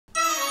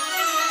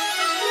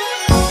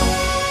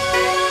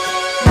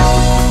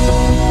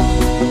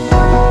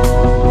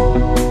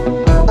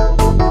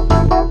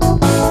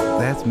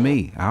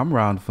me. I'm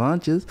Ron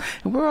Funches,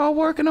 and we're all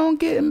working on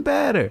getting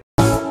better.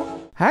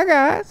 Hi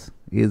guys,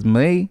 it's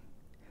me.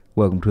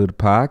 Welcome to the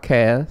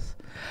podcast.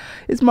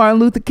 It's Martin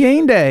Luther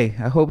King Day.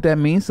 I hope that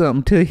means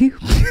something to you.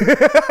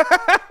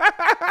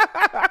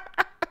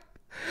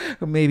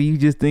 Or maybe you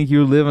just think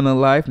you're living a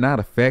life not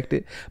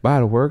affected by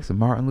the works of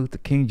Martin Luther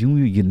King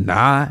Jr. You're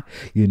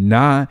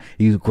not.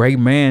 He's a great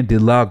man,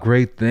 did a lot of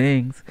great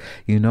things.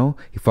 You know,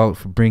 he fought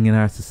for bringing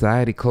our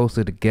society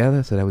closer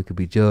together so that we could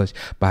be judged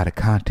by the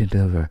content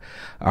of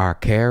our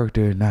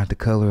character, not the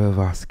color of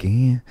our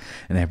skin.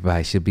 And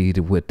everybody should be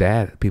with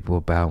that. People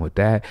are bound with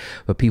that.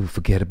 But people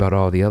forget about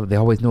all the other. They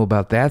always know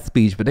about that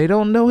speech, but they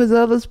don't know his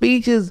other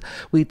speeches.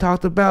 We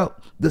talked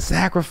about the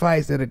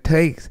sacrifice that it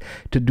takes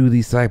to do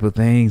these type of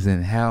things,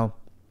 and how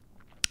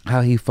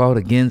he fought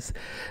against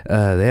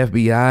the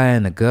FBI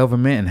and the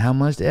government, and how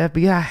much the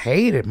FBI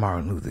hated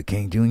Martin Luther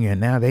King Jr.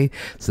 And now they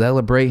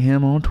celebrate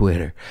him on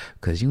Twitter,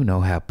 because you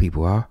know how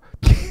people are.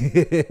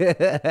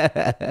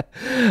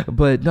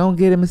 But don't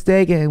get it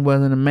mistaken, he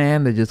wasn't a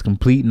man to just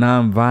complete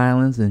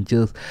nonviolence and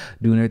just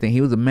doing everything.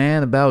 He was a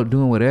man about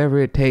doing whatever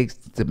it takes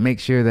to make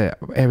sure that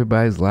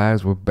everybody's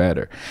lives were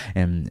better,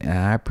 and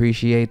I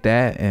appreciate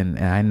that. And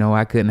I know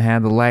I couldn't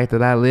have the life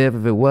that I live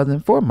if it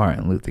wasn't for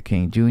Martin Luther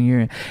King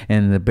Jr.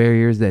 and the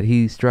barriers that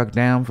he struck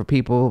down for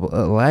people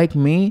like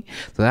me,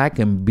 so that I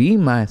can be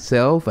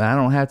myself. I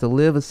don't have to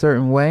live a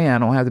certain way. I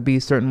don't have to be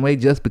a certain way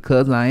just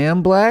because I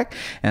am black,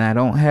 and I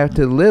don't have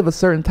to live a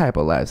certain type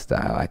of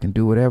lifestyle. I can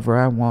do whatever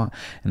I want,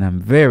 and I'm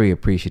very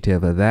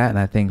appreciative of that. And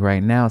I think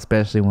right now,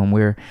 especially when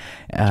we're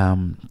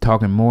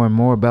talking more and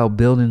more about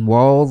building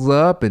walls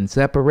up and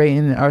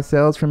separating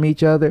ourselves from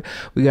each other,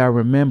 we gotta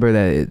remember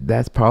that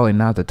that's probably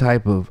not the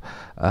type of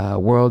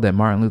world that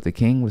Martin Luther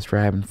King was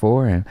striving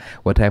for. And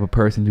what type of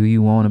person do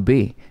you want to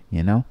be?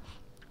 You know,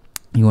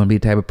 you want to be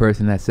the type of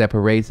person that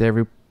separates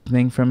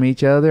everything from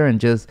each other and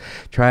just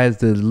tries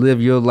to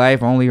live your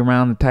life only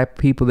around the type of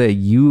people that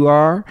you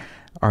are?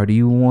 Or do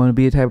you want to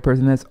be a type of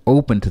person that's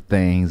open to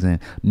things and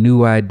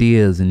new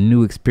ideas and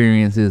new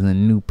experiences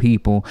and new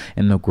people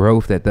and the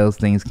growth that those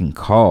things can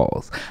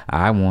cause?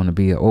 I want to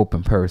be an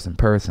open person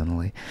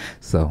personally,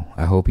 so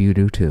I hope you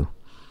do too.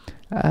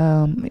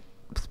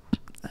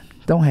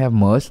 Don't have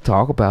much to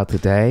talk about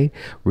today.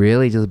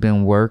 Really just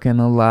been working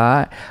a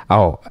lot.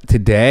 As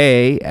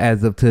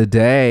of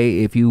today,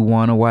 if you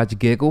want to watch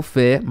Giggle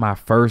Fit, my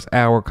first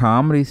hour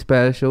comedy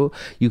special,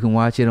 you can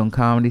watch it on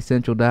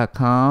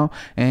comedycentral.com,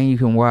 and you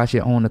can watch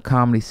it on the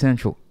Comedy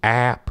Central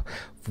app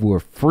for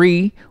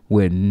free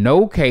with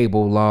no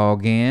cable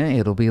login.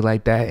 It'll be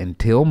like that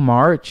until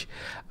March.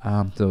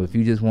 So if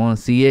you just want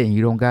to see it and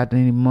you don't got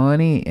any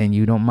money and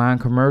you don't mind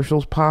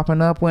commercials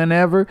popping up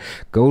whenever,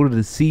 go to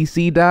the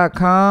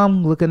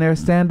cc.com, look in their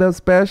stand-up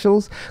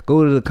specials,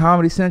 go to the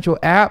Comedy Central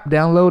app,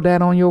 download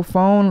that on your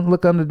phone,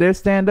 look under their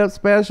stand-up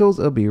specials.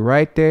 It'll be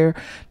right there.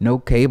 No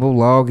cable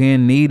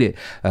login needed.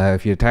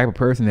 If you're the type of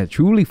person that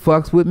truly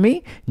fucks with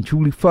me and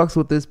truly fucks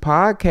with this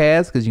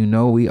podcast, because you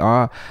know we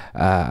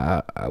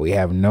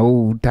have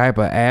no type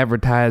of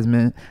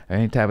advertisement or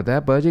any type of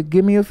that budget,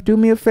 do me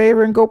a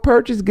favor and go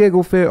purchase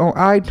Giggle Fit on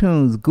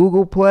iTunes,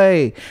 Google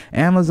Play,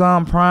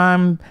 Amazon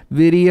Prime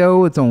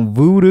Video. It's on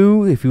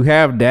Vudu if you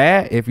have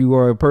that. If you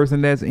are a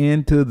person that's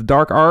into the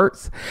dark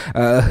arts,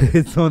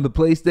 it's on the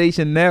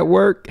PlayStation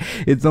Network.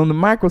 It's on the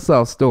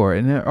Microsoft Store,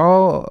 and they're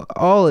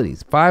all of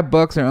these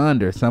 $5 or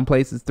under. Some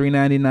places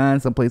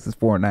 $3.99, some places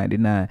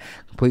 $4.99.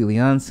 Completely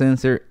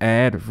uncensored,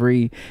 ad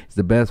free. It's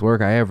the best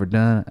work I ever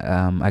done.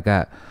 I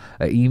got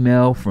an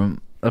email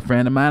from a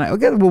friend of mine. I'll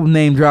get a little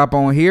name drop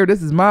on here.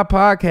 This is my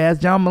podcast.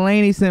 John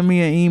Mulaney sent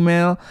me an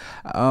email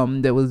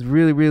that was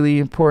really, really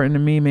important to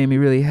me. Made me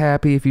really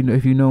happy. If you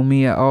know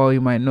me at all, you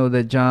might know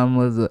that John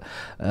was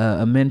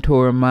a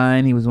mentor of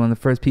mine. He was one of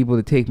the first people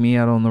to take me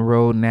out on the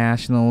road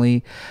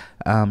nationally.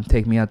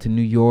 Take me out to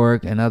New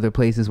York and other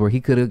places where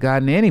he could have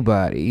gotten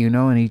anybody, you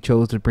know, and he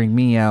chose to bring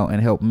me out and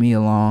help me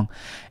along.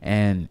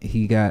 And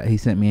he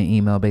sent me an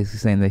email basically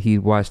saying that he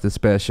watched the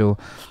special.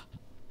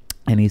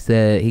 And he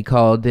said he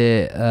called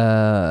it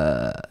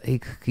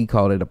he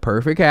called it a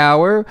perfect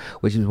hour,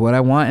 which is what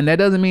I want. And that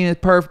doesn't mean it's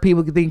perfect.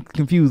 People can think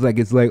confused, like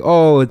it's like,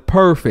 oh, it's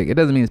perfect. It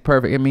doesn't mean it's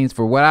perfect. It means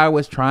for what I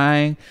was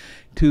trying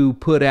to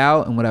put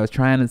out and what I was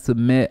trying to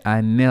submit,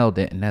 I nailed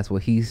it. And that's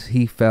what he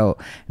felt,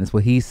 and that's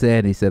what he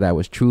said. He said I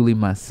was truly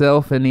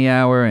myself in the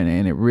hour,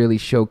 and it really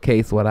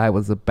showcased what I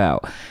was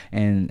about.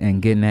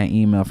 And getting that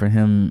email from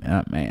him,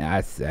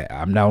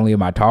 I'm not only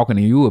am I talking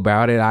to you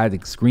about it, I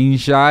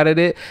screenshotted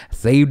it,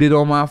 saved it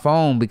on my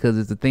phone, because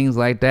it's the things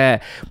like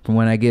that from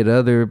when I get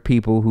other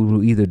people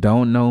who either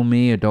don't know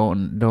me or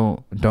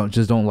don't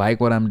like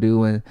what I'm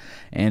doing,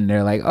 and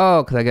they're like,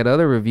 oh, because I get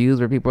other reviews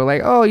where people are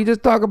like, oh, you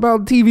just talk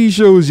about TV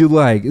shows you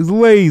like, it's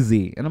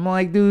lazy. And I'm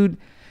like, dude,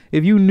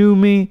 if you knew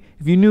me,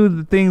 if you knew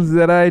the things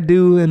that I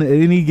do in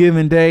any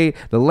given day,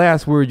 the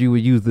last word you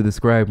would use to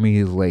describe me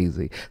is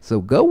lazy.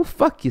 So go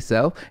fuck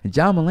yourself. And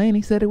John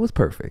Mulaney said it was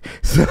perfect.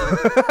 So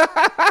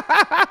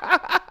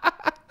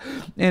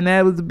And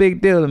that was a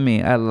big deal to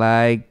me. I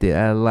liked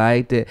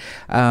it.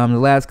 The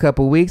last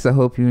couple weeks, I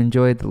hope you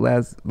enjoyed the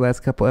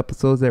last couple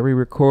episodes that we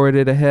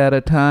recorded ahead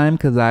of time,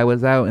 because I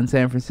was out in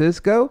San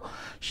Francisco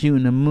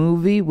shooting a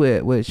movie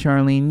with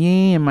Charlene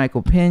Yee and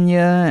Michael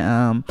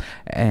Pena,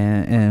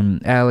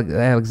 and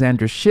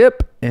Alexandra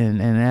Shipp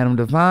and Adam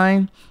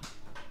Devine.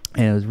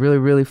 And it was really,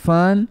 really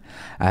fun.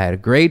 I had a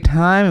great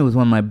time. It was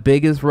one of my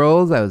biggest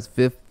roles. I was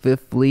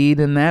fifth lead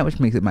in that, which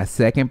makes it my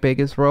second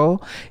biggest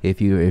role.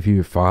 If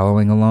you're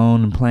following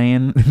along and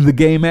playing the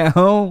game at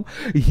home,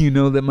 you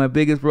know that my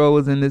biggest role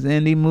was in this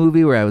indie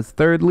movie where I was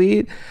third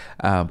lead.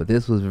 But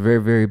this was a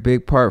very, very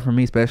big part for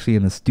me, especially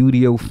in a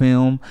studio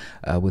film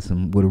with a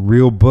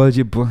real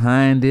budget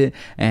behind it.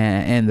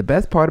 And the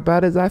best part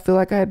about it is I feel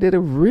like I did a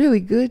really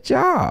good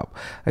job.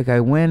 Like, I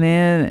went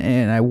in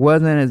and I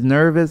wasn't as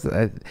nervous.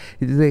 It's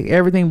like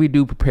everything we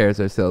do prepares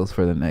ourselves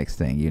for the next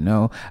thing, you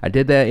know. I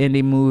did that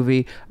indie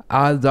movie.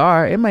 Odds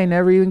are it might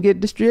never even get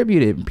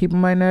distributed. People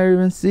might never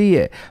even see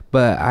it.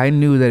 But I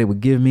knew that it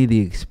would give me the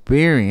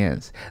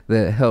experience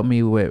that helped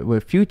me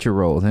with future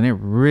roles. And it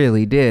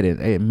really did.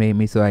 It made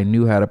me so I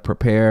knew how to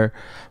prepare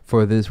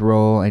for this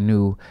role. I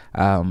knew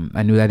that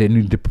I didn't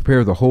need to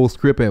prepare the whole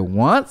script at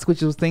once,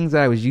 which was things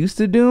that I was used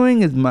to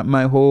doing. Is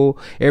my whole,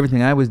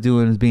 everything I was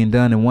doing was being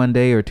done in 1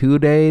 day or 2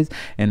 days.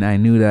 And I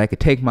knew that I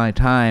could take my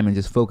time and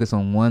just focus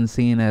on one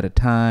scene at a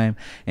time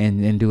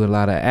and do a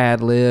lot of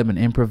ad-lib and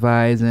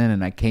improvising.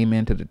 And I came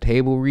into the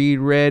table read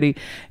ready,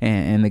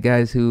 and the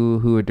guys who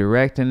were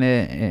directing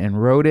it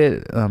and wrote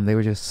it, they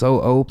were just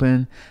so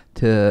open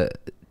to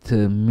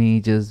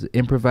me just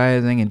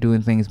improvising and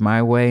doing things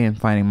my way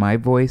and finding my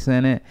voice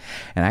in it.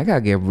 And I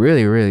gotta give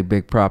really, really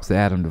big props to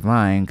Adam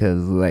Devine,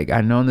 because like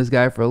I've known this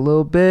guy for a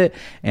little bit,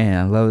 and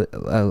I love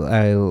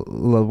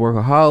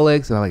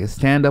Workaholics, and I like his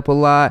stand-up a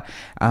lot,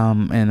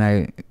 and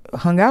I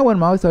hung out with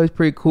him. I always thought he was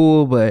pretty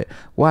cool, but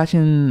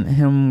watching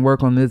him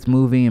work on this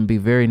movie and be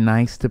very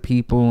nice to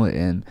people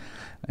and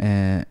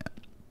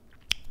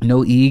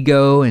no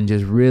ego, and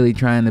just really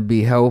trying to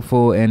be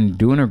helpful and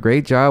doing a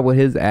great job with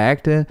his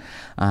acting.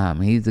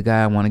 He's the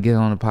guy I want to get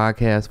on the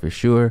podcast for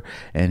sure,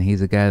 and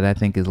he's a guy that I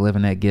think is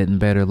living that getting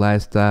better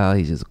lifestyle.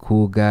 He's just a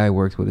cool guy,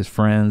 works with his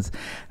friends.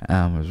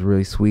 Was a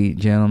really sweet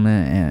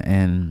gentleman,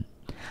 and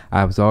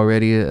I was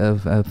already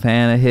a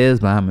fan of his,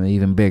 but I'm an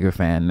even bigger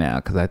fan now,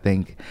 because I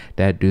think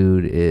that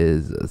dude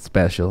is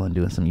special and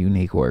doing some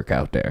unique work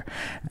out there.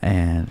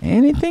 And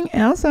anything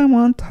else I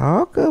want to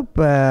talk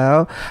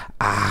about?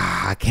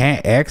 I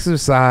can't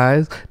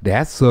exercise.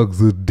 That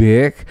sucks a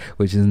dick,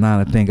 which is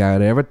not a thing I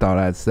would ever thought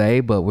I'd say,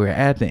 but we're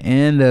at the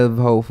end of,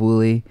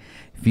 hopefully.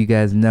 If you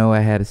guys know, I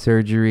had a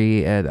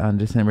surgery on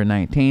December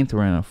 19th.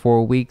 We're in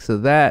 4 weeks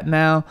of that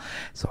now.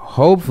 So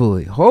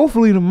hopefully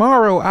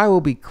tomorrow I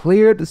will be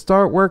cleared to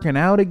start working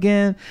out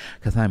again,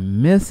 because I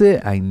miss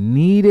it. I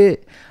need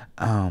it.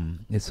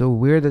 It's so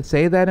weird to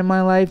say that in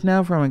my life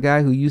now, from a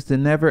guy who used to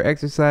never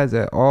exercise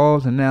at all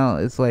to now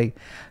it's like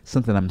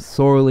something I'm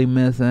sorely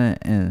missing,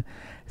 and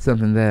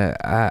something that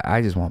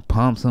I just want to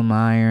pump some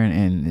iron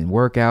and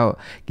work out.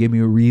 Give me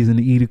a reason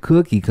to eat a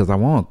cookie, because I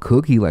want a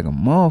cookie like a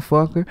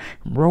motherfucker.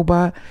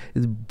 Robot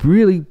is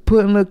really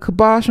putting the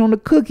kibosh on the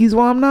cookies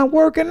while I'm not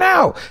working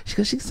out,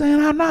 because she's saying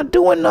I'm not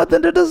doing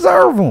nothing to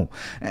deserve them,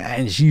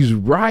 and she's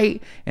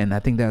right. And I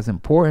think that's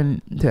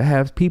important, to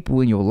have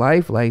people in your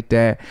life like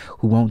that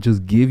who won't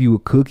just give you a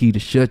cookie to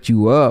shut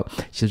you up.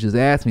 She'll just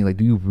ask me, like,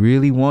 do you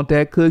really want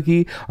that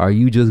cookie? Or are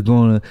you just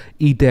gonna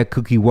eat that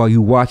cookie while you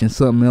watching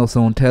something else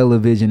on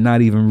television,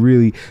 not even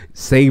really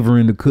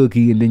savoring the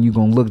cookie, and then you're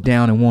gonna look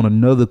down and want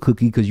another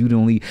cookie because you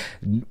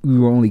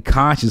were only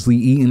consciously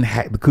eating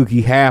the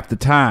cookie half the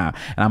time?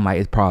 And I'm like,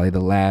 it's probably the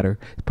latter.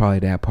 It's probably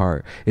that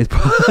part.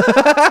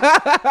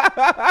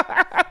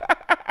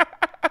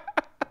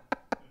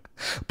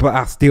 But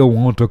I still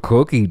want the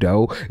cookie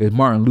though. It's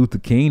Martin Luther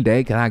King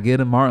Day. Can I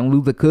get a Martin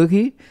Luther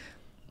cookie?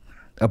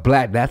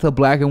 That's a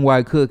black and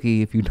white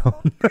cookie, if you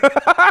don't.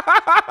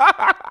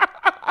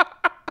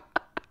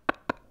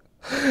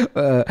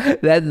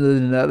 That's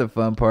another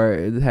fun part,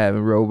 is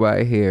having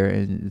Robot here,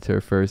 and it's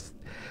her first.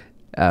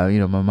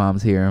 My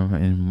mom's here,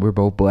 and we're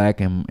both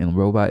black, and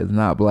Robot is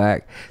not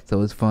black,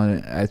 so it's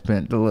fun. I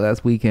spent the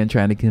last weekend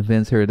trying to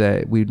convince her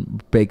that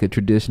we'd bake a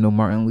traditional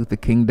Martin Luther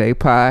King Day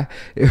pie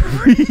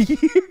every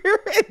year,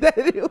 and that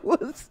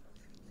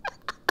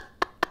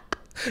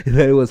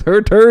it was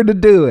her turn to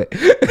do it.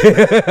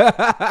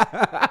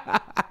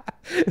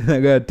 And I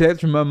got a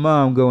text from my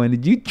mom going,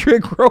 "Did you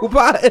trick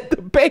Robot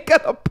into baking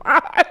a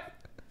pie?"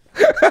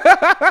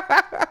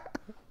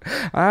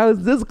 I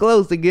was this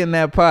close to getting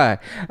that pie.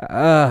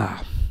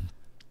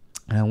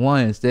 I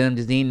won. Instead, I'm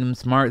just eating them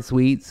Smart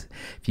Sweets.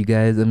 If you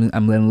guys,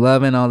 I'm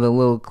loving all the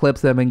little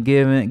clips I've been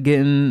getting.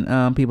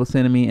 People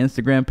sending me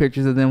Instagram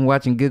pictures of them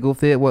watching Giggle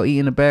Fit while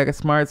eating a bag of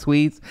Smart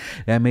Sweets.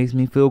 That makes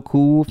me feel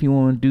cool. If you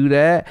want to do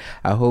that,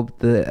 I hope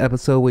the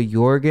episode with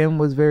Jorgen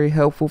was very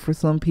helpful for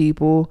some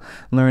people,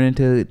 learning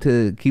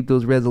to keep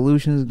those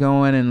resolutions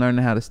going and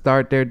learning how to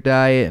start their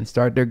diet and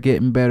start their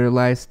getting better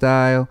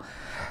lifestyle.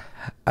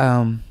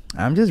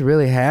 I'm just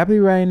really happy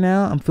right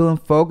now. I'm feeling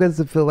focused.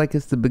 I feel like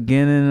it's the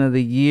beginning of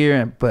the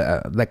year,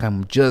 but like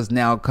I'm just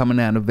now coming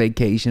out of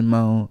vacation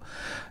mode,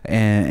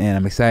 and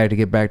I'm excited to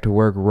get back to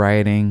work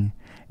writing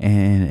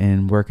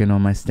and working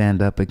on my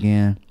stand up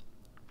again.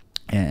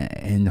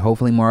 And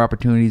hopefully more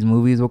opportunities,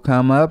 movies will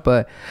come up,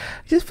 but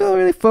I just feel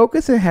really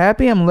focused and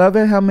happy. I'm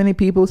loving how many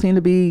people seem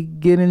to be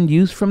getting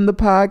use from the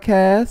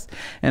podcast,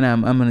 and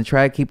I'm going to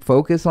try to keep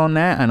focus on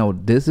that. I know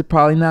this is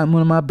probably not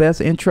one of my best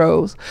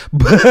intros,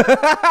 but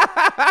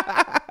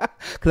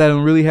because I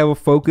don't really have a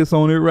focus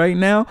on it right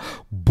now,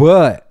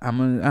 but I'm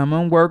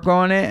gonna work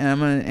on it, and I'm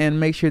gonna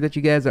make sure that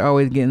you guys are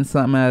always getting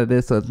something out of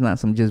this, so it's not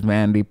some just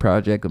vanity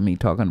project of me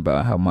talking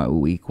about how my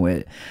week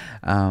went.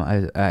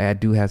 I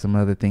do have some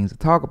other things to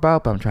talk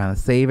about, but I'm trying to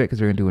save it because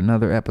we're gonna do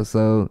another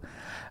episode.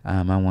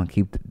 I want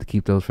to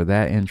keep those for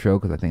that intro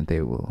because I think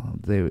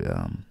they'll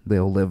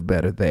live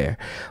better there.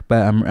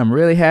 But I'm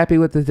really happy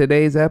with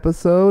today's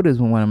episode. Is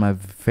one of my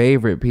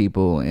favorite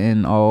people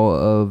in all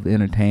of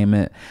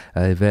entertainment,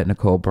 Yvette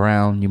Nicole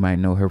Brown. You might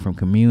know her from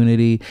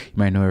Community. You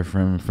might know her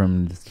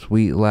from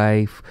Sweet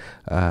Life,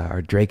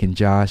 or Drake and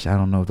Josh. I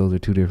don't know if those are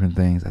two different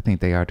things. I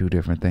think they are two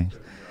different things.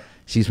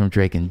 She's from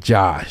Drake and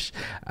Josh,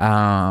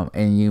 but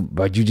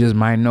you just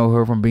might know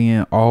her from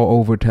being all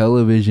over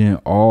television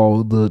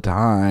all the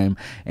time,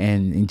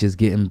 and just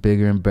getting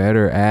bigger and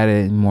better at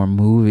it, and more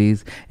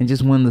movies, and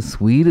just one of the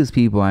sweetest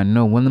people I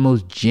know, one of the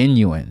most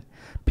genuine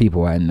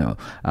people I know.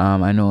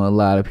 I know a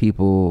lot of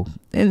people,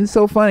 and it's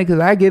so funny because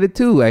I get it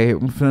too.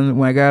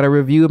 When I got a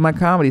review of my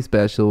comedy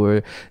special,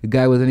 where the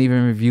guy wasn't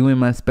even reviewing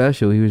my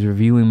special, he was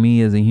reviewing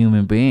me as a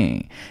human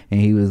being, and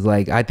he was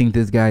like, I think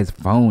this guy's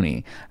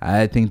phony.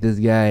 I think this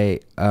guy,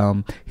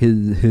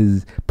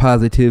 his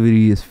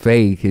positivity is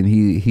fake, and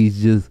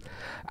he's just,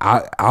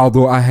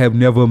 although I have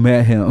never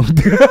met him.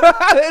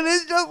 And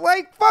it's just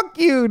like, fuck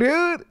you,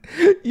 dude.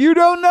 You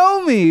don't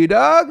know me,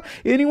 dog.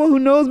 Anyone who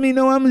knows me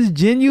know I'm as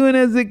genuine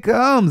as it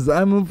comes.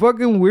 I'm a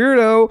fucking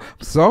weirdo.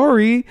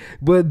 Sorry,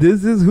 but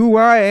this is who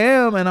I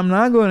am, and I'm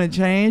not going to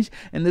change.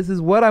 And this is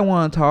what I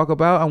want to talk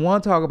about. I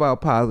want to talk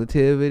about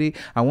positivity.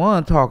 I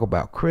want to talk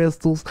about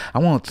crystals. I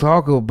want to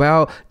talk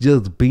about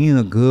just being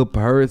a good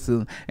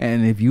person.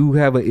 And if you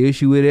have an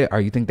issue with it, or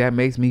you think that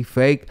makes me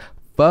fake,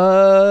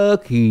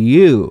 fuck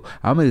you.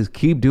 I'm gonna just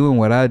keep doing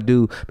what I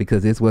do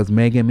because it's what's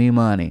making me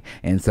money,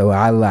 and so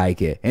I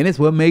like it, and it's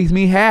what makes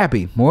me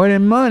happy. More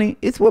than money,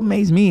 it's what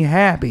makes me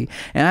happy.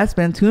 And I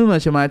spend too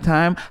much of my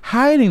time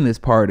hiding this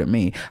part of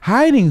me,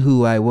 hiding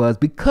who I was,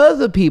 because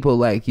of people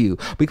like you.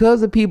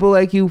 Because of people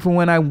like you from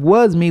when I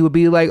was me would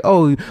be like,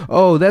 oh,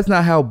 that's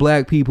not how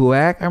black people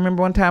act. I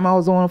remember one time I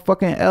was on a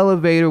fucking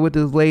elevator with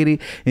this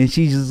lady, and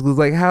she just was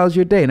like, how's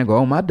your day? And I go,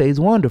 oh, my day's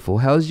wonderful.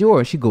 How's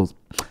yours? She goes,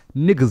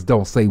 niggas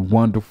don't say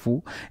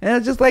wonderful. And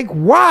it's just like,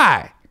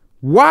 why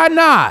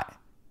not?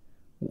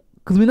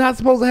 Because we're not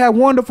supposed to have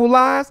wonderful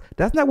lives.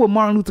 That's not what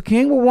Martin Luther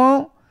King would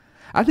want.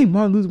 I think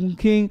Martin Luther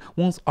King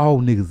wants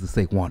all niggas to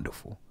say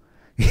wonderful.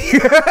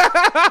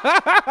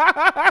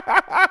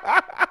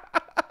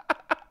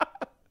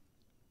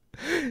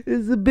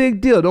 It's a big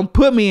deal. Don't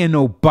put me in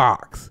no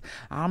box.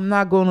 I'm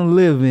not gonna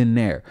live in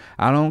there.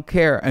 I don't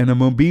care. And I'm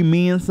gonna be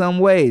me in some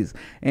ways.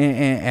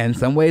 And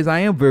some ways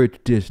I am very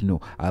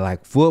traditional. I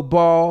like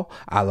football.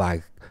 I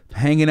like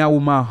hanging out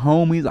with my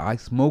homies. I like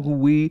smoking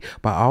weed.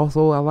 But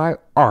also I like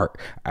art.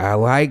 I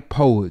like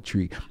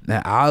poetry.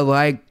 And I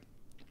like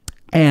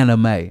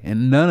anime,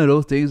 and none of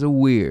those things are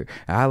weird.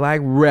 I like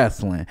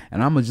wrestling,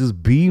 and I'm gonna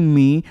just be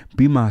me,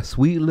 be my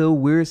sweet little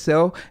weird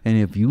self. And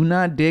if you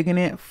not digging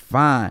it,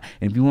 fine.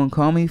 And if you want to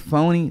call me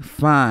phony,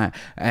 fine.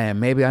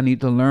 And maybe I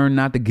need to learn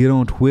not to get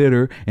on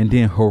Twitter and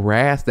then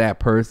harass that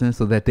person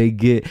so that they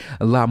get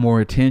a lot more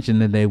attention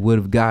than they would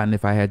have gotten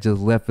if I had just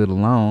left it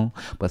alone.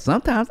 But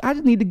sometimes I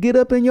just need to get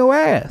up in your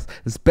ass,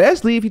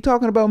 especially if you're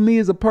talking about me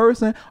as a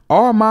person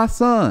or my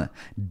son.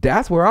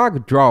 That's where I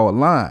could draw a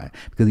line,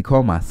 because he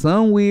called my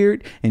son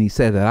weird, and he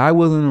said that I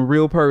wasn't a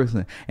real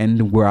person.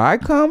 And where I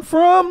come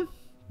from,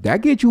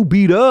 that gets you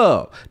beat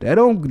up.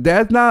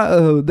 That's not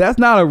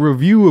a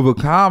review of a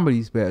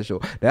comedy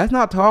special. That's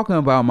not talking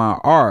about my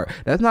art.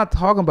 That's not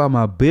talking about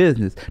my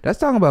business. That's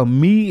talking about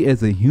me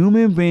as a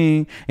human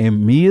being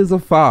and me as a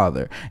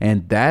father.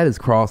 And that is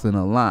crossing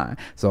a line.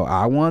 So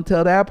I want to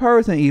tell that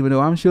person, even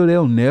though I'm sure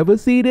they'll never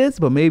see this,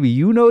 but maybe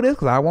you know this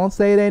because I won't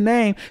say their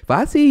name. If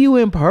I see you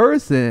in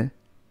person,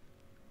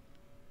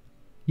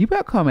 you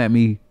better come at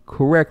me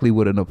correctly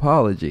with an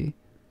apology,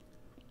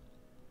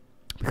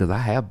 because I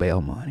have bail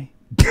money.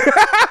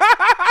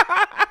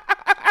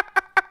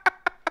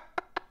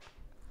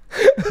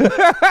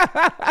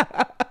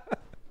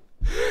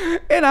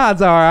 And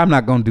odds are I'm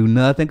not gonna do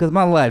nothing because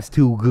my life's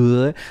too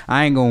good.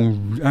 I ain't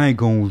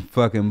gonna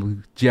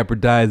fucking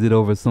jeopardize it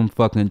over some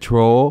fucking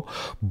troll.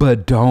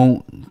 But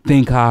don't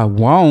think I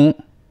won't,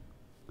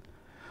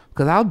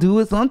 because I'll do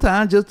it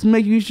sometimes just to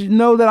make you should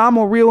know that I'm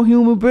a real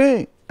human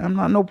being. I'm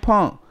not no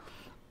punk.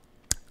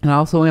 And I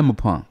also am a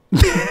punk.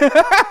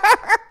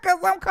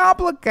 Because I'm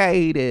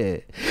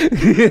complicated.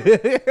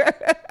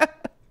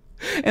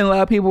 And a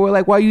lot of people were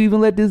like, why you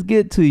even let this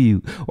get to you?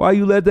 Why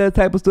you let that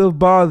type of stuff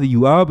bother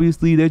you?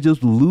 Obviously, they're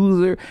just a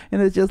loser.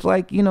 And it's just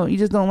like, you know, you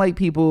just don't like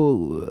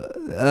people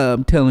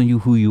telling you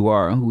who you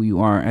are and who you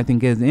aren't. I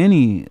think as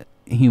any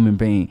human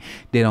being,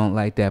 they don't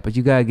like that, but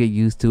you gotta get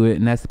used to it.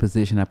 And that's the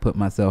position I put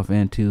myself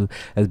into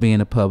as being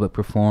a public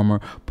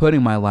performer,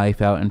 putting my life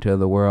out into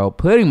the world,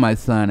 putting my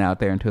son out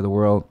there into the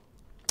world.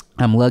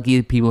 I'm lucky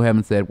people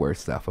haven't said worse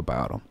stuff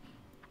about him.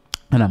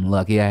 And I'm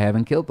lucky I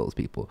haven't killed those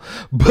people.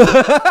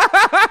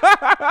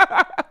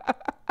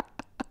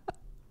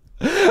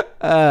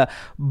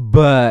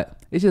 But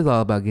it's just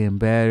all about getting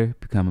better,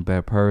 becoming a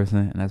better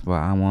person, and that's what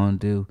I want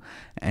to do.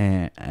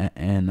 And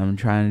I'm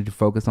trying to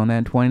focus on that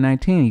in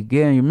 2019.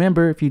 Again,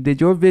 remember, if you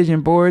did your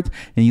vision boards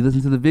and you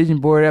listen to the vision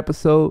board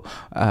episode,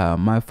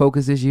 my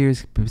focus this year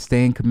is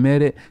staying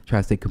committed. Try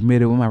to stay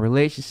committed with my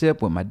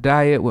relationship, with my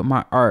diet, with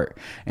my art.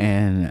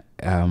 And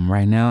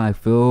right now I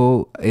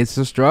feel it's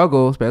a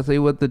struggle, especially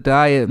with the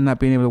diet, not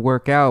being able to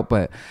work out,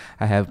 but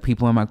I have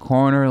people in my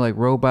corner like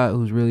Robot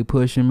who's really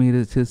pushing me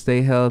to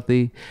stay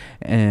healthy,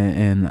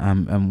 and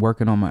I'm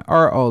working on my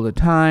art all the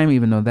time,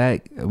 even though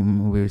that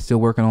we're still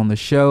working on the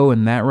show,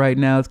 and that right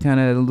now is kind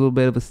of a little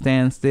bit of a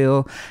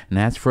standstill, and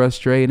that's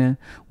frustrating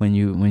when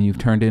you've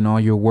turned in all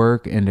your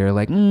work and they're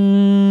like,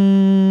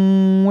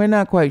 we're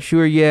not quite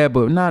sure yet,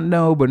 but not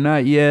no, but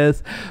not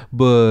yes,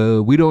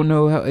 but we don't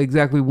know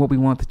exactly what we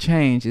want to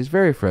change. It's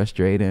very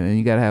frustrating, and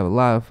you got to have a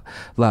lot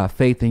of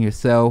faith in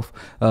yourself,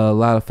 a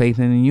lot of faith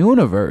in the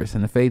universe,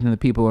 and the faith in the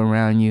people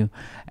around you.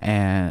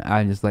 And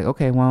I'm just like,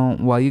 okay, well,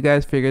 while you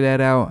guys figure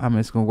that out, I'm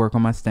just gonna work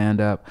on my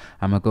stand-up.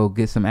 I'm gonna go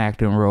get some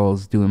acting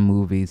roles, doing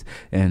movies,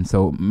 and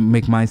so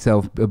make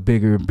myself a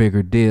bigger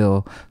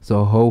deal.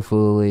 So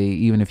hopefully,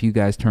 even if you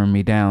guys turn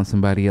me down,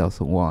 somebody else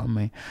will want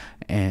me,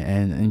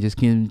 and just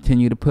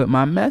continue to put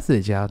my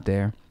message out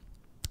there.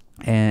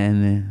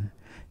 And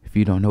if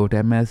you don't know what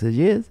that message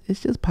is, it's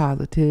just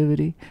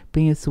positivity,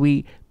 being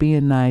sweet,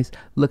 being nice,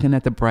 looking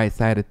at the bright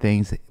side of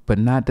things, but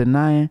not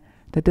denying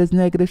that there's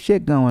negative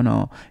shit going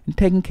on, and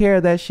taking care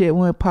of that shit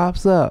when it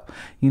pops up.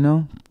 You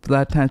know, a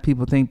lot of times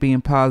people think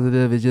being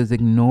positive is just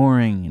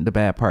ignoring the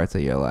bad parts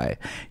of your life.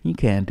 You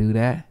can't do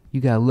that.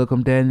 You got to look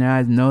them dead in the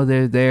eyes, know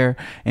they're there,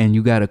 and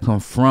you got to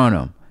confront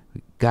them.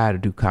 Got to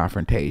do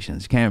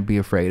confrontations. You can't be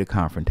afraid of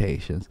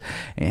confrontations.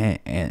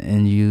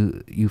 And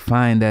you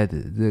find that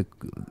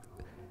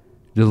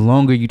the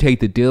longer you take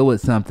to deal with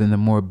something, the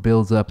more it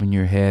builds up in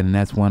your head. And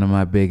that's one of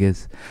my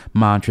biggest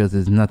mantras,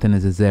 is nothing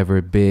has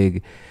ever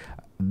been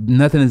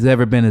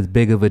as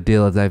big of a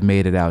deal as I've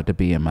made it out to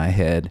be in my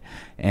head.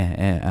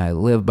 And I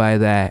live by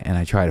that, and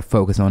I try to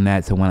focus on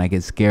that. So when I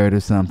get scared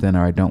of something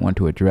or I don't want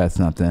to address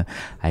something,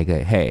 I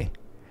go, hey,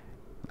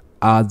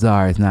 odds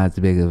are it's not as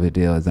big of a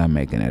deal as I'm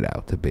making it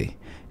out to be.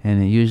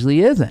 And it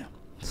usually isn't.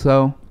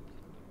 So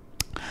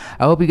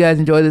I hope you guys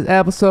enjoyed this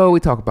episode.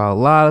 We talk about a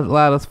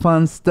lot of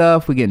fun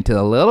stuff. We get into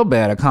a little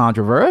bit of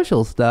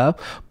controversial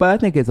stuff, but I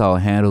think it's all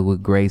handled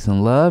with grace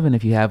and love. And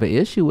if you have an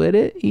issue with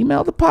it,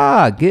 email the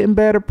pod,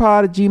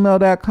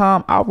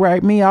 gettingbetterpod@gmail.com. I'll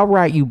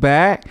write you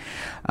back.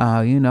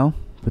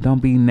 But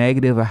don't be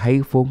negative or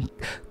hateful.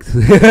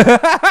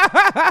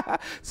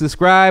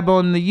 Subscribe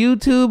on the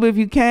YouTube if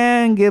you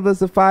can. Give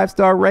us a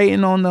 5-star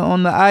rating on the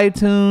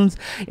iTunes,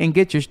 and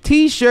get your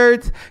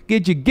t-shirts.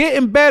 Get your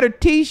Getting Better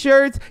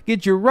t-shirts.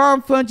 Get your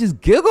Ron Funches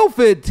Giggle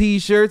Fit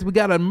t-shirts. We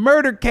got a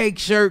Murder Cake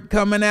shirt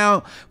coming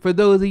out for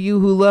those of you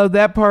who love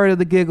that part of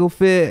the Giggle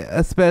Fit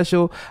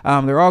special.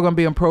 They're all going to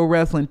be on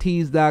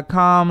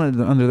ProWrestlingTees.com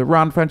under the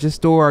Ron Funches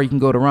store, or you can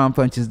go to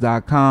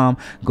RonFunches.com,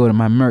 go to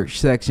my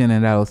merch section,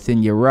 and that'll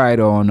send you right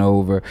on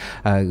over.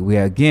 We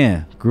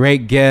again,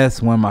 great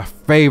guests, one of my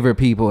favorite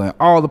people in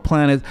all the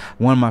planets,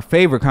 one of my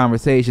favorite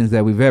conversations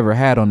that we've ever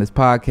had on this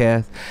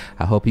podcast.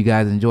 I hope you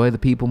guys enjoy the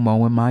people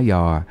mowing my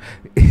yard.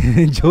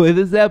 Enjoy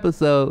this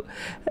episode.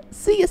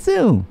 See you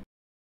soon.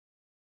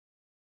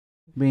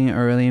 Being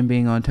early and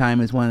being on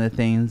time is one of the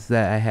things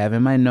that I have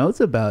in my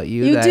notes about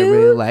you that I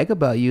really like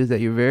about you, is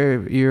that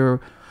you're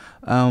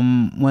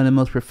one of the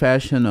most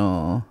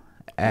professional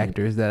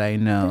actors that I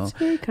know. That's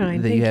very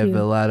kind. That you have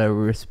a lot of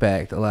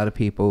respect. A lot of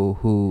people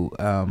who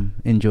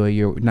enjoy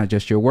your, not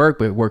just your work,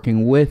 but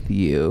working with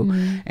you.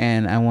 Mm-hmm.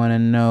 And I want to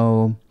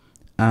know,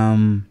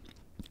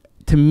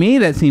 to me,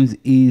 that seems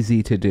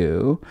easy to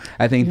do.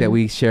 I think that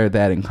we share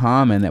that in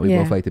common, that we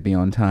both like to be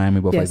on time. We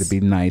both like to be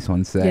nice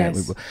on set.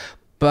 Yes.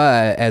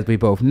 But as we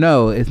both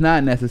know, it's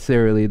not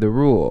necessarily the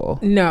rule.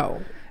 No.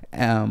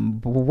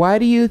 Why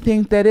do you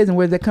think that is, and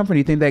where does that come from? Do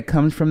you think that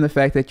comes from the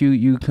fact that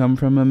you come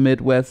from a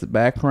Midwest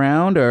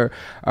background, or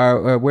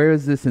where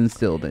is this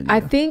instilled in you?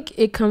 I think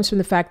it comes from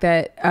the fact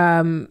that,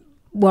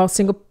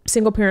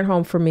 single parent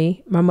home for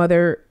me, my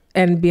mother,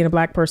 and being a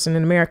Black person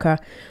in America,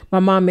 my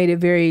mom made it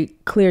very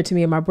clear to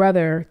me and my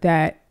brother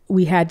that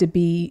we had to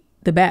be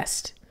the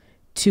best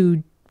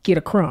to get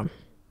a crumb.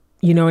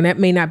 And that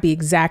may not be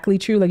exactly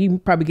true. Like, you can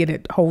probably get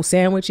a whole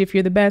sandwich if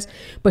you're the best,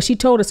 but she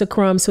told us a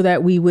crumb so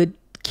that we would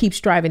keep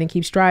striving and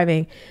keep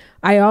striving.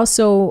 I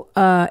also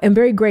am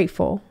very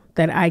grateful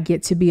that I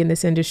get to be in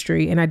this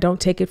industry, and I don't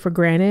take it for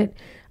granted.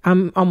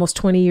 I'm almost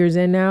 20 years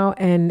in now,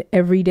 and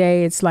every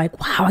day it's like,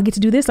 wow, I get to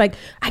do this. Like,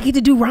 I get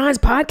to do Ron's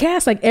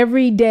podcast. Like,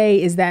 every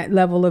day is that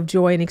level of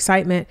joy and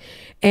excitement.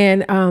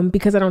 And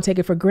because I don't take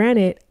it for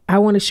granted, I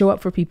want to show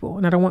up for people.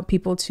 And I don't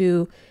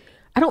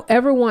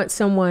ever want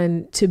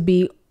someone to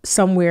be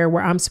somewhere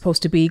where I'm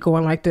supposed to be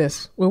going like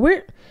this.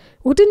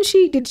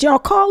 Did y'all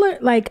call her?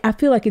 Like, I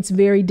feel like it's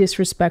very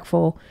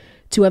disrespectful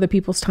to other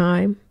people's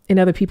time and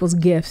other people's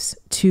gifts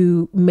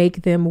to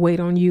make them wait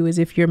on you as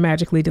if you're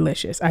magically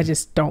delicious. I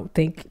just don't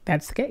think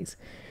that's the case.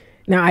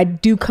 Now, I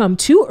do come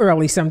too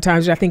early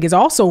sometimes, which I think is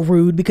also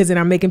rude, because then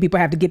I'm making people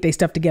have to get their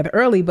stuff together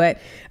early. But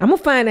I'm going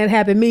to find that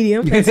happy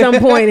medium at some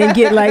point and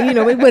get like,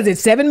 was it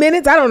 7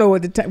 minutes? I don't know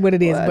what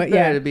it is, but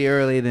yeah. Better to be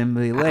early than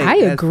be late. I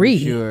agree.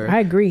 Sure. I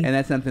agree. And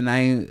that's something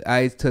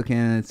I took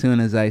in as soon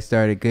as I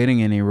started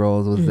getting any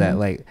roles, was that,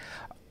 like,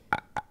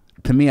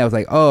 to me, I was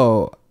like,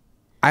 oh,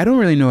 I don't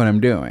really know what I'm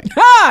doing.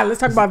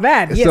 Let's talk about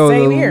that. Yeah, so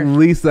same the here.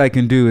 least I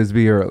can do is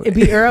be early.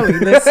 Be early.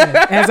 Listen,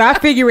 as I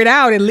figure it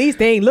out, at least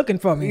they ain't looking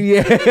for me.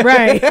 Yeah.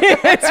 Right.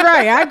 That's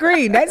right. I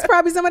agree. That's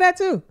probably some of that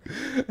too.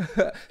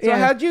 So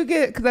how'd you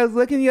get, because I was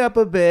looking you up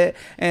a bit,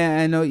 and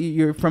I know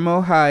you're from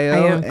Ohio.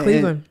 I am,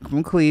 Cleveland.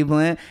 From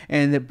Cleveland.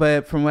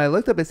 But from what I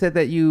looked up, it said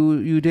that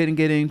you didn't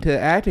get into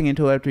acting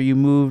until after you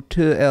moved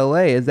to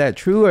LA. Is that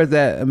true, or is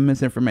that a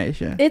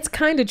misinformation? It's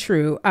kind of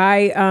true.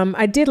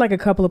 I did like a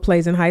couple of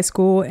plays in high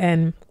school,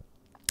 and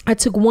I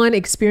took one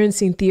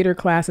experiencing theater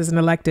class as an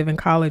elective in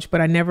college,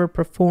 but I never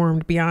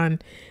performed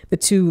beyond the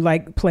 2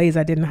 like plays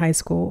I did in high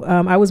school.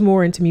 I was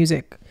more into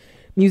music.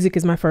 Music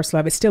is my first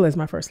love. It still is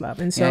my first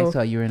love. And so I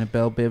saw you were in a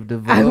Belle Biv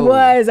DeVoe.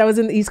 I was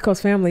in the East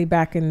Coast Family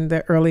back in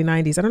the early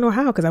 90s. I don't know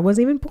how, because I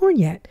wasn't even born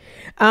yet.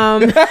 You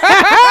ain't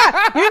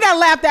gotta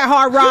laugh that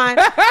hard, Ron.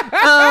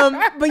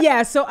 But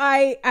yeah, so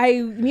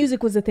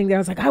music was the thing that I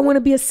was like, I want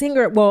to be a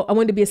singer. Well, I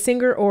wanted to be a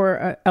singer or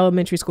an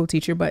elementary school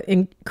teacher, but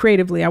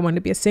creatively, I wanted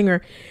to be a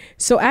singer.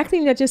 So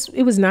acting,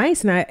 it was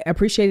nice, and I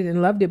appreciated it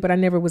and loved it, but I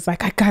never was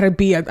like,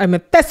 I'm a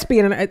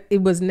thespian. And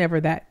it was never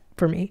that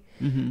for me.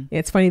 Mm-hmm.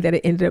 It's funny that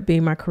it ended up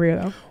being my career,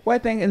 though. Well, I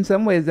think in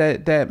some ways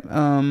that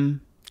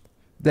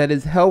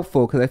is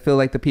helpful, because I feel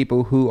like the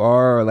people who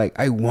are like,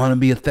 I want to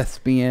be a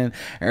thespian,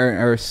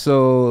 or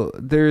so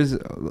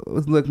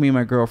look, me and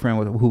my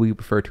girlfriend, who we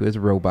refer to as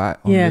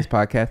Robot on this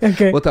podcast,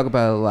 okay. We'll talk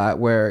about it a lot,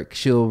 where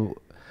she'll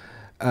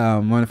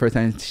one of the first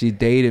times she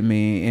dated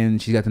me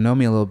and she got to know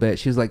me a little bit,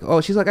 she's like,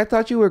 I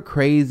thought you were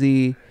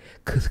crazy,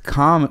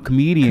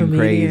 comedian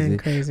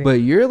crazy,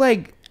 but you're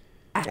like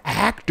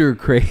actor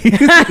crazy. Well,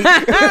 get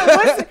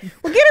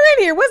her in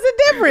here. What's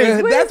the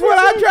difference? That's what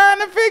I'm trying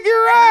to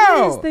figure out.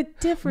 What is the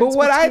difference?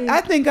 But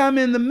I think I'm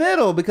in the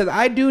middle, because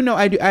I do know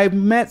I've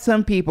met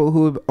some people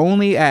who have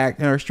only act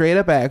and are straight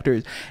up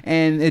actors,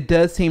 and it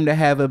does seem to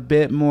have a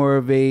bit more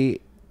of a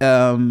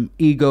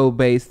ego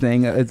based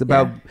thing. It's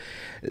about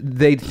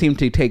they seem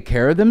to take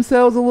care of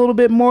themselves a little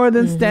bit more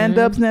than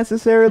stand-ups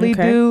necessarily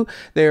do.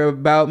 They're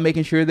about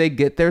making sure they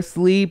get their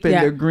sleep and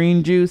their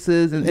green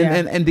juices,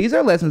 and these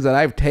are lessons that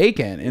I've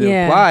taken and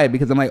applied,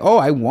 because I'm like,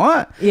 I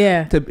want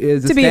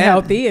to be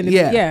healthy, and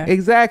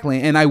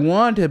exactly, and I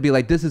want to be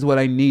like, this is what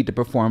I need to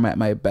perform at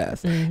my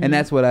best, and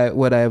that's what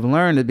I've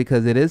learned, is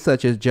because it is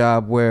such a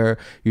job where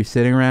you're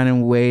sitting around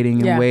and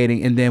waiting,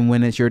 and then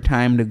when it's your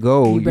time to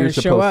go, you're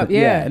supposed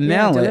to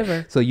nail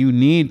it. So you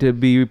need to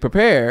be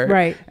prepared,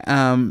 right?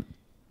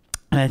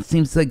 It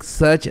seems like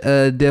such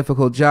a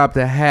difficult job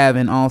to have,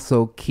 and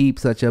also keep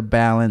such a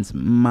balanced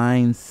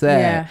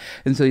mindset.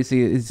 And so you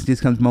see, it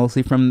just comes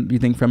mostly from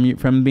being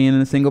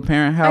in a single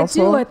parent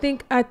household. I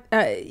think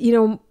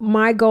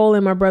my goal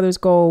and my brother's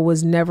goal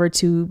was never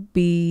to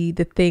be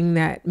the thing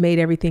that made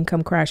everything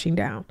come crashing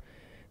down.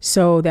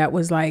 So that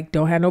was like,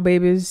 don't have no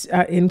babies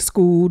in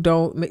school.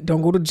 Don't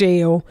go to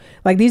jail.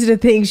 Like, these are the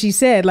things she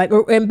said. Like,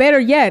 and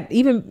better yet,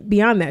 even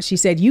beyond that, she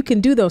said, you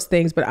can do those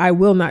things, but I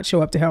will not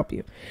show up to help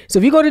you. So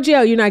if you go to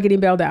jail, you're not getting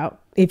bailed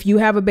out. If you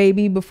have a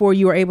baby before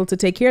you are able to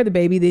take care of the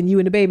baby, then you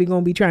and the baby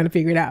going to be trying to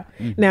figure it out.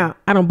 Now,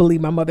 I don't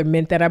believe my mother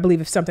meant that. I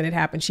believe if something had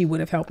happened, she would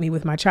have helped me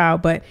with my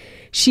child. But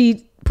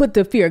she put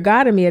the fear of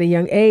God in me at a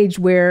young age,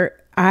 where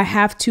I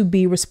have to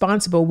be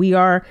responsible. We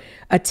are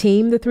a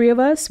team, the 3 of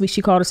us.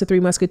 She called us the 3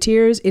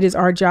 Musketeers. It is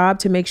our job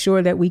to make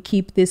sure that we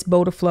keep this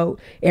boat afloat.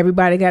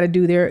 Everybody got to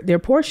do their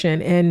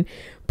portion. And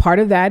part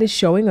of that is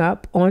showing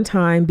up on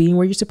time, being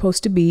where you're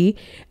supposed to be,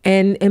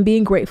 and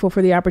being grateful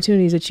for the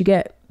opportunities that you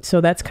get. So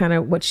that's kind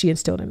of what she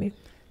instilled in me.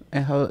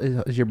 And how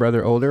is your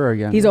brother older or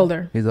younger? He's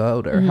older. He's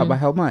older.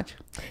 How much?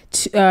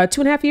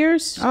 2.5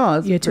 years.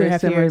 Oh, that's very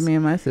similar to me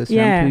and my sister.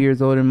 I'm 2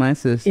 years older than my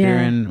sister,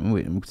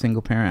 and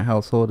single parent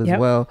household as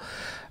well.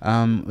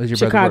 Was your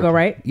Chicago, brother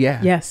right?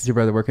 Yeah. Yes. Did your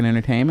brother work in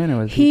entertainment, or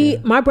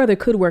was my brother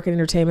could work in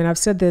entertainment. I've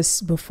said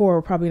this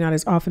before, probably not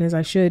as often as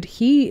I should.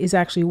 He is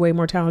actually way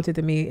more talented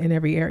than me in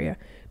every area.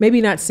 Maybe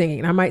not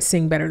singing. I might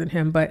sing better than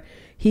him, but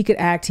he could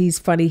act. He's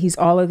funny. He's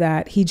all of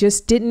that. He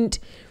just didn't.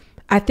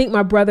 I think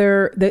my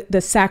brother,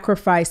 the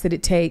sacrifice that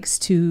it takes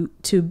to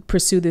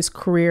pursue this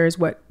career is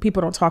what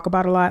people don't talk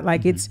about a lot.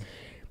 Like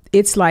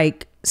it's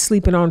like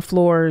sleeping on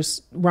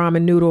floors,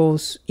 ramen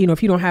noodles,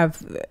 if you don't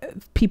have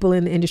people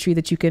in the industry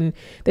that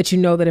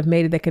that have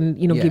made it, that can,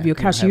 give you a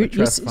couch.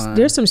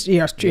 There's some,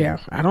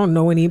 I don't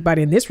know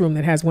anybody in this room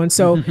that has one.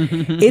 So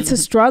it's a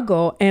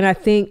struggle. And I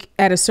think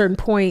at a certain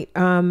point,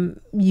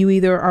 you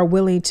either are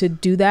willing to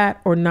do that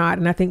or not.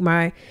 And I think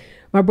my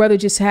brother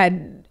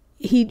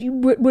he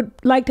would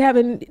like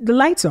having the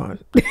lights on.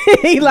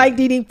 He liked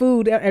eating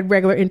food at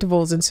regular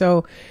intervals. And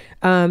so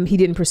he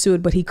didn't pursue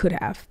it, but he could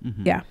have.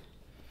 Mm-hmm. Yeah.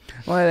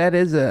 Well, that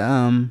is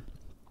a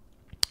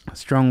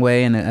strong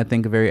way, and I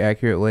think a very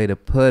accurate way to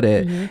put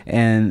it. Mm-hmm.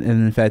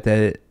 And the fact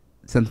that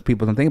some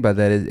people don't think about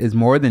that is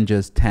more than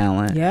just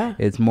talent. Yeah,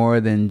 it's more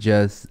than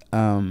just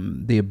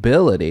the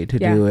ability to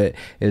do it.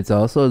 It's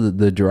also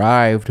the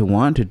drive to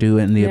want to do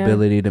it, and the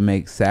ability to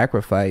make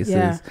sacrifices.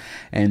 Yeah.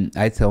 And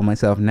I tell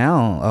myself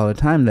now all the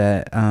time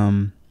that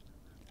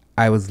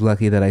I was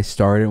lucky that I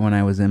started when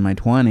I was in my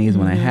 20s,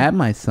 when I had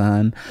my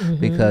son,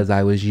 because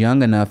I was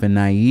young enough and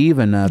naive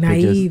enough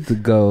to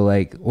go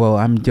like, well,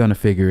 I'm going to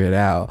figure it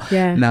out.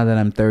 Yeah. Now that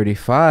I'm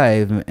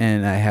 35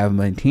 and I have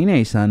my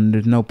teenage son,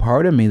 there's no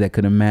part of me that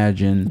could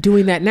imagine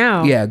doing that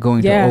now. Yeah,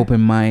 going to open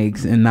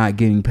mics and not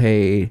getting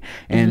paid.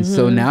 And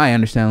so now I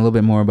understand a little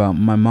bit more about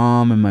my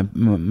mom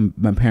and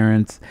my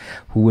parents,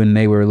 who, when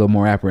they were a little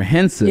more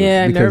apprehensive.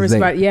 Yeah, nervous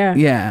about,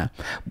 Yeah.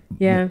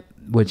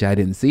 Which I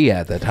didn't see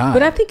at the time.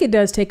 But I think it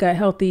does take a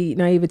healthy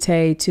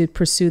naivete to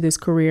pursue this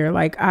career.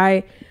 Like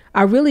I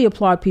really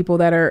applaud people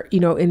that are,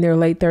 in their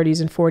late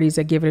 30s and 40s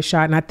that give it a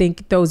shot. And I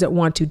think those that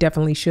want to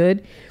definitely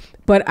should.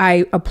 But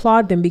I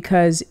applaud them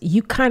because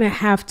you kind of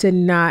have to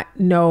not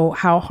know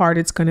how hard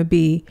it's going to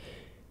be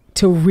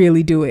to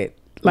really do it.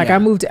 Like I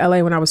moved to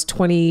LA when I was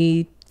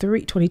 22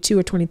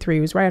 or 23.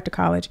 It was right after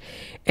college.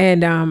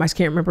 And I just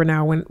can't remember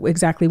now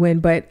exactly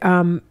when, but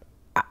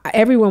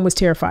everyone was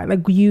terrified.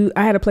 Like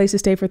I had a place to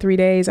stay for 3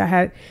 days.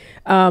 I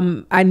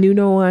knew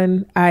no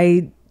one.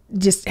 I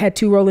just had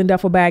 2 rolling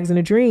duffel bags and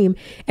a dream.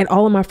 And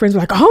all of my friends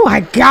were like, oh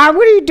my God,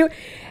 what are you doing?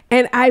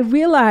 And I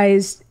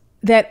realized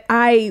that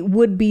I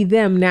would be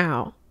them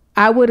now.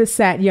 I would have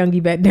sat young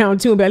Yvette down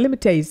too and be like, let me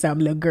tell you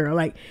something, little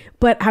girl.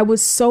 But I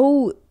was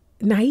so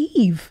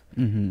naive.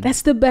 Mm-hmm.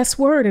 That's the best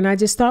word. And I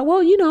just thought,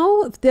 well,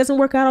 if it doesn't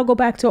work out, I'll go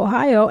back to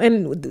Ohio.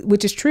 And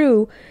which is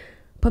true.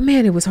 But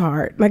man, it was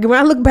hard. Like when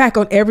I look back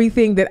on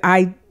everything that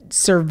I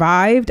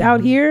survived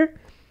out here,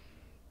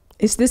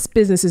 this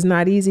business is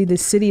not easy.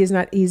 This city is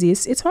not easy.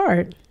 It's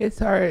hard. It's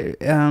hard.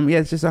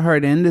 It's just a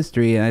hard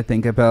industry. And I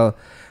think about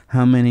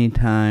how many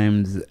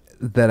times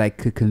that I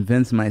could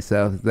convince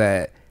myself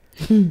that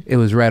it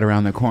was right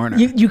around the corner.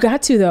 You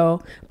got to,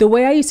 though. The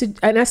way I used to,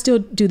 and I still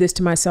do this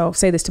to myself,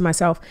 say this to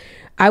myself,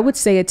 I would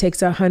say it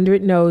takes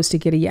 100 no's to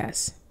get a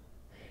yes.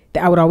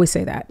 I would always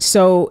say that.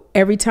 So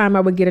every time I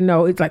would get a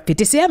no, it's like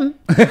 57,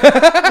 72.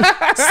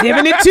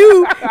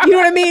 You know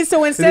what I mean?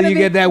 So instead of you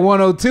get that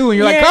 102 and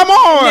you're like, come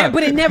on.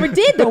 But it never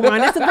did though, Ron.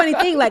 That's the funny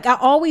thing. Like I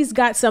always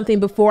got something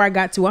before I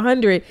got to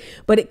 100,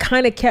 but it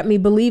kind of kept me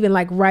believing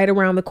like right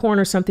around the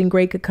corner, something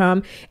great could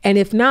come. And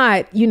if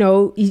not,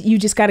 you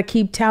just got to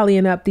keep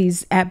tallying up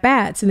these at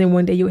bats, and then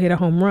one day you'll hit a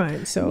home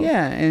run. So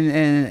yeah.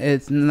 And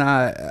it's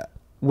not,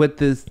 with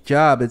this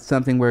job, it's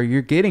something where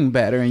you're getting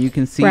better and you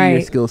can see your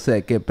skill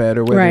set get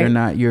better, whether or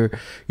not you're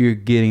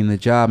getting the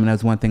job. And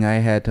that's one thing I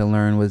had to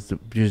learn, was to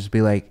just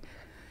be like,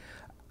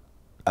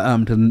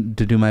 to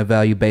do my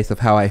value based of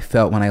how I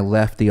felt when I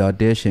left the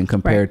audition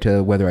compared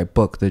to whether I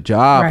booked the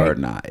job or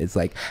not. It's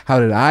like, how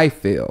did I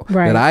feel?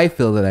 Did I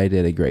feel that I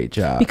did a great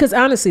job? Because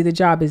honestly, the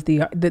job is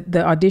the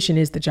audition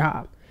is the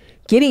job.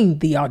 Getting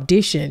the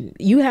audition,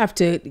 you have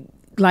to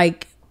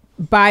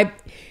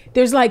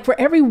there's like, for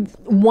every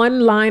one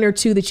line or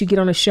two that you get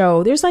on a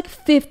show, there's like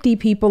 50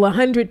 people,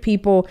 100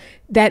 people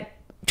that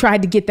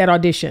tried to get that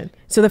audition.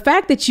 So the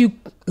fact that you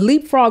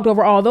leapfrogged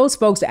over all those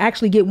folks to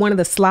actually get one of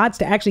the slots,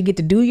 to actually get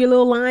to do your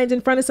little lines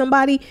in front of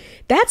somebody,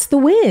 that's the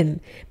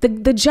win.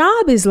 The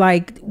job is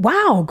like,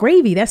 wow,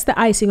 gravy. That's the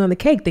icing on the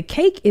cake. The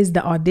cake is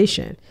the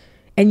audition.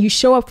 And you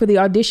show up for the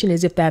audition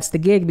as if that's the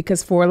gig,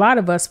 because for a lot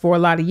of us, for a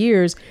lot of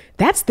years,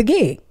 that's the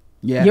gig.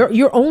 Yeah,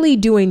 you're only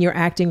doing your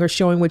acting or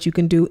showing what you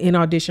can do in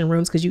audition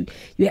rooms, because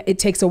it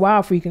takes a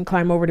while for you can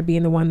climb over to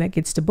being the one that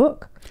gets to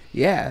book.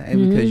 Yeah,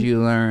 and because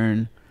you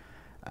learn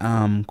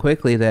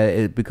quickly that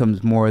it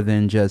becomes more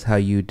than just how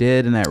you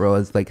did in that role.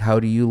 It's like, how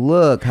do you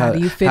look? How do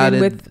you fit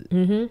in with?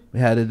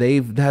 How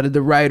did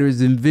the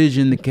writers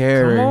envision the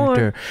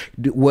character?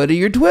 What are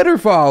your Twitter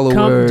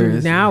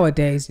followers?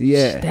 Nowadays,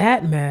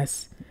 that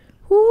mess.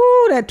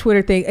 Ooh, that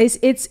Twitter thing.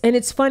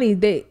 It's funny.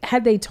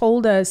 They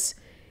told us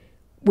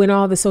when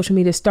all the social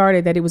media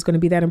started that it was going to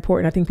be that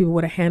important, I think people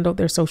would have handled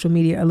their social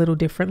media a little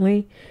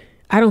differently.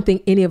 I don't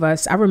think any of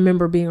us, I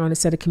remember being on a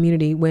set of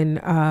Community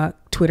when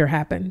Twitter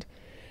happened,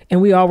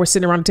 and we all were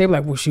sitting around the table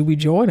like, well, should we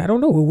join? I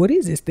don't know. Well, what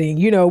is this thing?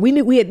 We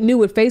knew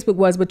what Facebook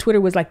was, but Twitter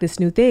was like this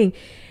new thing.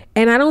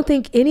 And I don't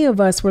think any of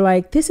us were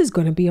like, this is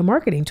going to be a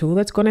marketing tool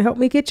that's going to help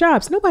me get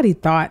jobs. Nobody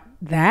thought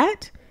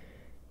that.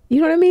 You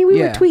know what I mean?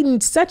 We were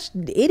tweeting such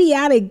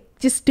idiotic,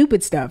 just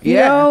stupid stuff.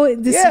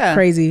 This is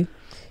crazy.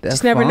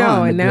 Just never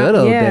know. And now,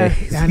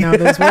 days. I know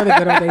those were the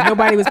good old days.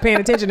 Nobody was paying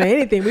attention to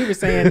anything we were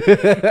saying.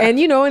 And,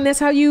 and that's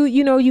how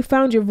you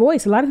found your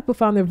voice. A lot of people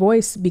found their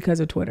voice because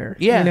of Twitter.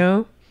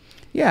 Yeah.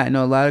 Yeah, I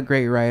know a lot of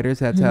great writers.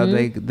 That's how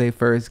they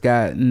first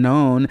got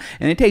known.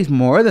 And it takes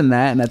more than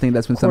that. And I think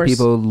that's when some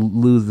people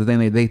lose the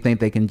thing. They think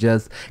they can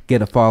just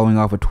get a following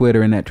off of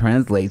Twitter and that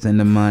translates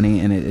into money.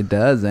 And it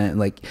doesn't.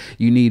 Like,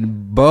 you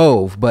need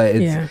both. But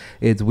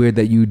it's weird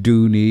that you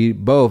do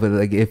need both.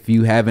 Like, if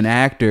you have an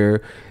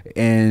actor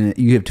and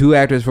you have two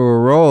actors for a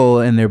role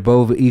and they're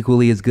both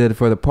equally as good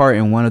for the part,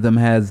 and one of them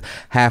has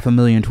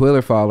 500,000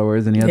 Twitter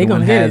followers and the other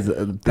one has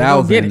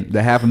 1,000,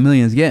 the 500,000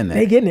 is getting it.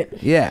 They getting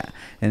it. Yeah.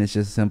 And it's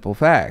just a simple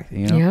fact,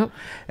 It's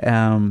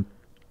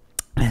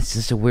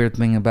just a weird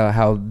thing about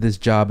how this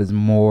job is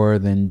more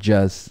than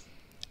just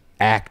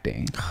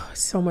acting.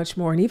 So much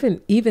more. And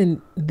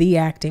even the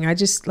acting. I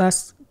just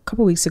last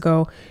couple weeks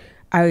ago,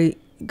 I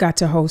got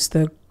to host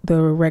the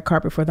red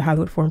carpet for the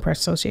Hollywood Foreign Press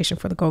Association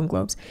for the Golden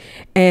Globes.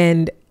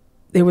 And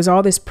there was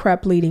all this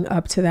prep leading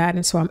up to that.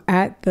 And so I'm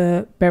at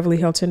the Beverly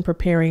Hilton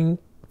preparing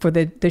for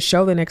the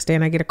show the next day,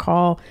 and I get a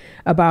call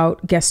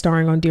about guest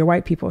starring on Dear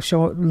White People,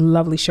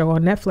 lovely show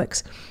on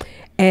Netflix.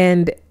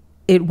 And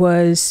it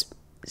was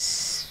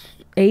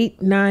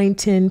 8, 9,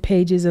 10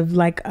 pages of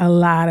like a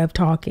lot of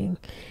talking.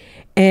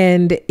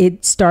 And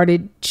it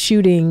started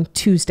shooting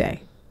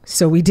Tuesday.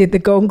 So we did the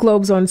Golden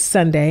Globes on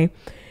Sunday.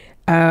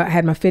 I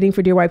had my fitting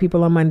for Dear White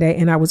People on Monday,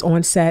 and I was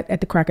on set at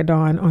the crack of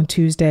dawn on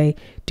Tuesday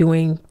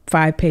doing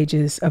 5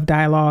 pages of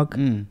dialogue.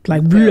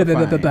 Like, blah,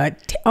 blah, blah, blah.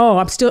 Oh,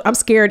 I'm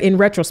scared in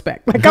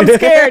retrospect. Like, I'm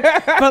scared,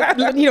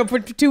 but, for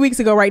 2 weeks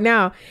ago right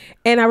now.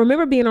 And I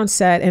remember being on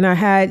set, and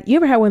you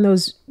ever had one of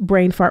those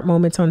brain fart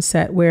moments on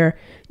set where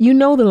the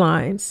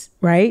lines,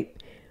 right?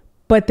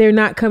 But they're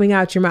not coming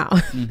out your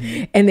mouth.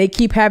 And they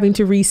keep having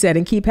to reset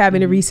and keep having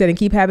to reset and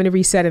keep having to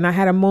reset. And I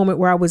had a moment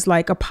where I was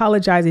like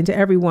apologizing to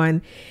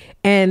everyone.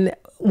 And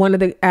one of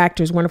the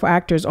wonderful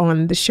actors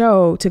on the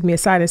show took me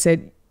aside and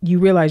said, you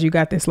realize you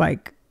got this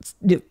like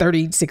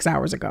 36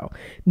 hours ago.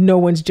 No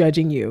one's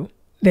judging you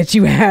that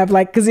you have,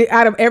 like, because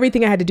out of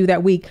everything I had to do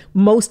that week,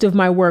 most of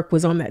my work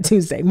was on that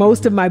Tuesday.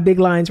 Most of my big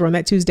lines were on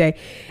that Tuesday.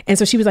 And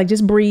so she was like,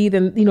 just breathe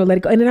and, let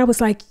it go. And then I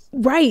was like,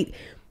 right.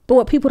 But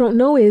what people don't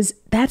know is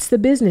that's the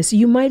business.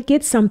 You might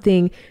get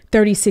something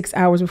 36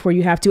 hours before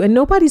you have to. And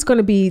nobody's going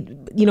to be,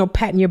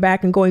 patting your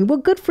back and going, well,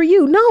 good for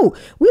you. No,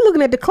 we're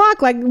looking at the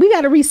clock like we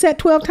got to reset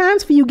 12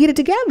 times for you get it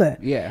together.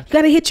 Yeah. You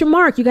got to hit your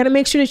mark. You got to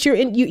make sure that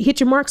you hit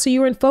your mark so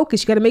you're in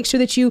focus. You got to make sure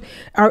that you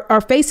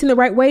are facing the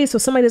right way so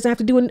somebody doesn't have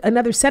to do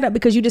another setup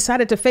because you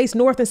decided to face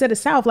north instead of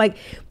south. Like,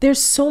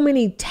 there's so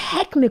many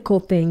technical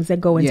things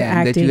that go into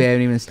acting. That you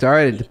haven't even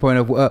started. The point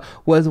of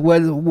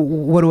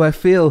what do I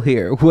feel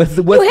here? What's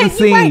the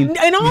scene? Right.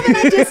 And all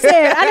that I just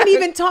said, I didn't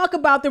even talk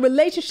about the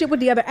relationship with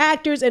the other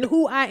actors and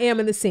who I am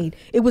in the scene.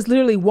 It was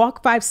literally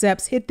walk 5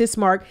 steps, hit this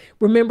mark,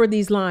 remember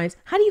these lines.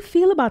 How do you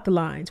feel about the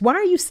lines? Why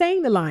are you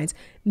saying the lines?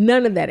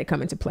 None of that had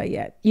come into play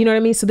yet. You know what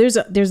I mean? So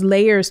there's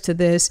layers to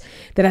this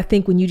that I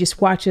think when you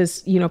just watch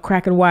us,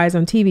 cracking wise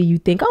on TV, you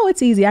think, oh,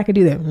 it's easy. I can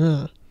do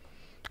that.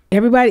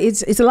 Everybody,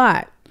 it's a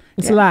lot.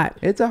 It's a lot.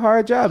 It's a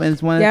hard job. And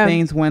it's one of the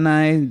things when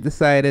I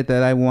decided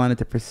that I wanted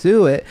to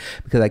pursue it,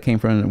 because I came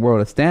from the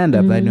world of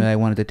stand-up, I knew I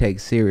wanted to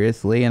take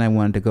seriously and I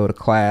wanted to go to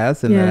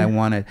class and that I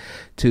wanted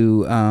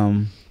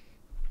to,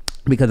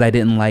 because I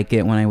didn't like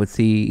it when I would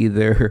see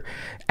either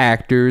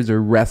actors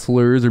or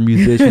wrestlers or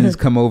musicians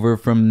come over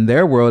from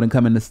their world and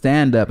come into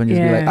stand-up and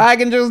just be like, I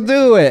can just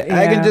do it.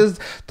 I can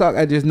just talk.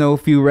 I just know a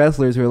few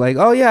wrestlers who are like,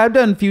 oh yeah, I've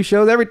done a few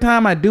shows. Every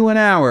time I do an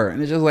hour.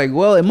 And it's just like,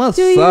 well, it must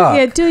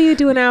suck. Do you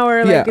do an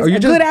hour? Like, or you're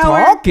just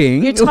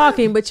talking. You're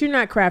talking, but you're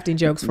not crafting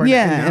jokes for it.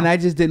 Yeah, and I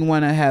just didn't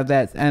want to have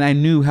that. And I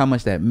knew how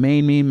much that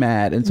made me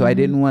mad. And so I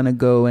didn't want to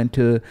go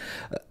into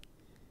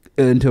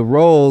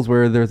roles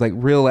where there's like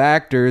real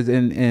actors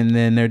and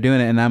then they're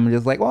doing it and I'm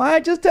just like, well, I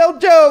just tell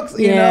jokes,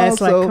 you know?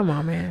 It's like, come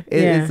on, man.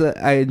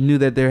 I knew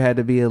that there had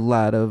to be a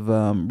lot of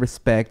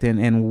respect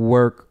and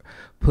work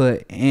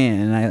put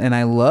in, and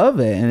I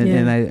love it,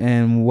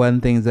 and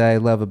one things that I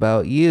love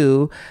about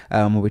you,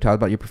 when we talked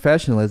about your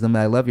professionalism,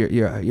 I love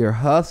your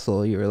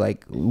hustle. You're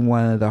like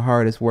one of the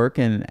hardest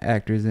working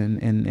actors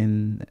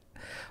in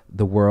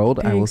the world.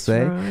 Thanks, I will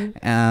say.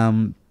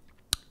 Ron.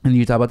 And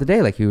you talk about the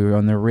day, like you were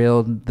on the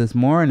reel this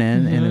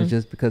morning, and it was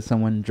just because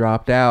someone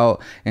dropped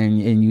out and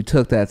you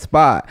took that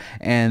spot.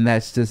 And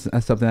that's just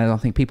something I don't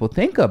think people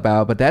think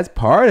about, but that's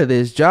part of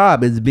this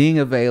job, is being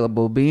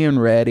available, being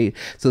ready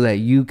so that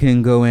you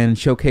can go in and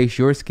showcase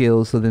your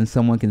skills, so then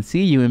someone can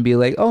see you and be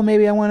like, oh,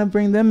 maybe I want to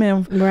bring them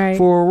in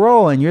for a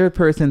role. And you're a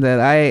person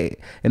that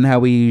and how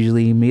we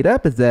usually meet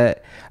up is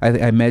that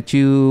I met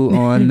you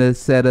on the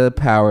set of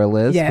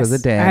Powerless for the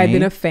day. I had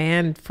been a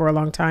fan for a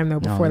long time though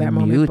before that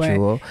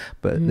moment.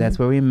 But that's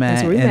where we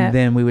met.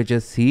 Then we would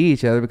just see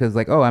each other because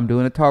like, oh, I'm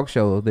doing a talk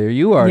show. There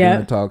you are doing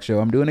a talk show.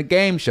 I'm doing a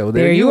game show.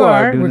 There you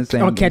are doing the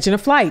same. Or catching a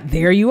flight.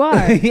 There you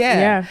are.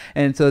 yeah.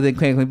 And so then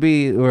Clinically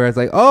B, where it's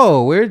like,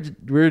 oh, we're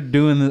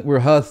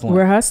hustling.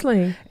 We're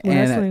hustling.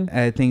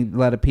 I think a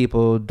lot of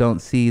people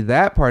don't see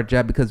that part of the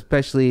job because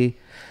especially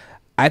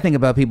I think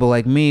about people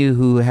like me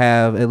who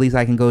have, at least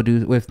I can go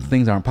do, if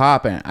things aren't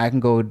popping, I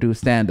can go do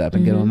stand up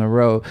and get on the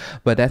road,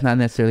 but that's not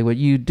necessarily what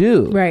you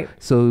do. Right.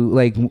 So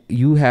like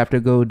you have to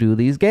go do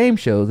these game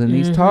shows and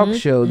these talk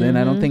shows, and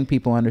I don't think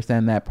people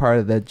understand that part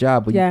of that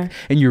job. But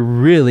and you're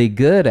really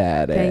good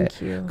at it.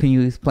 Thank you. Can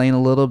you explain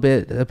a little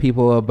bit to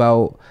people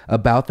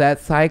about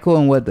that cycle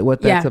and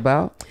what that's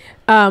about?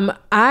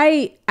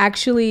 I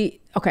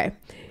actually,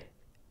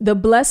 the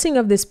blessing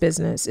of this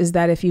business is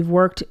that if you've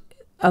worked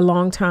a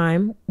long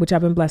time, which I've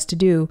been blessed to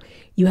do,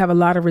 you have a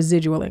lot of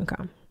residual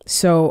income.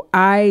 So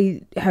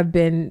I have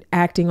been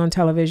acting on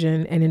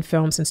television and in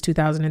film since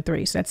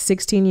 2003. So that's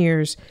 16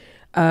 years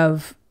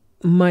of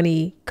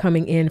money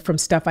coming in from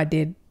stuff I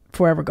did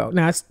forever ago.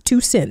 Now it's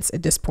 2 cents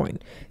at this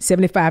point,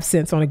 75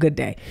 cents on a good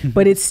day,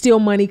 but it's still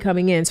money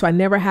coming in. So I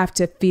never have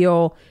to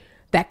feel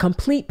that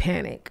complete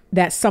panic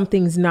that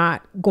something's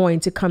not going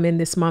to come in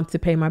this month to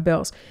pay my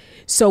bills.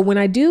 So when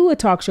I do a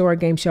talk show or a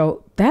game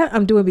show, that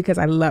I'm doing because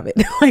I love it.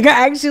 Like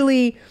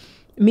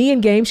me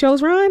and game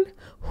shows, Ron.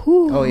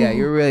 Oh yeah,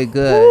 you're really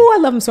good. Oh,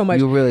 I love them so much.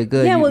 You're really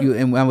good. Yeah,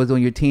 and I was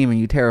on your team and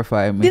you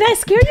terrified me. Did I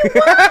scare you? Why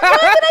did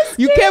I scare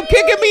you kept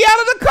kicking me out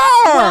of the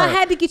car. Well, I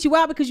had to get you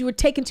out because you were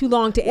taking too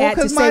long to say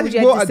what you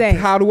had to say.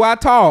 How do I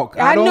talk?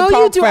 I know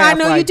you do. I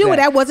know you do. But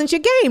that wasn't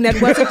your game.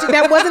 That wasn't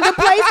the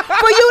place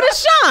for you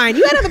to shine.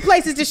 You had other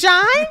places to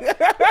shine.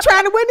 We're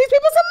trying to win these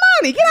people some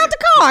money. Get out the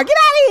car. Get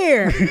out of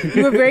here.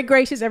 You were very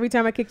gracious every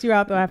time I kicked you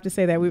out, though. I have to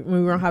say that when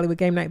we were on Hollywood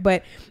Game Night.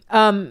 But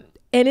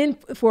and in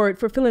for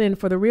filling in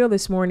for the real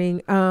this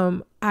morning,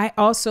 I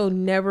also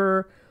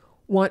never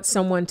want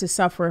someone to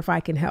suffer if I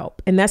can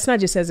help. And that's not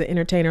just as an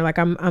entertainer. Like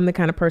I'm the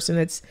kind of person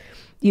that's,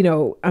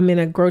 I'm in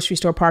a grocery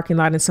store parking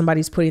lot and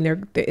somebody's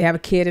they have a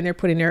kid and they're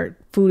putting their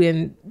food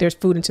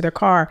into their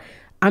car.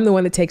 I'm the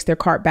one that takes their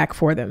cart back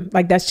for them.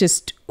 Like, that's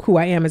just who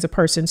I am as a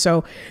person.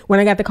 So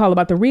when I got the call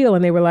about the reel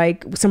and they were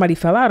like, somebody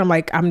fell out, I'm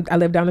like, I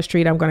live down the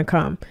street. I'm going to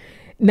come.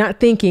 Not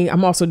thinking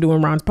I'm also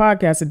doing Ron's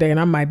podcast today and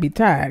I might be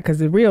tired because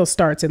the reel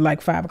starts at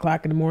like 5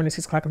 o'clock in the morning,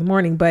 6 o'clock in the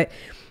morning. But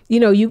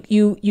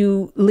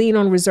you lean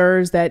on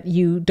reserves that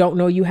you don't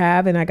know you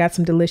have. And I got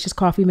some delicious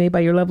coffee made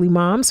by your lovely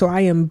mom. So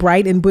I am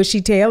bright and bushy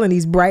tail and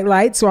these bright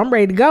lights. So I'm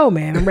ready to go,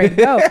 man. I'm ready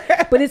to go.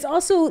 But it's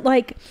also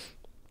like,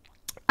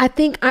 I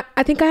think I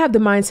have the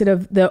mindset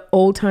of the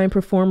old time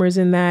performers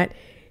in that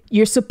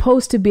you're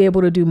supposed to be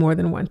able to do more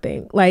than one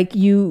thing. Like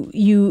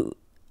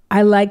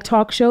I like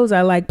talk shows.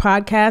 I like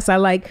podcasts. I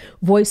like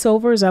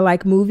voiceovers. I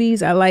like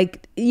movies. I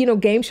like,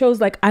 game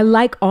shows. Like, I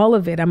like all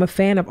of it. I'm a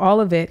fan of all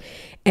of it.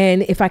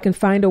 And if I can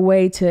find a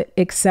way to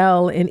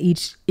excel in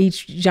each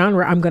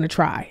genre, I'm going to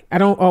try. I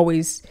don't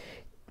always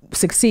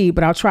succeed,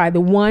 but I'll try.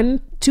 The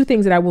 2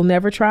 things that I will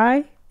never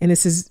try, and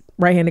this is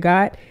right hand to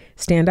God,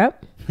 stand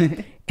up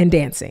and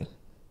dancing.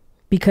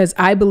 Because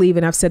I believe,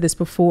 and I've said this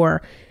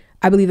before,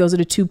 I believe those are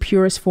the 2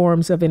 purest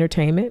forms of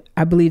entertainment.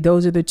 I believe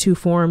those are the 2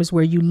 forms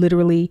where you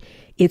literally,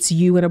 it's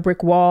you in a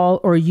brick wall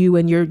or you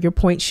in your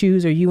point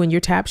shoes or you in your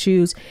tap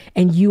shoes.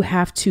 And you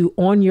have to,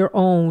 on your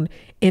own,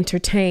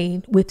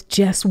 entertain with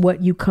just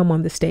what you come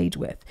on the stage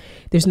with.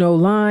 There's no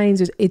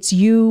lines. It's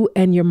you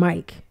and your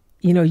mic,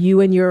 you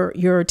and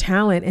your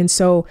talent. And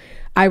so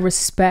I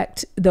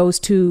respect those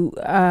 2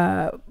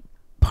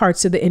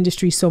 parts of the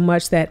industry so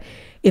much that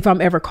if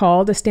I'm ever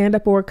called a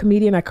stand-up or a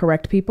comedian, I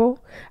correct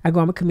people. I go,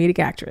 I'm a comedic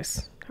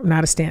actress. I'm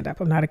not a stand-up.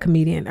 I'm not a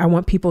comedian. I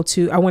want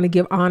to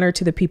give honor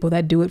to the people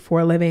that do it for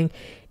a living.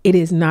 It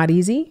is not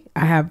easy.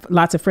 I have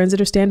lots of friends that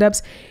are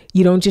stand-ups.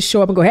 You don't just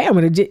show up and go, hey, I'm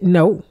going to,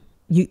 no.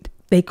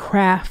 They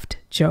craft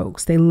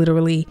jokes. They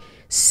literally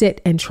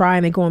sit and try,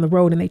 and they go on the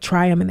road and they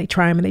try them and they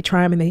try them and they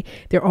try them, and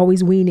they're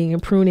always weaning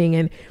and pruning,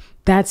 and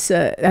that's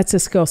a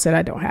skill set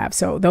I don't have.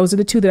 So those are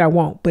the 2 that I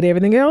won't. But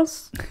everything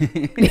else,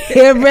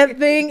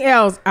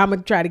 I'm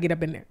gonna try to get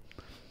up in there.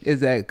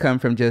 Is that come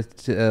from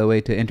just a way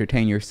to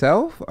entertain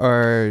yourself,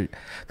 or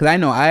because I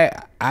know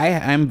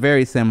I'm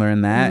very similar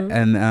in that,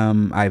 and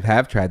I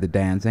have tried the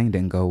dancing,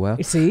 didn't go well.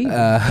 You see,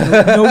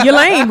 know your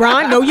lane,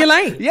 Ron. Know your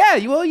lane. Yeah,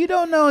 well, you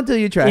don't know until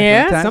you try.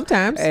 Yeah,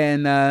 sometimes.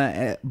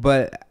 And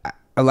but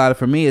a lot of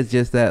for me is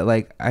just that,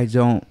 like,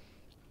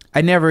 I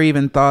never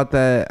even thought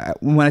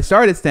that when I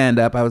started stand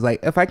up, I was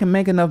like, if I can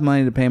make enough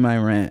money to pay my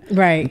rent,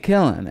 right, I'm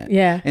killing it.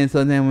 Yeah. And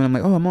so then when I'm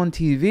like, oh, I'm on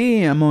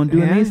TV, I'm on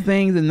doing these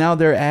things, and now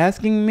they're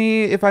asking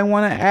me if I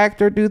want to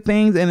act or do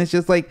things, and it's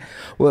just like,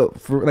 well,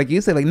 like you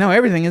said, like, no,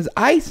 everything is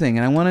icing,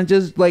 and I want to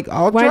just like,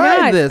 I'll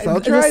try this,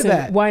 I'll try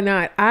that. Why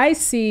not? I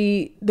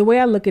see the way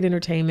I look at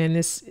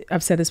entertainment.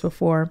 I've said this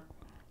before.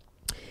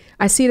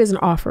 I see it as an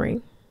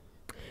offering.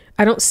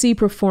 I don't see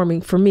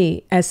performing for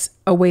me as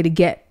a way to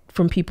get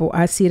from people.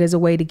 I see it as a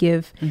way to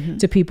give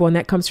to people. And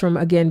that comes from,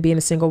 again, being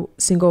a single,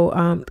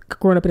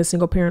 growing up in a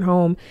single parent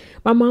home.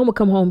 My mom would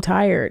come home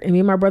tired and me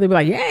and my brother would be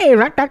like, yay,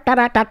 like, I'm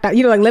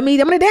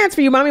going to dance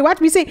for you, mommy. Watch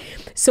me sing.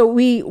 So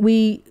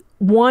we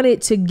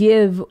wanted to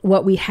give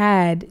what we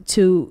had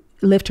to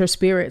lift her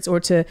spirits or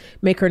to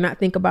make her not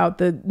think about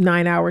the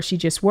 9 hours she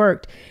just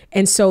worked.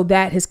 And so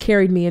that has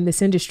carried me in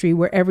this industry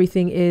where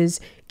everything is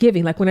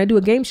giving. Like when I do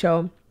a game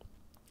show,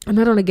 I'm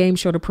not on a game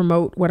show to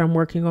promote what I'm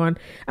working on.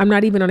 I'm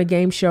not even on a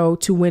game show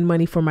to win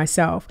money for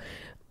myself.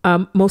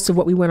 Most of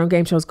what we win on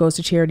game shows goes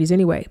to charities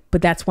anyway,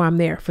 but that's why I'm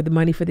there, for the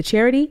money for the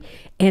charity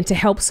and to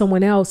help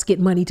someone else get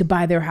money to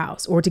buy their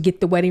house or to get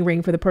the wedding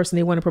ring for the person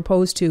they want to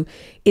propose to.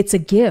 It's a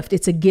gift.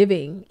 It's a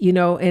giving, you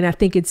know, and I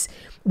think it's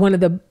one of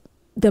the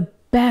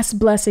best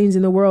blessings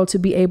in the world to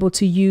be able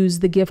to use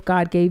the gift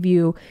God gave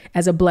you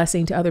as a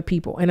blessing to other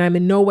people. And I'm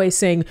in no way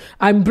saying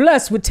I'm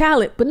blessed with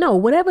talent, but no,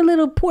 whatever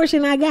little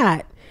portion I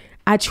got,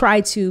 I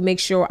try to make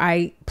sure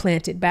I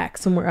plant it back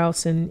somewhere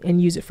else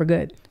and use it for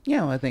good.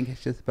 Yeah, well, I think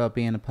it's just about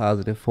being a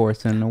positive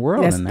force in the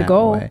world. That's the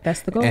goal.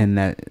 That's the goal. And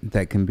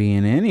that can be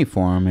in any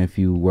form. If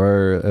you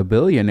were a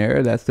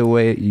billionaire, that's the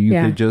way you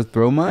could just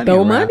throw money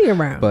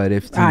around. But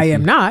if I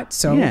am not,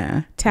 so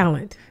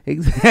talent.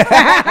 Exactly.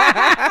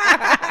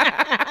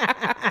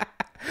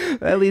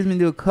 That leads me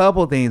to a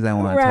couple things I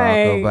want to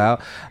talk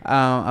about.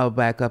 I'll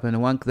back up into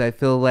one because I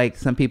feel like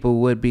some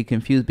people would be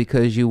confused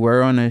because you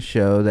were on a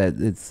show that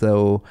it's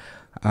so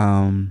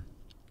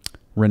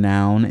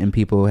renowned and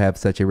people have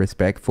such a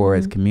respect for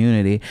as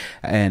community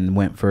and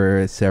went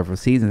for several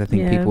seasons. I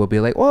think people will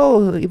be like,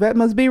 "Whoa, Yvette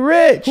must be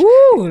rich."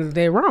 Ooh,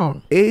 they're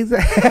wrong.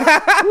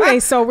 Exactly. They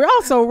so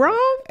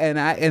wrong. And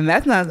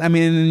that's not. I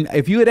mean,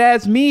 if you had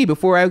asked me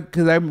before,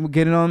 because I'm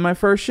getting on my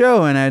first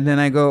show, and then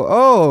I go,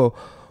 "Oh,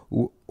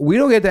 we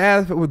don't get to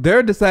ask for,"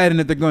 they're deciding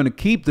that they're going to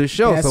keep the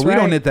show. That's so we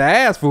don't get to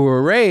ask for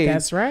a raise.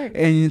 That's right.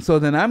 And so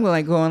then I'm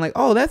going like,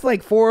 oh, that's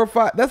like 4 or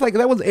 5. That's like,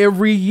 that was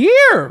every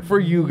year for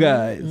you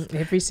guys.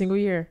 Every single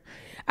year.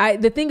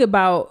 The thing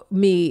about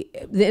me,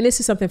 and this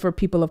is something for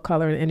people of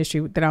color in the industry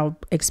that I'll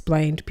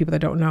explain to people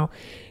that don't know.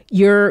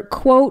 Your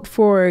quote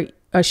for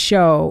a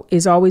show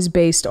is always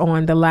based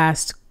on the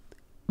last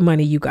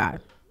money you got.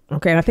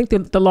 Okay. And I think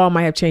the law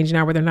might have changed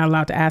now where they're not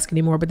allowed to ask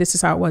anymore, but this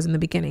is how it was in the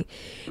beginning.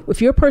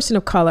 If you're a person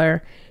of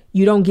color,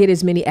 you don't get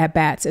as many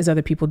at-bats as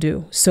other people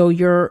do. So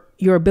your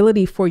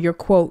ability for your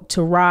quote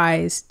to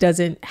rise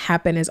doesn't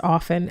happen as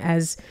often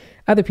as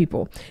other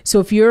people. So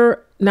if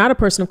you're not a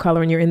person of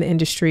color and you're in the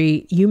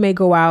industry, you may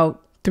go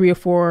out 300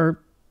 or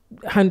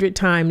 400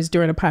 times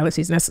during a pilot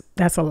season.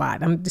 That's a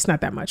lot. It's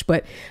not that much,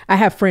 but I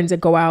have friends that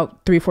go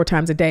out 3 or 4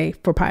 times a day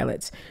for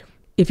pilots.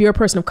 If you're a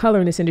person of color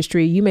in this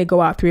industry, you may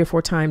go out 3 or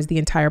 4 times the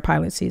entire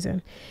pilot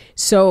season.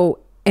 So,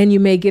 and you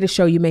may get a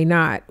show, you may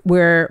not.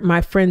 Where my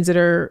friends that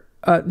are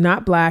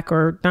not black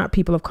or not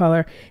people of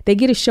color, they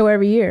get a show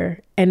every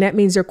year. And that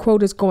means their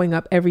quota is going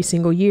up every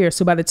single year.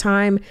 So by the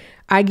time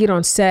I get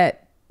on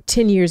set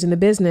 10 years in the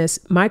business,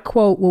 my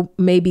quote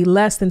may be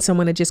less than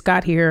someone that just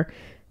got here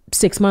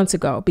 6 months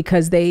ago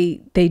because they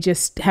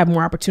just have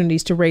more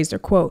opportunities to raise their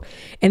quote.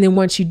 And then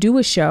once you do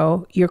a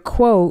show, your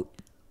quote,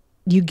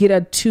 you get a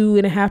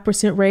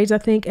 2.5% raise, I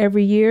think,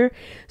 every year.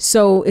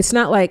 So it's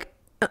not like,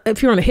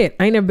 if you're on a hit,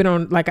 I ain't never been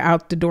on like an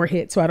out the door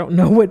hit, so I don't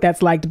know what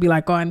that's like to be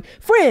like on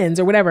Friends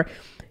or whatever.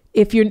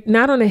 If you're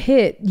not on a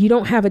hit, you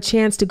don't have a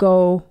chance to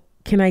go,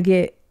 can I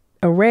get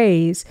a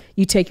raise?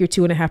 You take your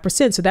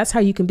 2.5%. So that's how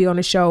you can be on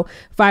a show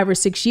 5 or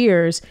 6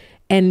 years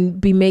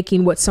and be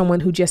making what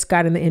someone who just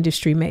got in the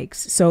industry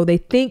makes. So they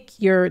think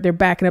they're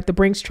backing up the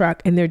Brinks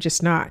truck and they're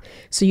just not.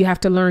 So you have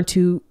to learn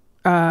to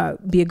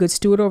be a good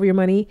steward over your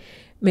money.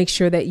 Make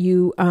sure that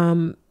you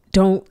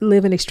don't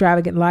live an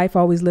extravagant life.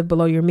 Always live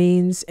below your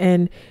means.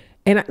 And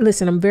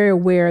listen, I'm very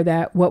aware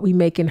that what we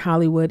make in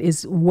Hollywood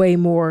is way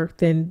more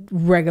than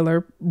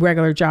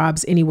regular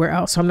jobs anywhere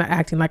else. So I'm not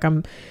acting like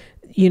I'm,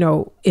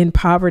 in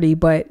poverty,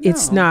 but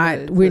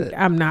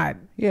I'm not.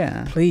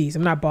 Yeah. Please,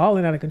 I'm not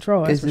balling out of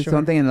control. It's just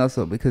something, and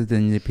also because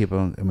then the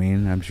people, I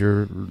mean, I'm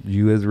sure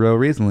you as well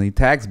recently,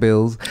 tax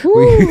bills.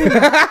 When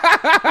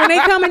they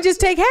come and just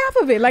take half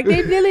of it, like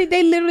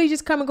they literally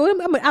just come and go,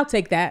 I'll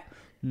take that.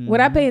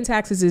 What I pay in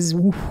taxes is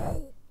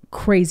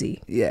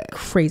crazy. Yeah.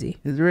 Crazy.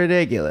 It's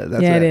ridiculous.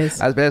 That's it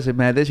is. I was especially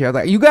mad this year. I was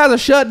like, you guys are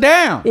shut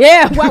down.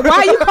 Yeah. Why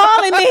are you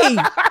calling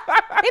me?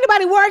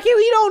 Anybody work here?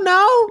 You don't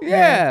know?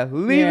 Yeah.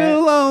 Leave it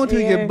alone till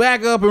you get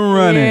back up and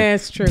running. Yeah,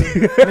 it's true.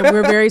 And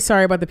we're very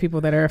sorry about the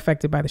people that are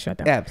affected by the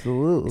shutdown.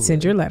 Absolutely.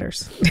 Send your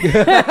letters.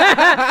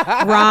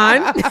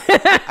 Ron.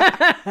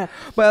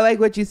 But I like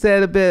what you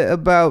said a bit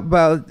about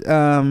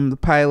the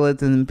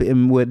pilots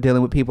and with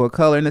dealing with people of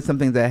color. And it's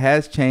something that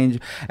has changed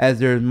as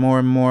there's more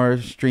and more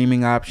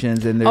streaming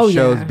options and there's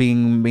shows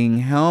being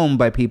helmed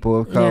by people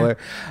of color.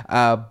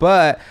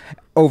 But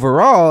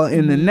overall,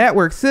 in the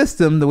network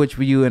system, which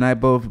you and I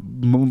both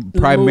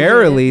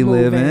primarily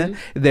live in,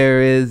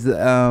 there is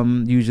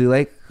usually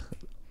like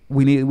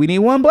we need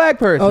one black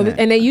person. Oh,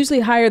 and they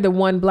usually hire the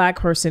one black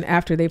person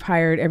after they've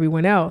hired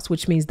everyone else,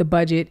 which means the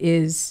budget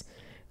is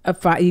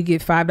you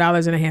get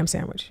 $5 and a ham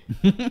sandwich.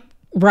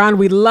 Ron,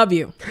 we love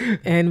you,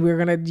 and you're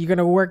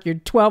gonna work your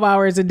 12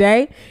 hours a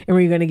day, and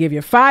we're gonna give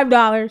you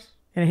 $5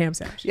 and a ham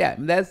sandwich. Yeah,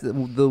 that's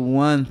the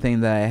one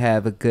thing that I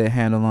have a good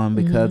handle on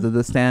because of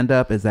the stand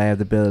up is I have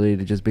the ability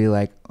to just be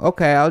like,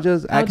 okay, I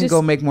can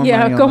go make more money.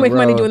 Yeah, go make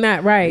money doing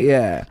that, right?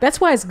 Yeah,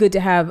 that's why it's good to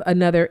have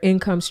another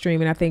income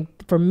stream. And I think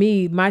for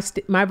me,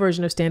 my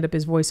version of stand up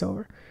is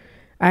voiceover.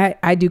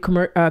 I do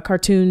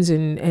cartoons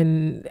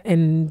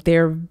and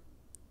they're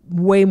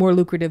way more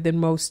lucrative than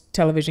most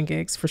television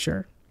gigs, for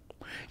sure.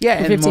 Yeah,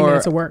 for and 15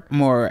 minutes of work.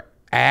 More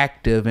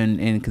active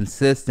and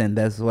consistent.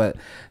 That's what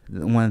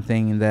one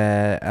thing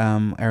that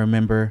I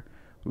remember.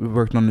 We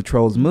worked on the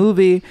Trolls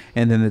movie,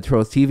 and then the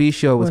Trolls TV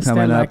show was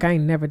coming up. Like, I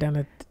ain't never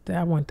done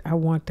I want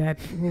that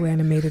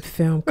animated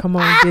film. Come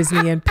on,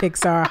 Disney and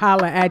Pixar,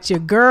 holla at your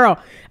girl.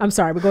 I'm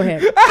sorry, but go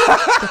ahead.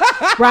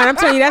 Ryan, I'm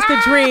telling you, that's the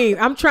dream.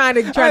 I'm trying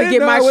to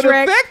get my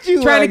Shrek,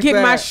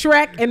 my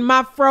Shrek and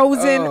my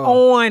Frozen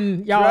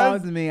on, y'all.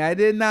 Trust me, I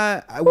did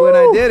not. When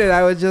I did it,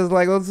 I was just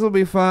like, "Oh, this will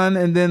be fun."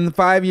 And then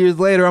 5 years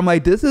later, I'm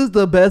like, "This is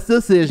the best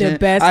decision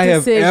I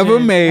have ever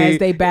made." As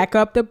they back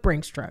up the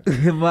Brinks truck.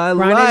 In my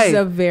Ron life. is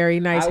a very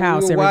nice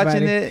house. We were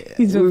everybody. watching it.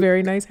 He's a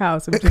very nice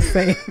house. I'm just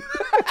saying.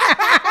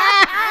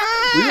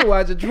 We were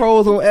watching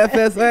Trolls on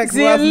FSX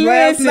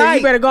last night.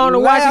 You better go on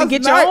and watch it and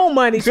get your own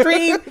money.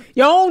 Stream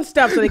your own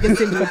stuff so they can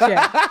send you a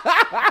check.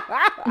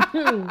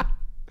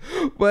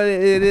 But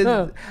it is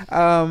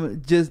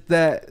just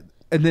that.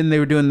 And then they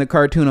were doing the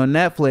cartoon on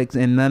Netflix,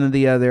 and none of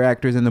the other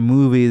actors in the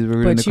movies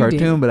were doing the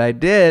cartoon. But I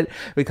did,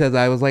 because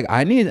I was like,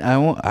 I'm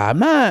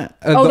not.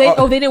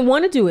 They didn't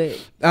want to do it.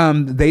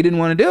 They didn't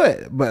want to do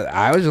it, but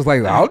I was just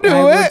like, I'll do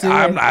it.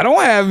 I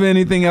don't have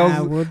anything else.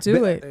 I will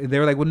do it. They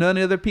were like, well, none of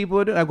the other people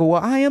would do it. I go,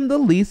 well, I am the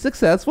least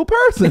successful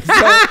person. So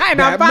and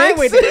I'm fine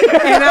with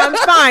it. And I'm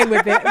fine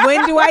with it.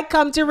 When do I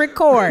come to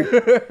record?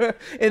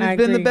 And it's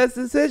been the best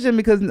decision,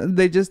 because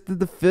they just did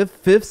the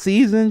fifth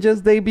season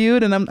just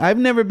debuted, and I've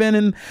never been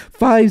in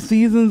 5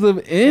 seasons of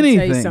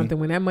anything. I'll tell you something.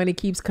 When that money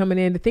keeps coming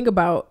in, to think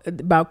about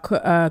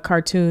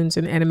cartoons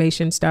and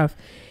animation stuff,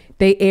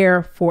 they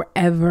air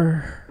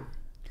forever.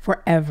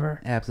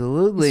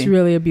 Absolutely. It's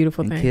really a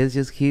beautiful thing. Kids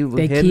just keep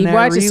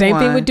watching. Same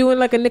thing with doing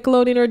like a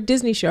Nickelodeon or a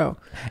Disney show.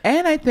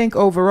 And I think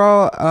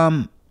overall,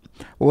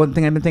 one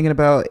thing I've been thinking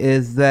about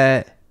is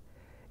that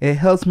it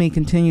helps me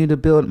continue to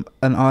build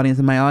an audience,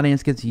 and my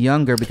audience gets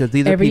younger, because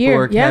these are people who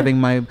are having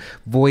my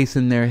voice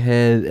in their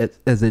head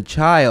as a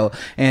child,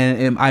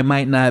 and I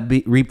might not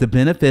reap the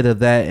benefit of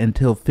that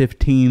until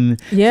 16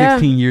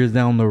 years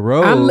down the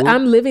road.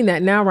 I'm living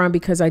that now, Ron,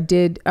 because I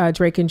did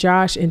Drake and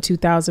Josh in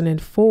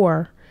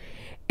 2004,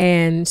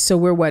 and so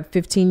we're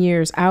 15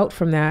 years out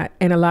from that,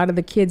 and a lot of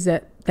the kids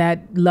that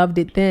loved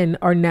it then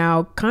are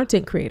now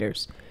content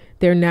creators.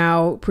 They're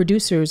now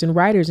producers and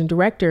writers and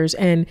directors,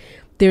 and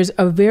there's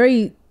a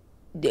very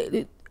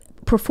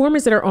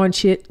performers that are on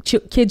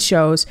kids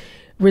shows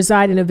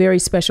reside in a very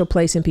special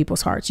place in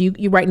people's hearts.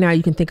 You right now,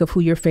 you can think of who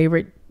your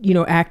favorite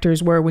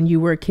actors were when you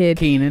were a kid.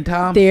 Kenan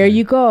Thompson. There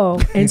you go.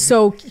 And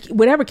so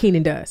whatever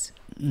Kenan does,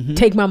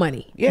 take my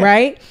money,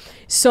 right?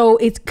 So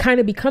it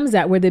kind of becomes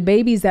that, where the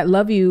babies that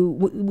love you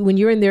when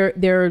you're in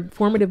their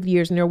formative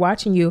years and they're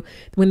watching you,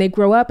 when they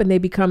grow up and they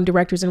become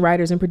directors and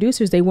writers and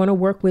producers, they want to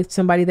work with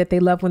somebody that they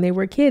loved when they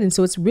were a kid. And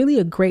so it's really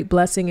a great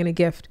blessing and a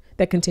gift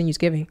that continues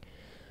giving.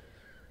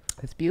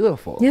 It's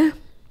beautiful. Yeah.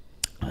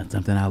 That's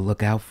something I'll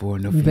look out for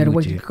in the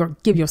future. You better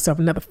give yourself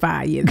another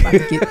 5 years.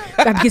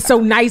 About to get so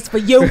nice for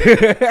you.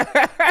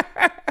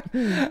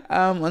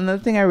 Another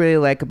thing I really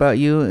like about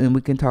you, and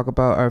we can talk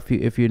about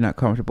if you're not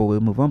comfortable,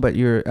 we'll move on. But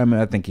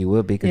I think you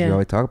will be, because you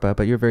always talk about it,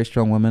 but you're a very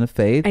strong woman of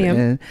faith. I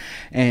am.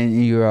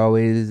 And you're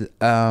always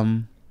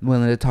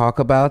willing to talk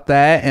about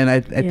that, and I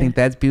think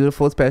that's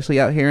beautiful, especially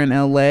out here in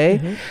LA,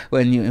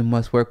 when you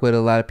must work with a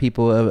lot of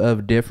people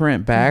of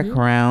different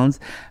backgrounds,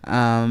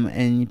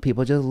 and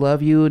people just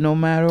love you no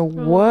matter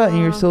what. And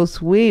you're so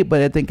sweet.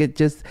 But I think it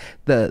just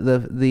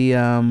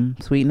the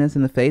sweetness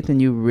and the faith in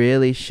you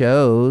really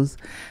shows.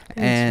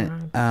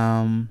 Thanks,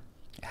 and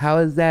how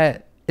is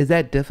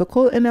that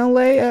difficult in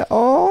LA at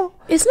all?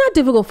 It's not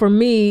difficult for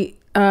me,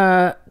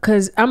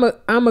 because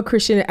I'm a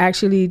Christian that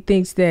actually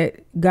thinks that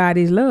God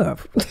is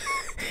love.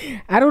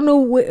 I don't know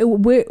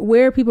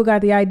where people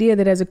got the idea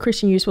that as a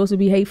Christian you're supposed to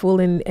be hateful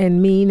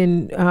and mean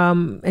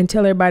and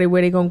tell everybody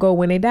where they're gonna go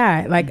when they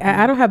die. Like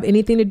I don't have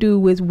anything to do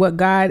with what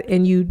God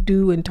and you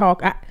do and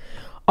talk.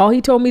 All He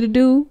told me to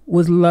do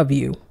was love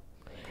you,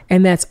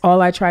 and that's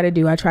all I try to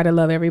do. I try to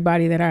love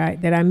everybody that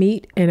I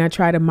meet, and I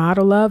try to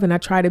model love, and I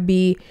try to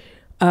be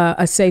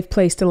a safe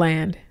place to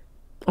land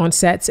on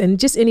sets and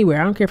just anywhere.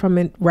 I don't care if I'm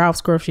in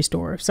Ralph's grocery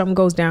store. If something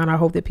goes down, I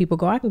hope that people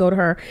go, I can go to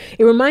her.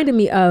 It reminded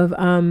me of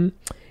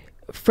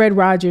Fred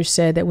Rogers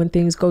said that when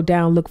things go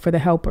down, look for the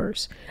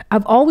helpers.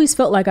 I've always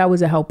felt like I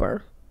was a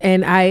helper,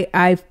 and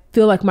I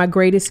feel like my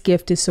greatest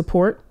gift is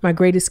support. My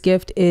greatest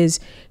gift is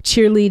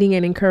cheerleading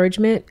and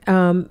encouragement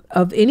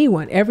of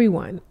anyone,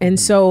 everyone. And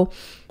so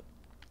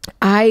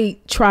I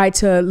try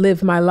to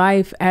live my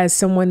life as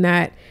someone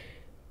that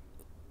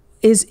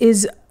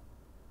is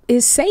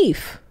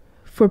safe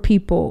for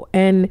people,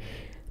 and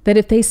that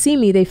if they see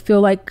me, they feel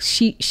like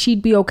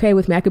she'd be okay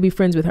with me. I could be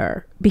friends with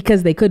her,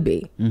 because they could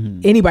be.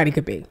 Anybody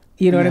could be.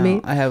 You know what I mean?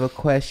 I have a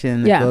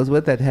question that goes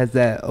with that. Has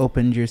that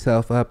opened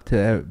yourself up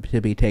to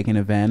be taken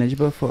advantage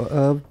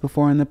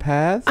before in the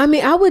past? I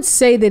mean, I would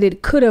say that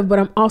it could have, but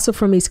I'm also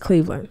from East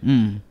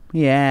Cleveland.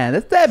 Yeah,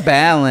 that's that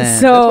balance.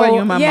 So, that's why you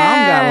and my mom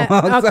got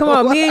along. Oh, come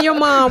on. Me and your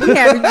mom, we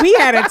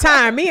had a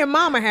time. Me and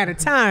mama had a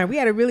time. We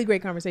had a really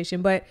great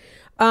conversation. But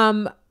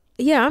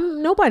yeah,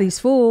 I'm nobody's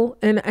fool,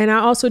 and I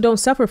also don't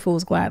suffer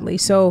fools gladly.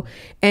 So,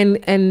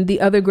 and the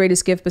other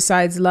greatest gift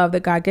besides love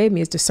that God gave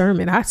me is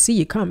discernment. I see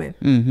you coming.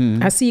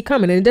 I see you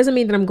coming, and it doesn't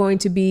mean that I'm going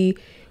to be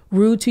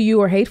rude to you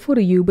or hateful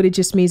to you, but it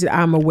just means that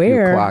I'm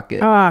aware. You clock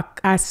it.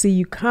 I see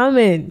you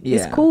coming. Yeah.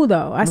 It's cool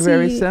though. I see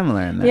very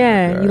similar in that.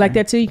 Yeah, regard. you like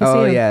that too. You can see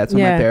him. Yeah, that's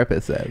what my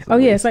therapist says. Oh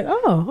yeah, it's like,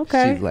 oh,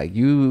 okay. She's like,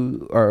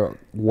 you are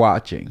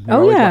watching.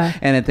 You're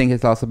and I think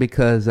it's also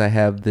because I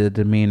have the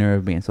demeanor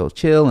of being so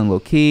chill and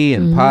low key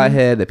and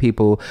pothead that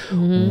people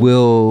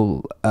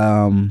will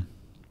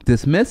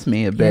dismiss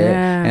me a bit,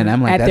 and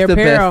I'm like, that's the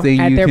best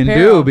thing you can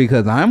do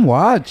because I'm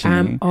watching.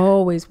 I'm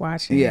always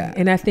watching. Yeah.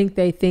 And I think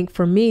they think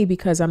for me,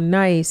 because I'm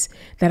nice,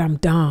 that I'm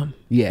dumb.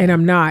 Yeah. And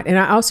I'm not. And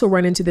I also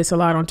run into this a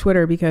lot on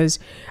Twitter because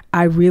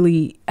I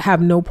really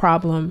have no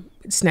problem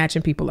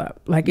snatching people up.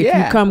 Like if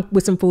you come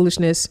with some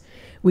foolishness,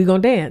 we gonna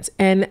dance.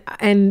 And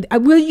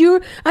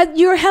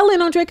you're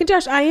Helen on Drake and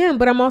Josh. I am,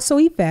 but I'm also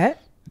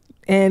Yvette.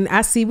 And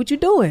I see what you're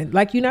doing.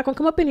 Like, you're not going to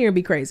come up in here and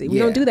be crazy. We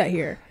don't do that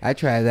here. I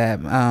try that.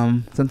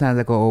 Sometimes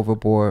I go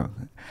overboard.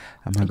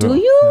 Do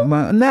you?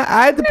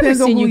 I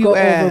depends on who you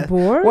ask.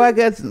 Overboard. Well, I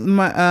guess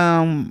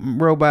my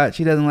robot,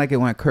 she doesn't like it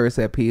when I curse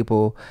at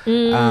people.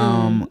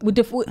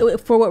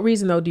 For what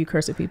reason though do you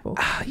curse at people?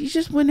 You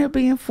just when they're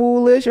being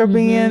foolish or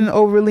being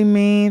overly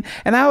mean,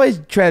 and I always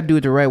try to do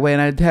it the right way,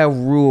 and I have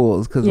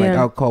rules because like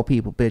I'll call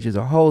people bitches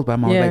or hoes, but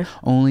I'm always like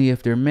only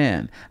if they're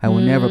men. I will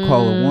never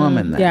call a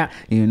woman that. Yeah,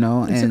 you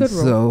know. It's and a good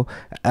rule.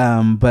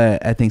 So,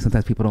 but I think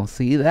sometimes people don't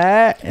see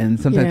that, and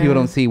sometimes people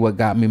don't see what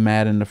got me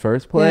mad in the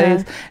first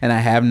place, and I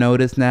have noticed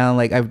now,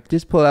 like I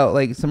just pull out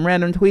like some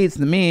random tweets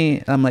to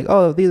me. I'm like,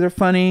 oh, these are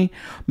funny.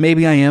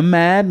 Maybe I am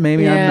mad,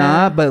 maybe I'm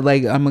not, but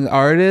like I'm an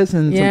artist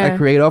and I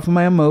create off of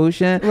my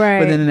emotion. Right.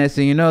 But then the next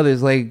thing you know,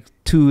 there's like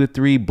 2 or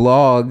 3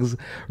 blogs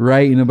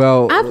writing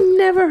about. I've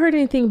never heard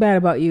anything bad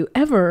about you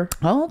ever.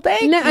 Oh,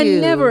 thank you. I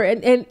never,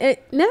 and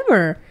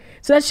never.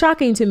 So that's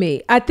shocking to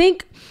me. I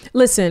think.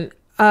 Listen.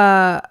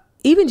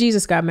 Even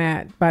Jesus got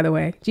mad, by the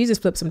way. Jesus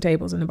flipped some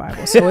tables in the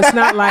Bible. So it's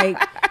not like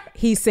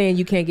he's saying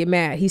you can't get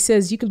mad. He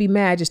says you can be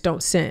mad, just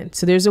don't sin.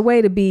 So there's a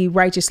way to be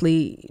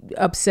righteously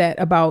upset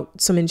about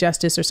some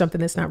injustice or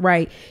something that's not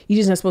right. You're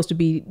just not supposed to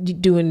be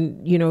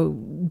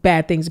doing,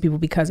 bad things to people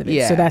because of it.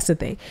 Yeah. So that's the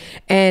thing.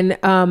 And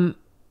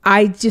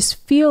I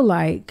just feel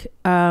like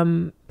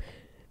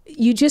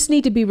you just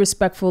need to be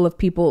respectful of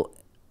people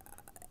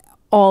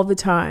all the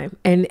time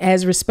and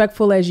as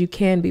respectful as you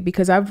can be,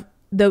 because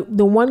the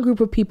one group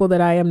of people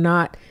that I am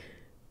not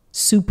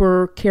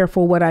super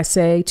careful what I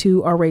say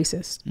to are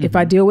racist. If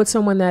I deal with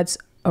someone that's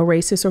a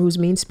racist or who's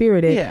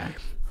mean-spirited,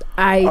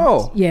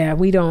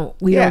 we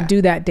don't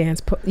do that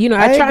dance.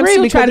 I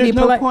still try to be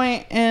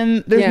polite.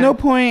 There's no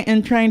point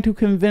in trying to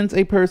convince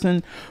a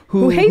person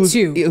who hates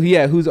you.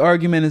 Yeah, whose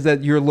argument is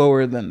that you're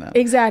lower than them.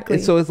 Exactly.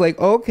 And so it's like,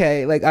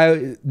 okay, like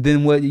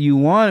then what you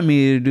wanted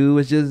me to do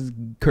was just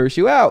curse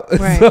you out.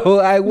 Right. So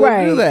I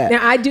will do that.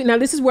 Now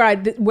this is what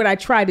I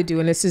try to do,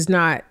 and this is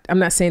not. I'm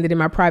not saying that in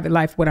my private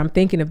life what I'm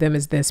thinking of them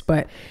is this,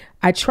 but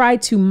I try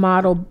to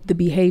model the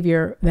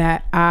behavior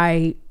that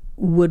I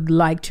would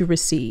like to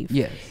receive.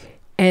 Yes.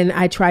 And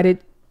I try to,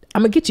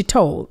 I'm going to get you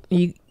told, but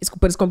it's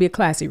going to be a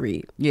classy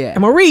read. Yeah.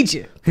 I'm going to read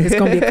you. It's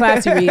going to be a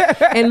classy read.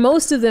 And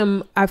most of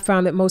them, I've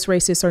found that most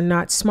racists are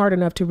not smart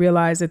enough to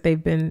realize that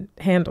they've been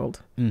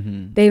handled.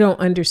 Mm-hmm. They don't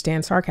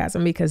understand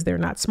sarcasm because they're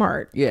not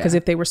smart. Yeah. Because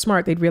if they were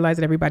smart, they'd realize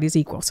that everybody's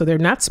equal. So they're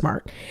not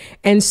smart.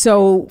 And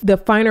so the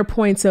finer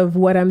points of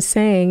what I'm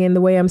saying and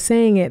the way I'm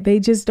saying it, they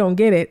just don't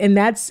get it. And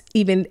that's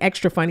even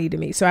extra funny to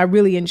me. So I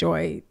really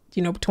enjoy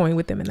toying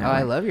with them in that way.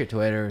 I love your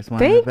Twitter. It's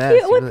one of the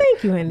best.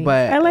 Thank you, honey.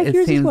 But I like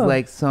yours as well.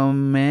 It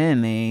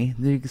seems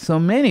like so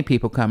many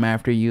people come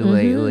after you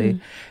lately.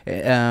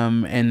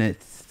 And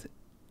it's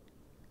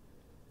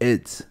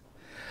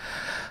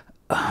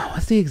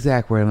what's the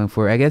exact word I'm looking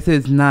for? I guess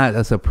it's not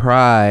a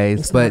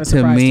surprise, but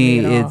to me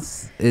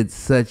it's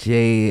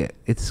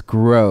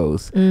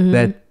gross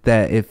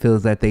that it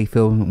feels that they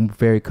feel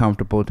very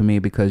comfortable to me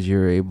because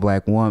you're a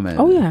black woman.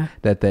 Oh yeah.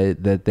 That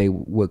they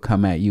would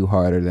come at you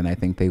harder than I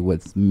think they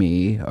would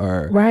me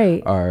or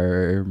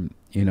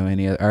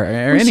any other or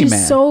any man. Which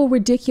is so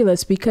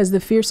ridiculous because the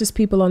fiercest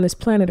people on this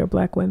planet are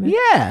black women.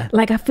 Yeah.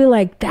 Like I feel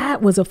like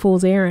that was a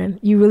fool's errand.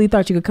 You really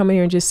thought you could come in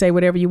here and just say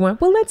whatever you want.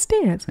 Well, let's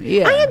dance.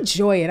 Yeah. I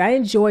enjoy it. I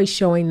enjoy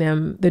showing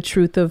them the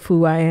truth of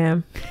who I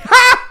am.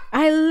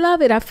 I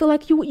love it. I feel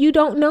like you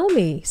don't know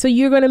me. So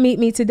you're going to meet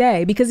me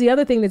today. Because the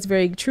other thing that's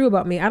very true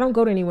about me, I don't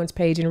go to anyone's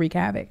page and wreak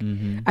havoc.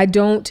 Mm-hmm. I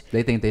don't.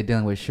 They think they're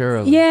dealing with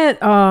Shirley. Yeah.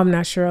 Oh, I'm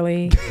not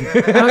Shirley.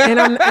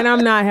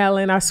 I'm not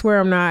Helen. I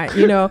swear I'm not,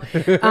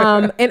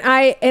 and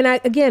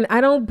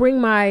I don't bring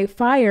my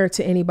fire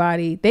to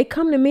anybody. They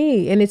come to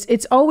me. And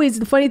it's always,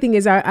 the funny thing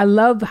is I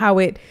love how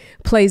it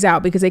plays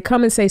out because they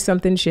come and say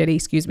something shitty.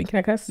 Excuse me. Can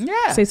I cuss?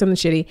 Yeah. Say something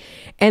shitty.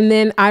 And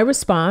then I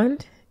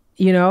respond.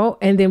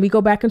 And then we go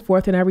back and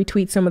forth and I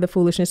retweet some of the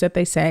foolishness that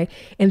they say.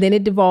 And then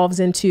it devolves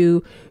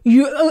into,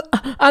 you're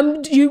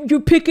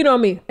picking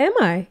on me. Am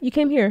I? You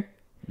came here.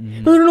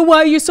 I don't know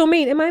why you're so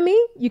mean. Am I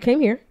mean? You came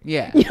here.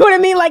 Yeah. You know what I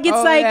mean? Like,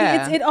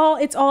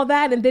 it's all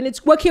that. And then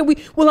it's, what can we,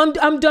 well,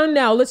 I'm done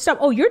now. Let's stop.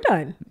 Oh, you're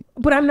done.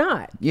 But I'm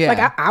not. Yeah. Like,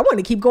 I want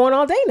to keep going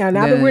all day now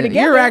that we're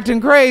together. You're acting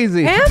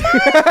crazy. Am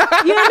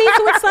I? You know what I mean?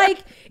 So it's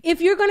like,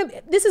 if you're going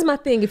to, this is my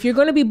thing. If you're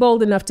going to be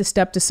bold enough to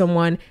step to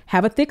someone,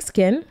 have a thick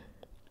skin.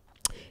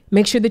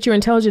 Make sure that you're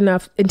intelligent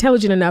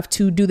enough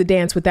to do the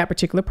dance with that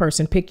particular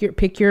person.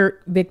 Pick your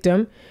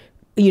victim,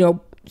 you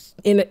know,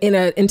 in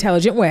an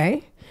intelligent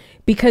way.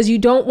 Because you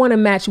don't want to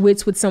match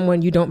wits with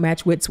someone you don't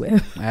match wits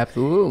with.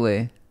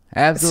 Absolutely.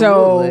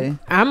 So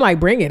I'm like,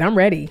 bring it. I'm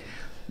ready.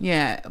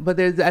 Yeah, but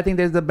I think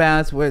there's a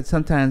balance where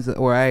sometimes,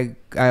 or I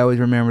always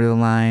remember the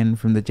line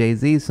from the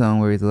Jay-Z song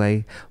where he's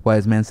like,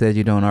 wise man says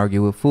you don't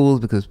argue with fools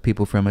because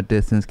people from a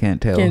distance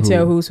can't tell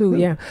who's who.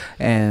 Yeah.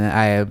 And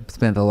I have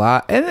spent a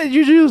lot, and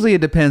usually it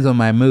depends on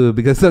my mood,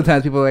 because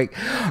sometimes people are like,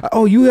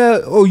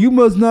 you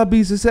must not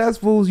be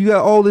successful, you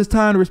got all this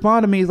time to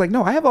respond to me. It's like,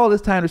 no, I have all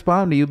this time to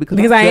respond to you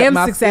because I am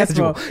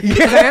successful.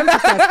 Because I am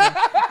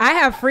successful. I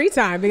have free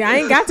time. I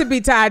ain't got to be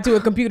tied to a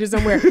computer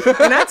somewhere.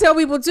 And I tell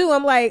people too,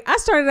 I'm like, I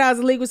started out as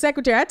a legal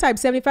secretary. I type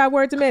 75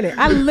 words a minute.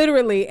 I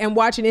literally am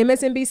watching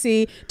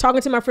MSNBC, talking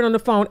to my friend on the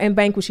phone, and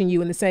vanquishing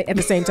you at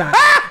the same time.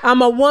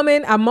 I'm a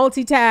woman. I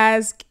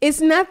multitask.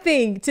 It's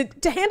nothing.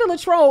 To handle a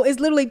troll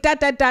is literally ...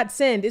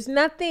 send. It's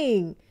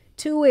nothing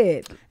to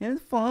it. It's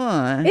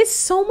fun. It's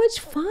so much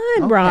fun,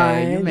 okay,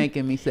 Ron. You're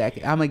making me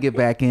second. I'm gonna get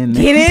back in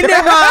there. Get in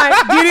there,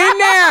 Ron. Get in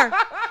there.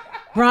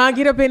 Ron,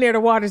 get up in there. The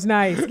water's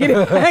nice. Get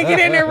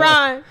in there,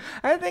 Ron.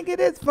 I think it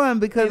is fun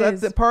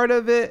because part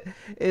of it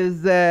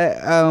is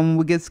that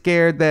we get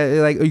scared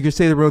that like you can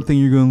say the wrong thing,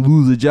 you're going to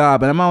lose a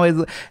job. And I'm always,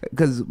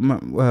 because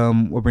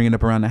we're bringing it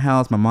up around the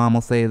house. My mom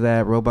will say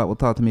that. Robot will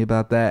talk to me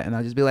about that. And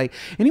I'll just be like,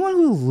 anyone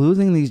who's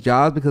losing these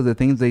jobs because of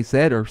things they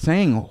said or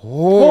saying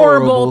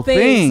horrible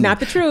things. Not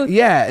the truth.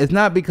 Yeah. It's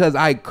not because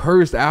I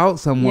cursed out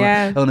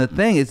someone on a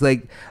thing. It's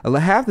like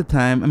half the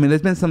time. I mean,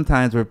 there's been some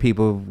times where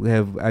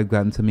I've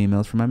gotten some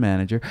emails from my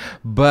manager,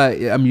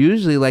 but I'm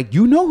usually like,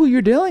 you know who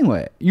you're dealing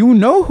with. You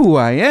know who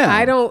I am.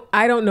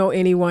 I don't know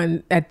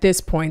anyone at this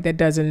point that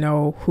doesn't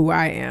know who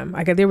I am.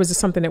 Like, there was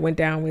something that went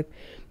down with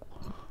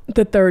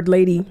the third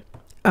lady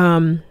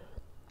and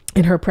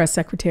her press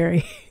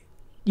secretary.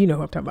 You know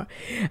who I'm talking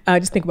about.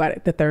 Just think about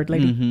it. The third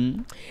lady.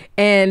 Mm-hmm.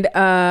 And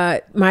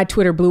my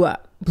Twitter blew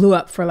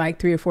up for like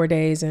 3 or 4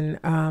 days. And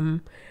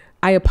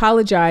I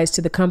apologized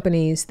to the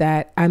companies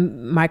that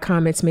my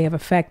comments may have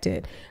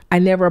affected. I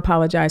never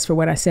apologized for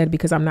what I said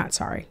because I'm not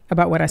sorry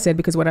about what I said,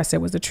 because what I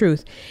said was the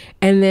truth.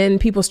 And then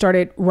people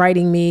started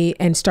writing me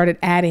and started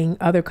adding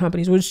other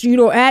companies, which,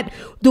 at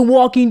The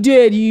Walking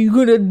Dead, you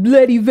gonna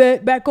let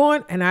Yvette back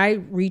on? And I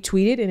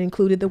retweeted and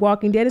included The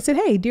Walking Dead and said,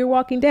 hey, dear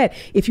Walking Dead,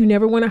 if you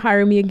never want to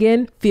hire me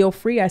again, feel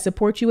free. I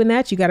support you in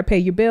that. You got to pay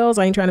your bills.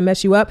 I ain't trying to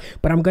mess you up,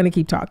 but I'm going to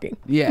keep talking.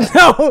 Yeah.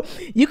 So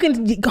you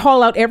can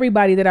call out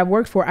everybody that I've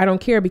worked for. I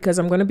don't care, because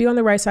I'm going to be on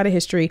the right side of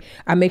history.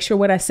 I make sure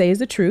what I say is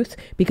the truth,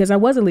 because I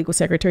was a legal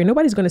secretary.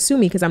 Nobody's going to sue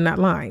me because I'm not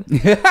lying.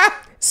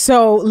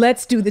 So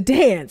let's do the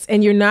dance.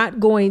 And you're not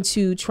going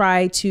to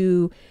try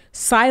to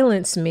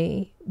silence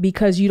me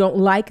because you don't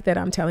like that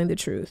I'm telling the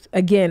truth.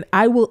 Again,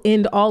 I will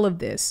end all of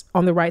this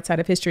on the right side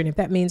of history. And if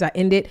that means I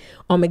end it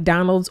on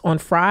McDonald's on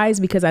fries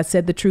because I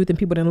said the truth and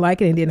people didn't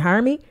like it and didn't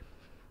hire me,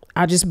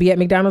 I'll just be at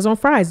McDonald's on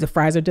fries. The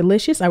fries are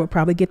delicious. I would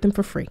probably get them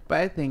for free.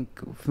 But I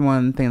think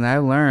one thing that I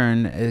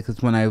learned is,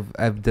 because when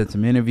I've done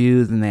some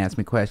interviews and they ask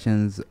me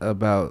questions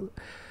about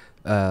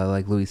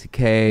like Louis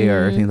C.K.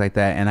 or things like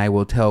that, and I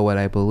will tell what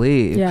I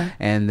believe. Yeah.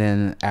 And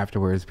then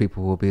afterwards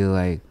people will be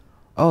like,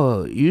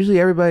 oh,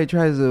 usually everybody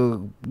tries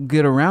to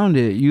get around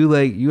it.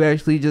 You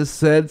actually just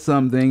said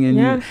something, and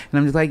and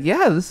I'm just like,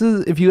 yeah, this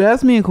is, if you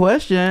ask me a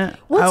question,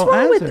 what's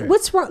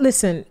wrong?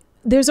 Listen,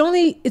 it's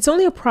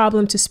only a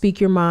problem to speak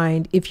your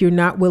mind if you're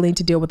not willing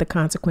to deal with the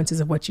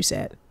consequences of what you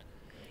said.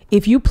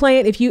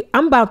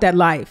 I'm about that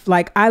life.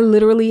 Like, I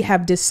literally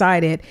have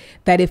decided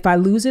that if I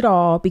lose it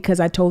all because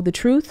I told the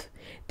truth,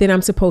 then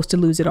I'm supposed to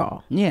lose it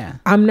all. Yeah.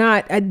 I'm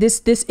not,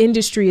 this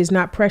industry is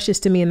not precious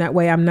to me in that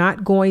way. I'm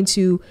not going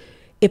to,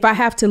 if I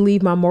have to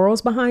leave my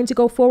morals behind to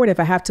go forward, if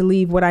I have to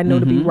leave what I know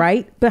to be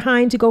right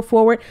behind to go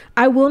forward,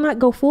 I will not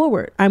go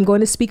forward. I'm going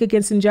to speak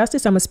against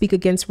injustice. I'm going to speak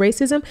against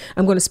racism.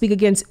 I'm going to speak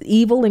against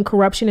evil and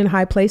corruption in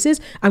high places.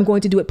 I'm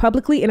going to do it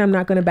publicly, and I'm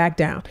not going to back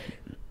down.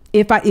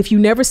 If you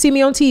never see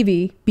me on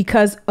TV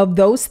because of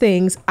those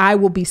things, I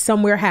will be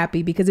somewhere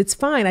happy because it's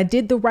fine. I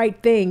did the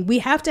right thing. We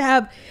have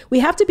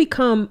to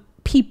become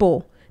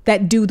people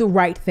that do the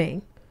right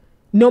thing.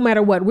 No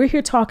matter what. We're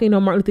here talking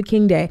on Martin Luther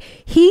King Day.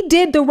 He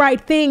did the right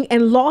thing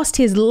and lost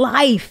his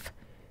life.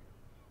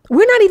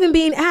 We're not even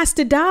being asked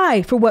to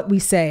die for what we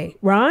say,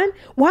 Ron.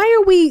 Why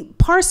are we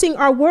parsing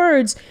our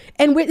words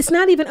and it's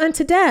not even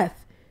unto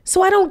death?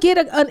 So I don't get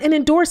an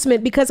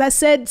endorsement because I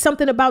said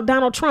something about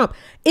Donald Trump.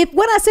 If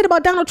what I said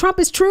about Donald Trump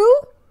is true,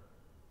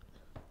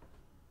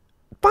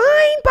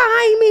 fine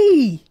by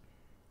me.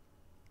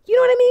 You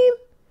know what I mean?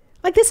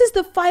 Like, this is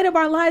the fight of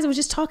our lives. I was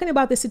just talking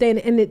about this today,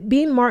 and it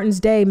being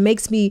Martin's Day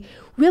makes me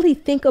really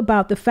think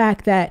about the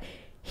fact that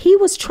He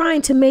was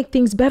trying to make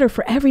things better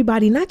for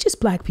everybody, not just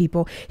black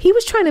people. He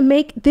was trying to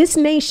make this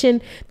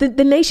nation the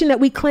nation that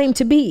we claim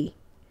to be.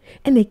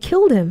 And they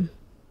killed him.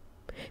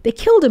 They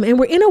killed him. And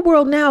we're in a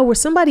world now where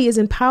somebody is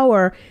in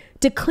power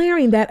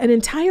declaring that an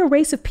entire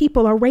race of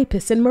people are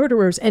rapists and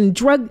murderers and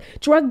drug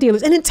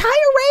dealers, an entire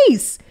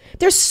race.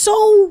 They're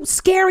so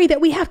scary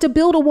that we have to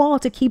build a wall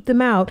to keep them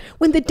out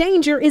when the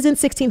danger is in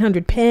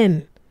 1600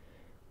 Penn.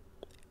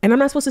 And I'm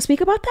not supposed to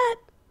speak about that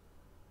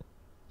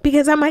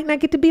because I might not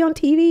get to be on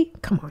TV.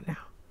 Come on now.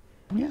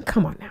 Yeah.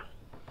 Come on now.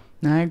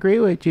 I agree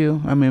with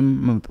you. I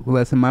mean, a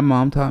lesson my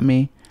mom taught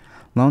me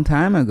a long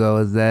time ago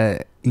is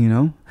that, you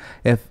know,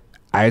 if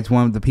I just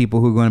want the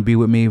people who are going to be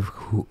with me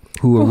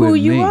who are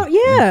with me. Are,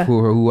 yeah.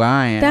 Who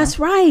I am. That's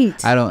right.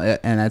 I don't,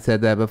 and I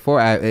said that before.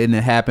 And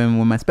it happened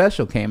when my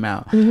special came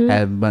out. Mm-hmm. I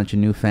had a bunch of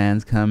new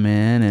fans come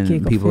in, and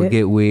Giggle people fit.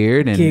 get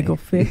weird and Giggle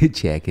fit.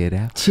 check it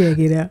out. Check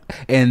it out.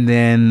 And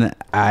then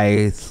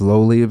I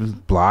slowly was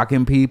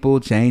blocking people,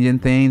 changing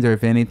things, or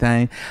if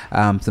anything,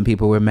 some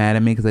people were mad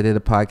at me because I did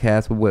a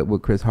podcast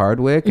with Chris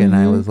Hardwick, and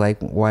I was like,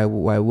 why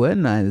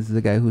wouldn't I? This is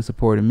the guy who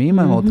supported me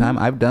my whole time.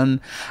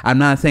 I'm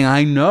not saying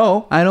I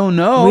don't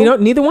know.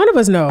 Neither one of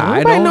us know.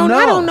 I don't know.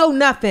 I don't know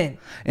nothing.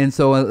 And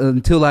so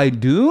until I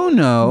do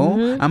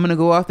know, I'm going to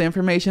go off the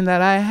information that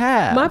I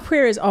have. My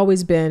prayer has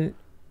always been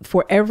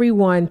for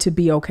everyone to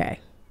be okay.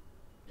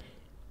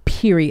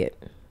 Period.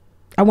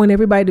 I want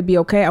everybody to be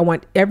okay. I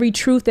want every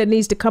truth that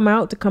needs to come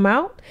out,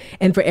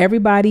 and for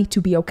everybody to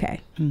be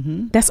okay.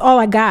 That's all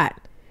I got.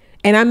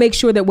 And I make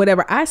sure that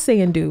whatever I say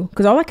and do,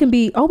 because all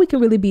we can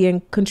really be in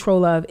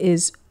control of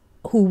is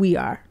who we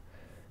are,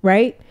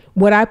 right?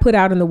 What I put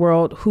out in the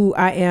world, who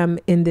I am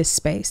in this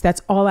space.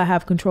 That's all I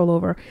have control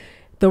over.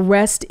 The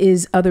rest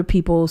is other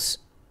people's.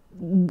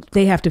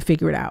 They have to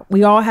figure it out.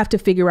 We all have to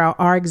figure out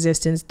our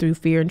existence through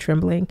fear and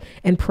trembling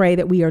and pray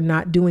that we are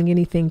not doing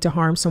anything to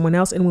harm someone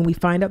else. And when we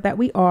find out that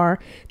we are,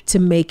 to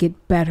make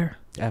it better.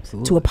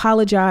 Absolutely. To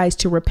apologize,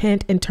 to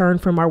repent and turn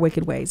from our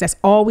wicked ways. That's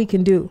all we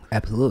can do.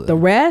 Absolutely. The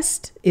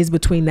rest is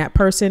between that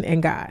person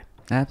and God.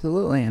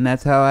 Absolutely. And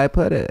that's how I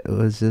put it. It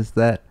was just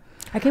that.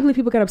 I can't believe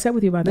people got upset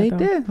with you about that. They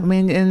did. I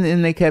mean,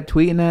 and they kept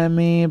tweeting at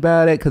me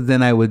about it because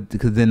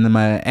then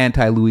my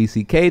anti-Louis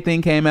C.K.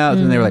 thing came out,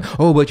 and they were like,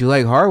 "Oh, but you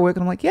like Hardwick?"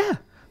 And I'm like, "Yeah."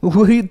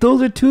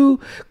 Those are two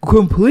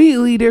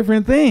completely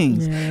different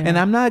things. Yeah. And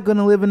I'm not going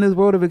to live in this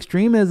world of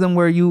extremism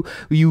where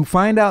you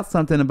find out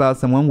something about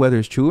someone, whether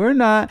it's true or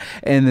not,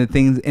 and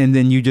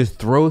then you just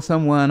throw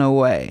someone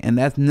away. And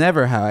that's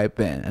never how I've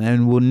been,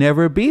 and will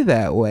never be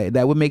that way.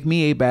 That would make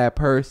me a bad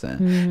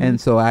person.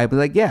 And so I'd be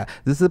like, yeah,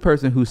 this is a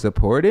person who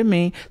supported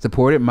me,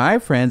 supported my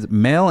friends,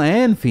 male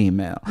and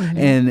female.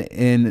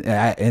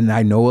 And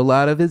I know a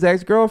lot of his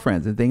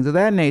ex-girlfriends and things of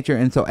that nature.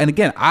 And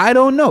again, I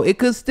don't know. It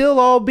could still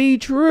all be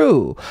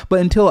true.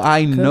 But until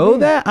I know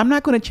that, I'm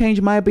not going to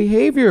change my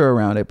behavior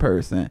around a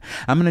person.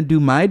 I'm going to do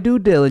my due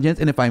diligence.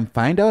 And if I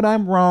find out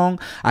I'm wrong,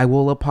 I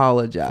will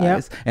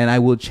apologize and I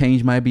will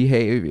change my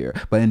behavior.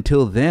 But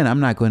until then, I'm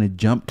not going to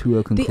jump to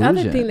a conclusion. The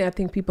other thing that I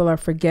think people are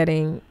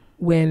forgetting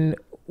when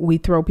we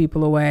throw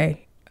people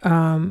away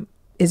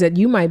is that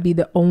you might be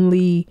the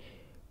only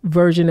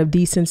version of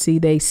decency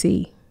they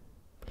see.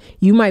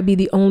 You might be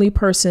the only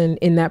person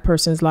in that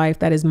person's life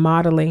that is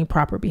modeling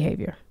proper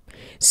behavior.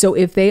 So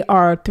if they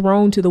are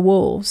thrown to the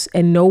wolves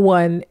and no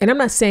one, and I'm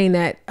not saying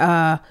that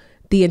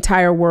the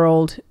entire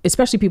world,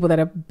 especially people that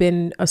have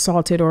been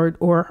assaulted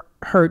or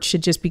hurt,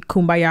 should just be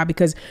kumbaya,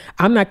 because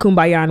I'm not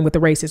kumbayaing with the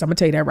racist. I'm gonna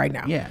tell you that right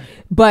now. Yeah.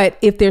 But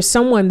if there's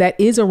someone that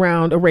is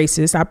around a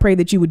racist, I pray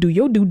that you would do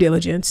your due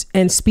diligence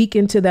and speak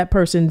into that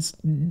person's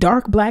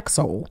dark black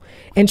soul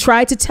and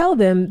try to tell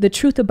them the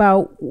truth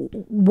about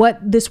what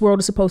this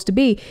world is supposed to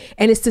be.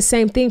 And it's the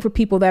same thing for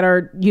people that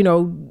are,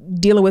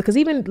 dealing with, because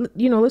even,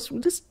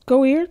 let's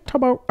go here, talk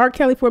about R.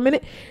 Kelly for a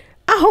minute.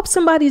 I hope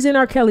somebody's in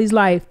R. Kelly's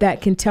life that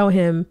can tell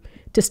him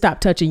to stop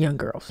touching young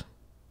girls.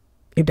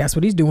 If that's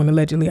what he's doing,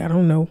 allegedly, I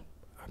don't know.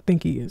 I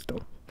think he is, though.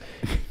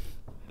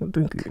 I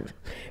think he is.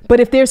 But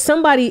if there's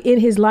somebody in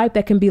his life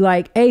that can be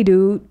like, hey,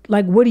 dude,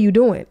 like, what are you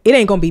doing? It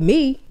ain't gonna be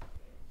me.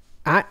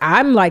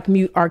 I'm like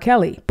mute R.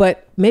 Kelly,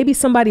 but maybe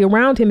somebody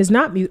around him is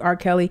not mute R.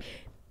 Kelly.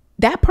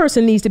 That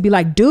person needs to be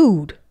like,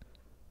 dude,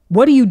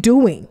 what are you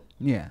doing?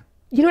 Yeah.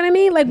 You know what I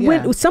mean? Like,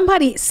 when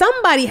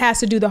somebody has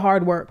to do the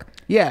hard work.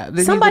 Yeah,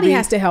 somebody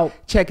has to help.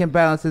 Check and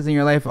balances in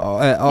your life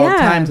at all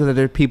times, so that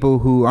there are people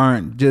who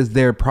aren't just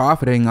there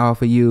profiting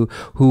off of you,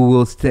 who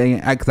will stay.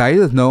 Because I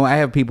just know I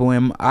have people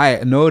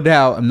no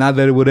doubt, not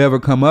that it would ever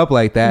come up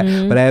like that,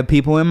 but I have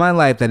people in my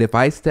life that if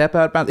I step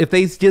out, if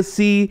they just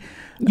see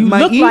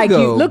my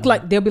ego,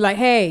 they'll be like,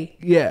 hey,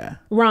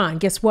 Ron,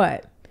 guess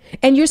what?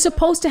 And you're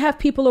supposed to have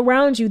people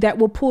around you that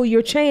will pull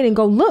your chain and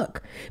go,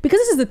 look, because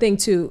this is the thing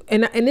too.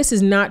 And this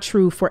is not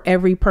true for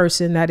every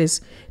person that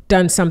has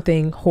done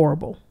something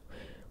horrible.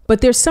 But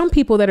there's some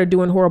people that are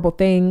doing horrible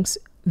things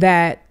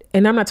that,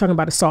 and I'm not talking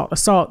about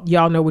assault,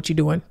 y'all know what you're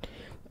doing.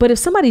 But if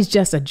somebody's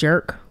just a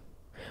jerk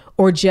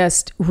or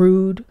just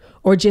rude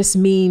or just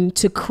mean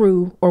to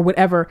crew or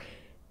whatever,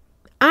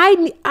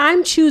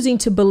 I'm choosing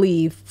to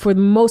believe for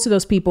most of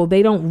those people,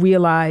 they don't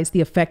realize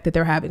the effect that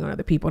they're having on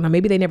other people. Now,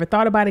 maybe they never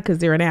thought about it because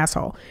they're an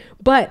asshole,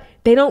 but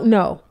they don't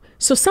know.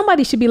 So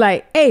somebody should be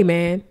like, hey,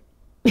 man,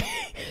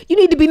 you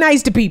need to be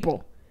nice to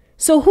people.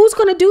 So who's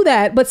going to do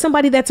that but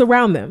somebody that's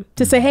around them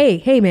to say,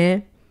 hey,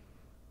 man,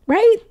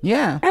 right?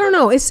 Yeah. I don't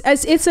know. It's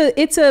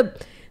a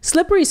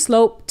slippery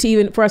slope to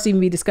even for us to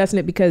even be discussing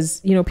it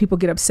because, you know, people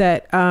get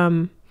upset. They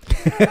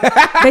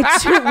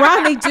do,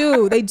 Ron,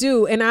 they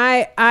do. And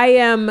I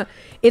am,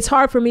 it's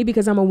hard for me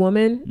because I'm a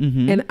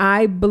woman and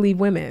I believe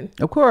women.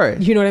 Of course.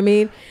 You know what I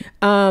mean?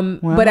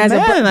 But as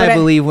I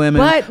believe women.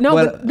 But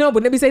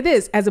let me say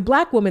this. As a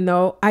black woman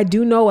though, I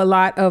do know a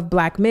lot of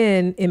black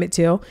men, Emmett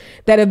Till,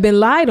 that have been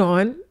lied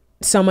on.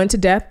 Someone to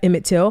death,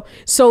 Emmett Till.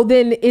 So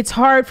then it's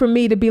hard for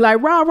me to be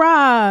like,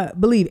 rah,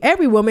 believe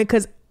every woman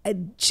because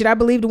should I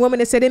believe the woman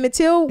that said Emmett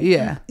Till?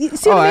 Yeah. You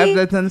see what I mean?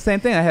 I've done the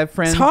same thing. I have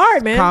friends, it's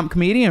hard, man.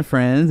 Comedian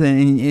friends,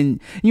 and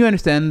you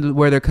understand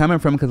where they're coming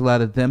from because a lot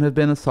of them have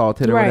been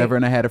assaulted or whatever.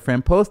 And I had a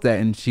friend post that,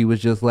 and she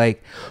was just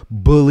like,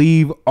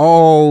 "Believe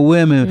all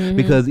women,"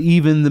 because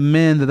even the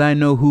men that I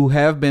know who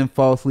have been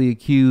falsely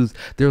accused,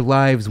 their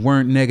lives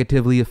weren't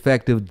negatively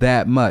affected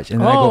that much.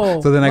 And then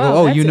I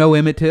go, you know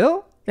Emmett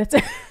Till? That's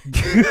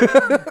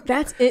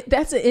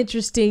an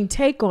interesting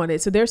take on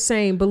it. So they're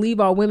saying believe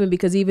all women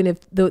because even if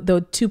the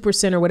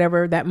 2% or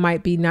whatever that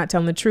might be not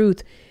telling the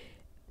truth,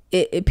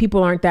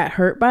 people aren't that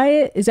hurt by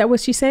it. Is that what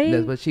she's saying?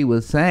 That's what she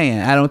was saying.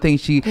 I don't think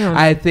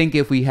I think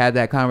if we had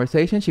that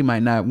conversation, she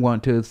might not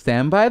want to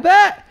stand by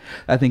that.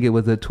 I think it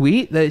was a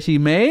tweet that she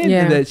made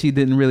that she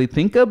didn't really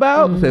think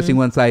about, especially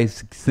once I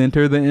sent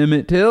her the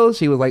Emmett Till.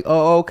 She was like,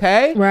 oh,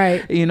 okay.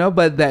 Right. You know,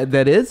 but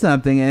that is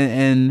something.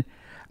 And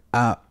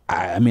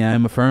I mean,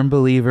 I'm a firm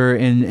believer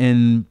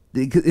in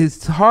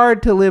it's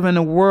hard to live in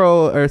a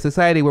world or a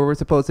society where we're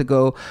supposed to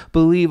go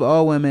believe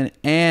all women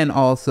and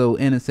also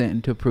innocent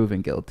until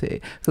proven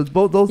guilty. So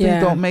both those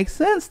things don't make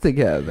sense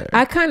together.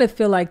 I kind of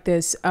feel like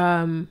this.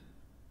 I'm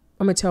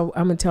gonna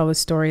tell a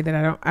story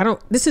that I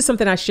don't. This is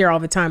something I share all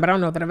the time, but I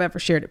don't know that I've ever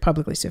shared it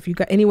publicly. So if you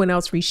got anyone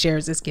else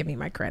reshares this, give me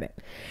my credit.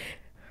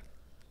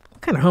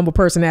 What kind of humble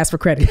person asks for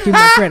credit? Give me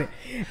my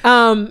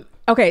credit.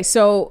 Okay,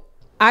 so.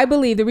 I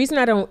believe the reason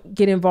I don't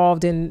get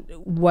involved in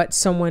what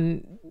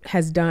someone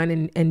has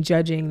done and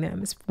judging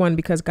them is one,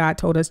 because God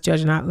told us,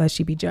 judge not lest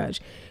ye be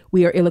judged.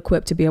 We are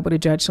ill-equipped to be able to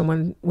judge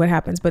someone what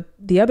happens. But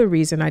the other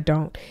reason I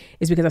don't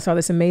is because I saw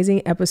this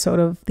amazing episode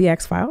of The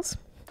X-Files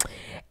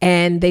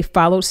and they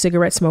followed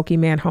cigarette smoking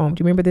man home.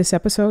 Do you remember this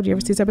episode? Do you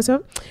ever see this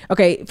episode?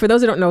 Okay. For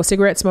those that don't know,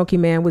 cigarette smoking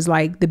man was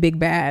like the big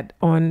bad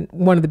on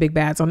one of the big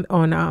bads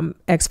on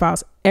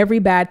X-Files. Every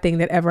bad thing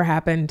that ever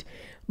happened,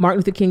 Martin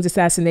Luther King's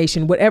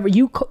assassination, whatever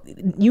you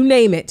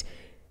name it,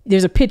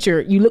 there's a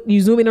picture.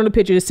 You zoom in on the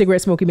picture, the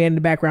cigarette smoking man in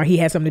the background. He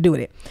had something to do with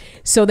it.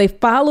 So they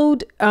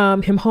followed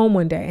him home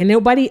one day, and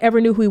nobody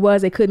ever knew who he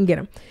was. They couldn't get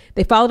him.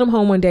 They followed him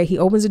home one day. He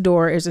opens the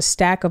door. There's a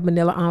stack of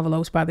manila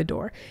envelopes by the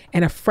door,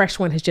 and a fresh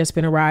one has just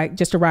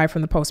arrived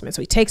from the postman.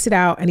 So he takes it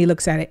out and he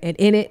looks at it, and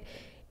in it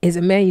is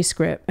a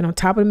manuscript, and on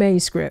top of the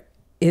manuscript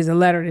is a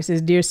letter that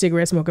says, "Dear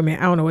cigarette smoking man."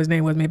 I don't know what his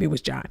name was. Maybe it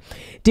was John.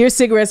 "Dear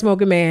cigarette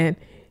smoking man,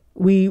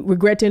 we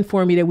regret to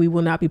inform you that we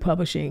will not be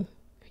publishing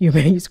your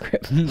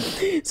manuscript."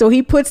 So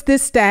he puts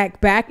this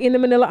stack back in the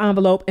manila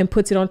envelope and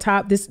puts it on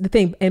top,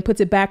 and puts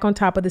it back on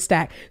top of the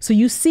stack. So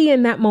you see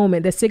in that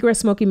moment that cigarette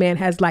smoking man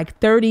has like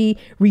 30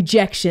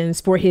 rejections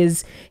for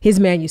his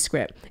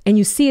manuscript, and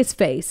you see his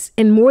face.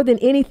 And more than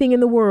anything in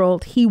the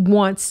world, he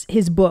wants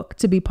his book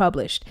to be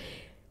published.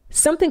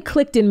 Something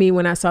clicked in me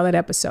when I saw that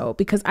episode,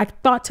 because I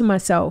thought to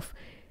myself,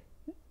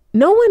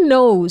 no one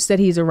knows that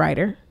he's a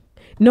writer.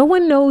 No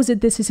one knows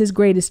that this is his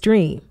greatest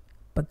dream,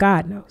 but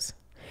God knows.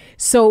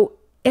 So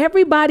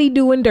everybody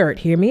doing dirt,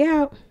 hear me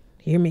out,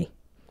 hear me.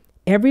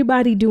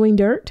 Everybody doing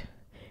dirt,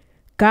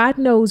 God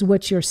knows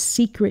what your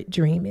secret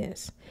dream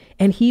is.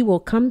 And he will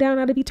come down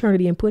out of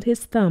eternity and put his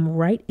thumb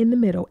right in the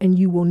middle, and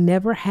you will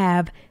never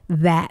have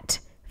that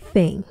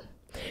thing.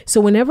 So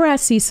whenever I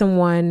see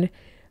someone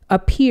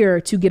appear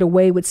to get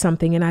away with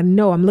something, and I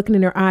know I'm looking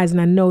in their eyes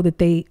and I know that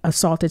they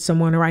assaulted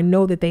someone, or I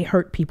know that they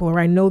hurt people, or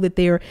I know that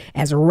they're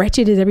as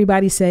wretched as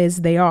everybody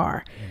says they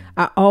are,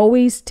 I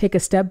always take a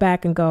step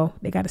back and go,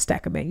 they got a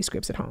stack of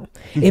manuscripts at home.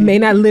 It may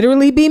not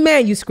literally be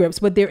manuscripts,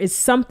 but there is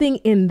something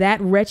in that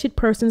wretched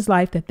person's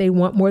life that they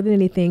want more than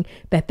anything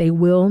that they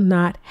will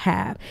not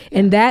have.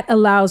 And that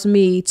allows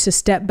me to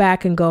step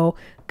back and go,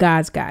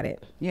 God's got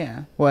it.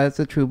 Yeah. Well, it's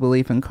a true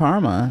belief in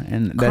karma.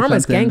 And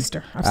karma's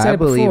gangster. I've said it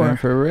before. I believe in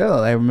for real.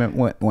 I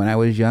remember when I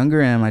was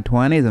younger in my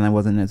 20s and I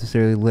wasn't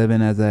necessarily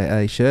living as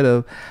I should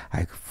have,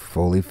 I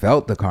fully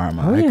felt the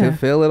karma. Oh, yeah. I could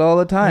feel it all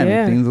the time.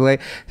 Yeah. Things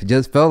like, it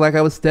just felt like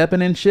I was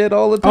stepping in shit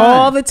all the time.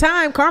 All the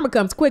time. Karma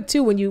comes quick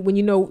too. When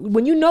you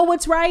know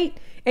what's right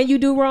and you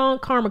do wrong,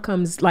 karma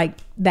comes like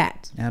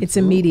that. Absolutely. It's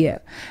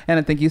immediate. And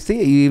I think you see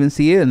it. You even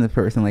see it in the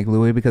person like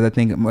Louis, because I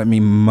think,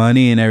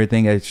 money and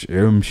everything,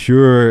 I'm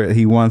sure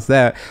he wants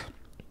that.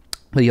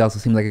 But he also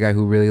seems like a guy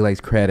who really likes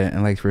credit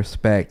and likes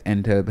respect,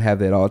 and to have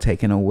that all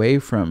taken away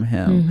from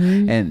him.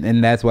 Mm-hmm.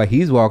 And that's why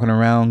he's walking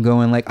around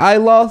going like, I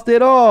lost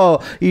it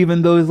all.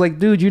 Even though it's like,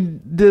 dude, you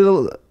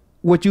did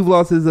what you've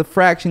lost is a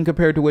fraction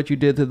compared to what you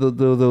did to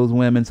those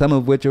women, some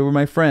of which were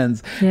my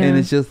friends. Yeah. And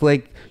it's just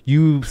like,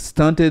 you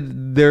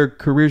stunted their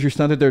careers, you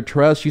stunted their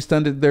trust, you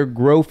stunted their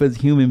growth as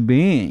human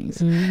beings.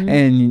 Mm-hmm.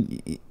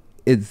 And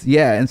it's,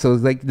 yeah. And so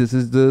it's like, this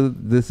is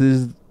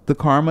the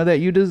karma that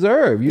you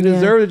deserve. You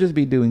deserve to just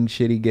be doing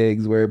shitty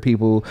gigs where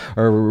people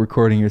are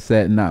recording your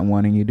set and not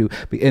wanting you to.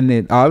 And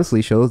it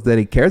obviously shows that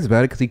he cares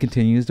about it, because he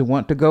continues to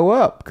want to go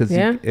up. Because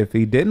if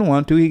he didn't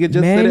want to, he could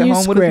just sit at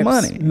home with his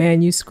money.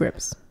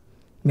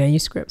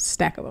 Manuscripts,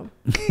 stack of them.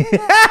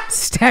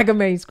 Stack of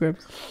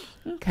manuscripts.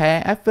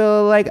 Okay, I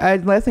feel like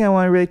last thing I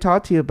want to really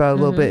talk to you about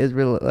a little bit is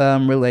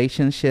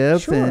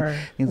relationships. Sure. And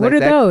things What like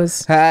are that.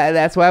 those?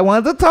 That's what I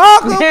wanted to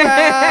talk about.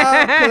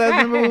 Because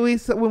I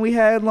remember when we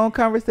had a long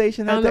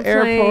conversation at the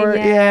airport.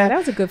 Yeah, that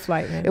was a good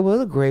flight, man. It was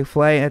a great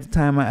flight at the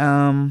time.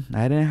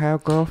 I didn't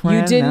have a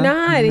girlfriend. You did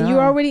not, and you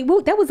already.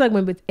 Well, that was like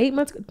when 8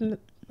 months.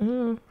 How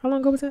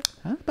long ago was that?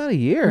 That was about a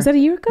year. Was that a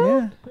year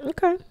ago? Yeah.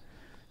 Okay.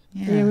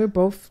 Yeah, we were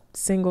both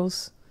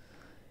singles.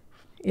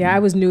 Yeah, I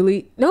was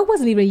newly. No, it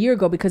wasn't even a year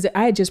ago, because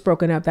I had just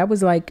broken up. That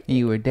was like,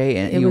 you were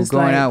dating. You were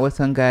going out with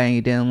some guy and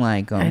you didn't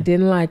like him. I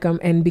didn't like him,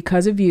 and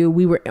because of you,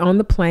 we were on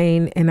the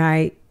plane, and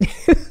I. Do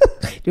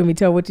you want me to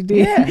tell what you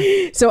did?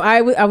 Yeah. So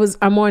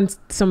I'm on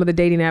some of the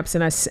dating apps,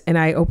 and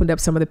I opened up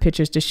some of the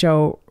pictures to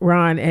show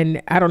Ron,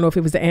 and I don't know if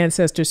it was the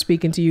ancestors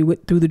speaking to you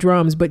through the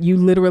drums, but you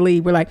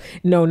literally were like,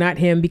 no, not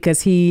him,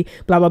 because he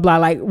blah blah blah.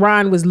 Like,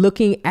 Ron was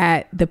looking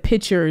at the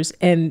pictures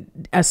and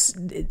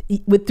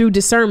through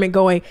discernment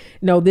going,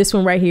 no, this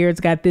one right here, it's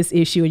got this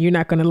issue, and you're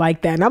not going to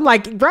like that. And I'm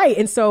like, right.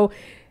 And so,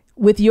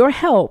 with your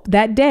help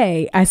that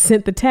day, I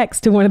sent the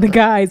text to one of the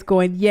guys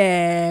going,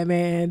 yeah,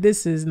 man,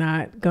 this is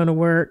not going to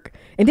work.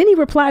 And then he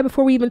replied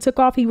before we even took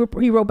off. He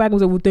wrote back and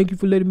was like, well, thank you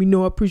for letting me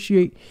know. I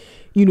appreciate,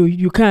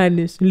 your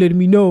kindness and letting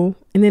me know.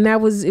 And then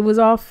it was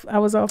off. I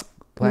was off.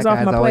 Black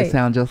guys always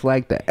sound just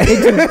like that.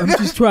 I'm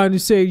just trying to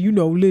say,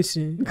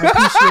 listen,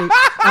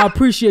 I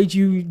appreciate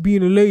you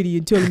being a lady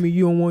and telling me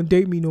you don't want to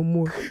date me no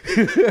more.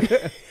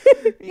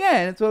 Yeah,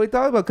 and that's what we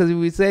talked about, because we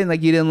were saying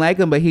like you didn't like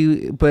him, but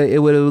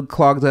it would have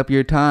clogged up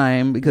your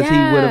time, because he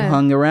would have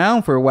hung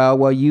around for a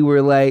while you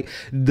were like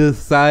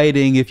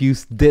deciding if you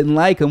didn't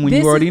like him when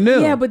you already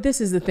knew. Yeah, but this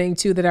is the thing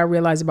too that I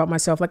realized about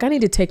myself. Like, I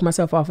need to take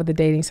myself off of the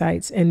dating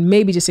sites and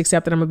maybe just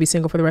accept that I'm gonna be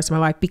single for the rest of my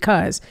life,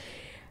 because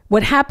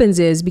what happens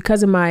is,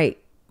 because of my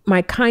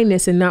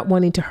kindness and not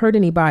wanting to hurt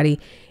anybody,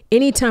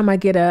 anytime I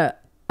get a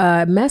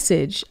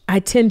message, I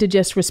tend to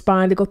just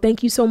respond to go,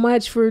 thank you so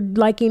much for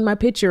liking my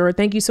picture, or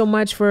thank you so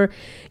much for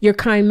your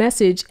kind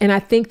message. And I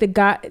think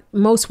that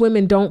most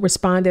women don't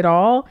respond at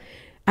all.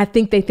 I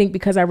think they think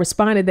because I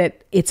responded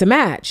that it's a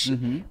match,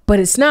 but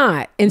it's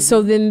not. And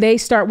so then they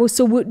start, well,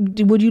 so what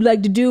would you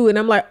like to do? And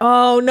I'm like,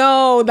 oh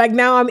no, like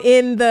now I'm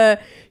in the,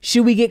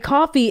 should we get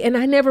coffee? And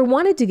I never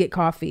wanted to get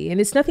coffee.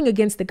 And it's nothing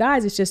against the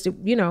guys. It's just,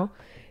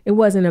 it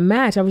wasn't a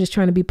match. I was just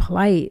trying to be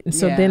polite. And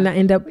so then I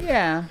end up.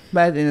 Yeah.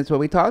 But then it's what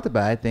we talked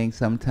about. I think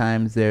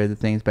sometimes there's a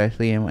thing,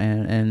 especially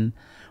in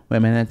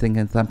women, I think,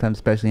 and sometimes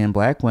especially in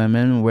black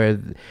women, where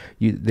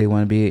they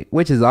want to be,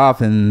 which is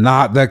often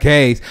not the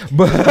case.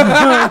 But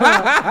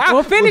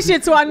well, finish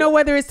it so I know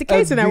whether it's the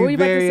case or not. What are you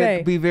about to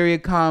say? Be very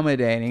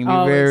accommodating. Be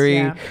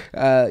Always,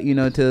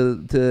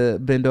 to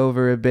bend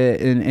over a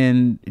bit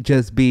and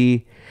just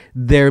be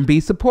there and be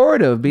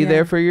supportive. Be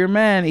there for your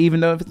man, even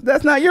though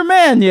that's not your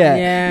man yet.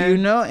 Yeah.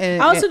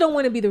 And I also don't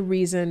want to be the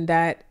reason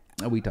that.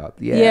 We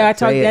talked. I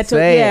talked.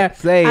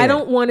 Say I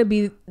don't want to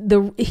be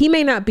he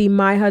may not be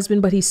my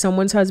husband, but he's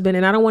someone's husband.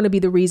 And I don't want to be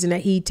the reason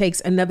that he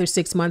takes another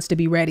 6 months to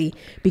be ready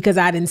because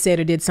I didn't say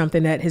or did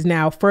something that has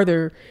now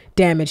further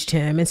damaged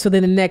him. And so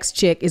then the next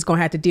chick is going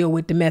to have to deal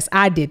with the mess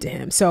I did to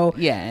him. So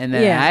and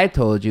then I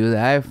told you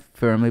that I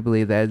firmly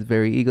believe that is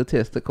very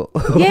egotistical.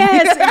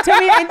 Yes. Tell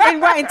me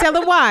and tell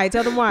them why.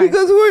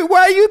 Because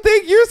why you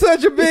think you're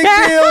such a big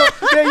deal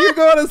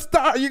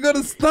that you're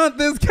gonna stunt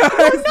this guy?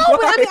 Well, no,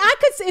 but I mean, I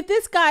could say if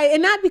this guy,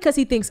 and not because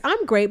he thinks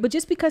I'm great, but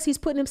just because he's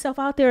putting himself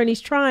out there and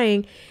he's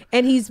trying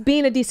and he's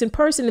being a decent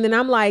person, and then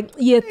I'm like,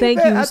 yeah, thank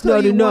you. I'll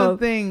tell you one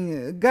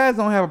thing: guys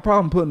don't have a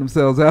problem putting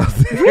themselves out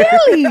there.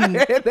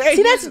 Really?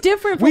 See, that's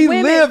different for women.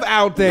 We live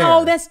out there.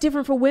 No, that's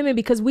different for women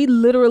because we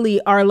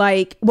literally are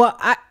like, well,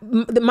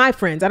 my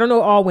friends, I don't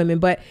know all women,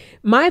 but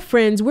my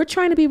friends, we're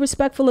trying to be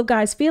respectful of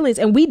guys' feelings,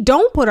 and we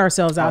don't put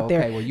ourselves out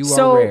there. Okay, well, you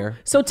are rare.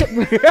 So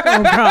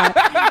oh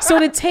God. So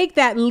to take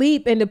that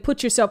leap and to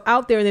put yourself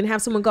out there and then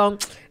have someone go,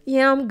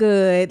 yeah, I'm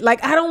good.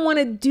 Like, I don't want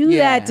to do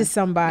that to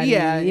somebody.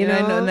 Yeah, you know?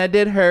 I know, and that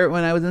did hurt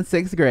when I was in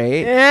 6th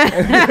grade.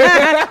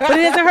 But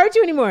it doesn't hurt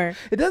you anymore.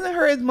 It doesn't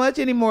hurt as much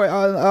anymore.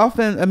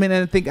 Often, I mean,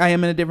 I think I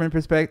am in a different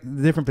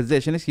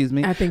position. Excuse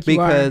me. I think you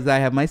because are. I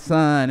have my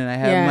son and I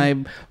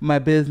have my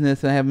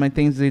business and I have my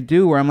things to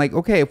do. Where I'm like,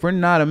 okay, if we're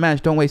not a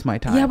match, don't waste my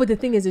time. Yeah, but the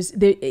thing is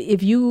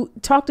if you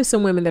talk to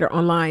some women that are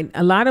online,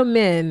 a lot of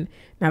men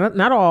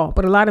not all,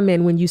 but a lot of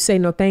men, when you say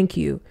no thank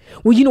you,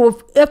 well, you know,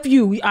 if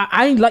you,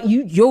 I ain't like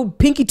you, your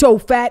pinky toe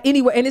fat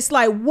anyway. And it's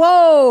like,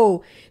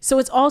 whoa. So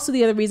it's also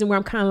the other reason where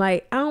I'm kind of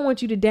like, I don't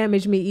want you to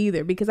damage me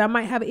either, because I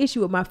might have an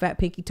issue with my fat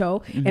pinky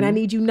toe, and I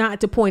need you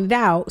not to point it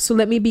out. So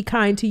let me be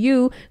kind to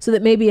you, so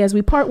that maybe as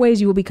we part ways,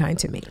 you will be kind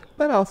to me.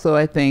 But also,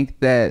 I think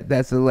that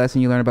that's a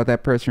lesson you learn about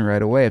that person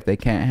right away if they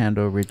can't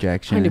handle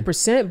rejection.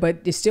 100%, but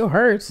it still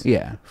hurts.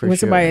 Yeah, for when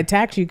sure. somebody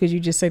attacks you because you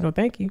just say no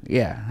thank you.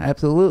 Yeah,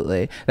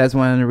 absolutely. That's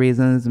one of the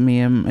reasons me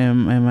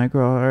and my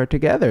girl are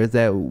together, is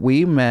that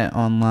we met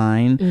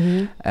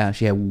online.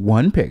 She had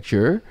one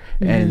picture,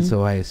 and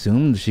so I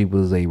assumed she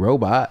was a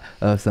robot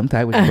of some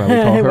type, which is why we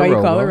call her why you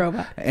robot. call her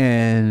robot.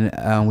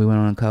 And we went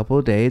on a couple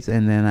of dates,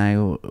 and then I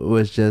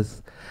was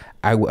just,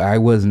 I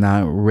was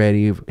not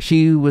ready.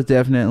 She was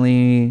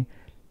definitely,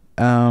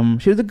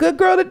 she was a good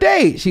girl to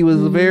date. She was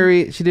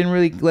she didn't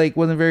really like,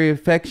 wasn't very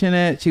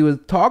affectionate. She was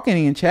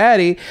talking and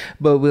chatty,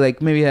 but we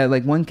like maybe had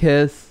like one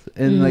kiss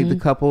in like the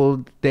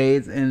couple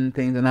days and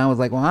things, and I was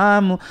like,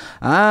 well,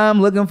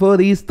 I'm looking for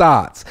these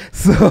thoughts.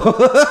 So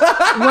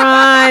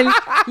Ron,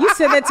 you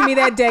said that to me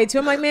that day too.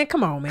 I'm like, man,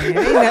 come on, man.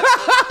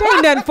 There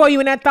ain't nothing for you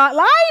in that thought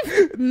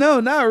life.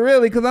 No, not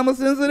really, because I'm a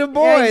sensitive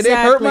boy. Yeah, They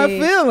hurt my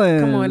exactly.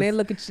 feelings. Come on, they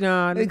look at you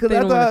now. Because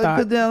I thought,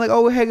 because then like,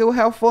 oh, hey, go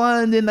have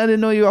fun. Then I didn't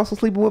know you were also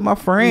sleeping with my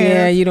friends.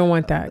 Yeah, you don't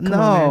want that. Come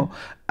on,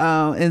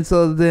 man. And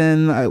so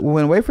then I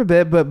went away for a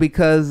bit, but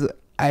because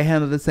I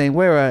handled the same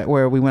way,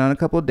 where we went on a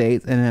couple of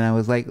dates, and then I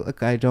was like,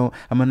 look, I'm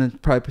gonna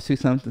probably pursue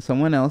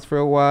someone else for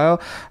a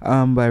while,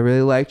 but I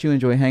really liked you,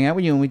 enjoy hanging out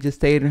with you, and we just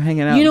stayed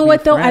hanging out. You know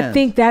what though? Friends. I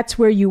think that's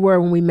where you were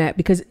when we met,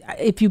 because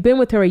if you've been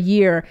with her a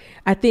year,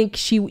 I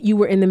think you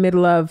were in the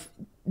middle of,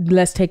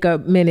 let's take a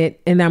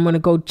minute and I'm going to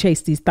go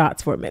chase these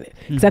thoughts for a minute.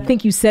 Because I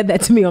think you said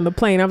that to me on the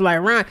plane. I'm like,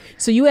 Ron,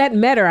 so you hadn't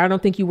met her. I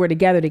don't think you were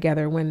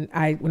together when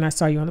I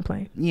saw you on the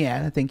plane.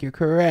 Yeah, I think you're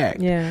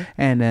correct. Yeah.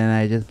 And then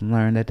I just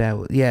learned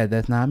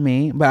that's not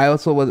me. But I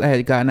also I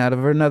had gotten out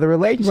of another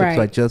relationship, Right.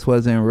 so I just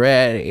wasn't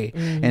ready.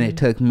 And it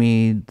took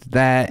me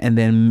that, and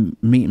then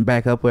meeting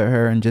back up with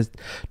her and just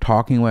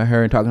talking with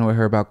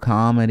her about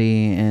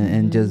comedy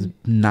and just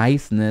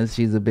niceness.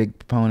 She's a big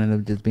proponent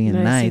of just being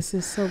nice.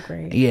 This is so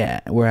great. Yeah,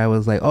 where I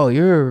was like, oh,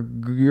 you're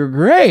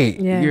great.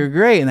 Yeah. You're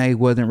great. And I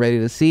wasn't ready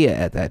to see it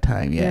at that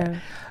time yet.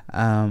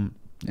 Yeah.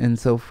 And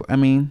so,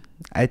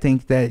 I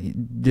think that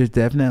there's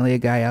definitely a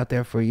guy out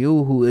there for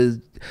you who is,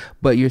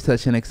 but you're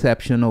such an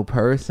exceptional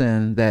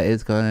person that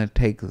it's going to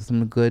take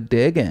some good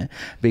digging,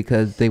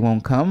 because they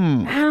won't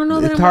come. I don't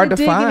know that it's I'm hard gonna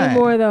to dig find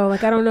anymore though.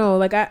 Like, I don't know.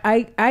 Like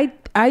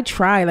I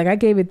try. Like I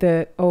gave it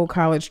the old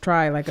college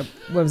try. Like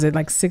what was it,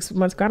 like 6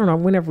 months ago? I don't know.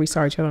 Whenever we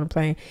saw each other on a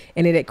plane,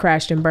 and it had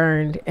crashed and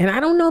burned. And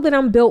I don't know that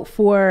I'm built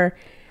for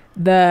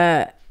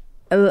the.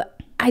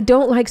 I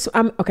don't like.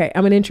 I'm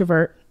an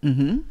introvert.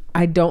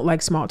 I don't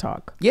like small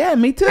talk. Yeah,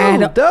 me too.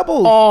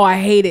 Double. Oh, I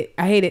hate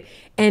it.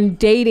 And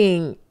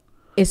dating,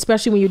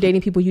 especially when you're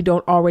dating people you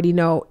don't already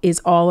know,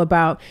 is all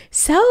about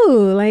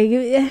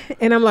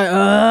and I'm like,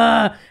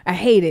 I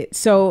hate it.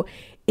 So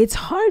it's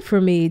hard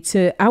for me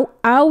to. I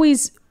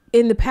always.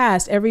 In the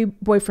past, every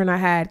boyfriend I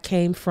had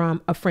came from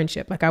a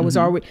friendship. Like I was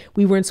already,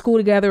 we were in school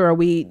together, or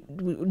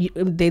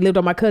they lived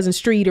on my cousin's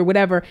street or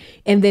whatever.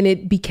 And then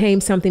it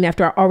became something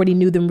after I already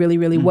knew them really,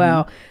 really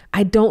well.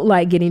 I don't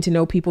like getting to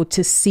know people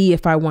to see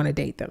if I want to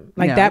date them.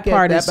 Like that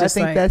part is just,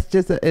 I think that's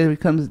just, it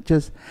becomes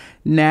just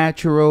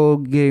natural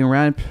getting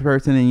around a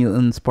person,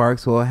 and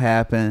sparks will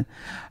happen.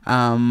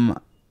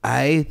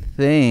 I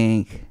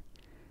think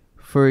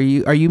for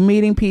you, are you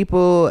meeting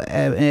people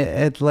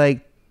at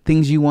like,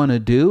 things you want to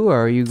do, or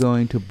are you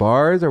going to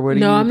bars, or what are you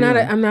doing? No,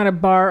 I'm not a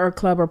bar or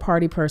club or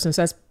party person,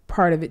 so that's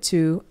part of it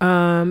too.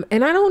 And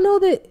I don't know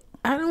that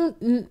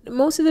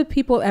most of the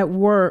people at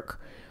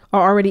work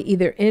are already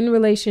either in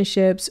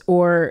relationships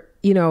or,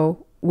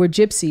 we're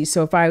gypsies.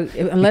 So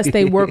unless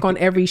they work on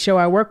every show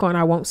I work on,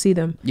 I won't see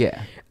them.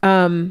 Yeah.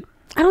 I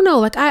don't know.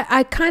 Like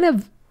I kind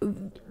of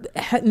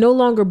no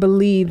longer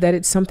believe that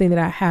it's something that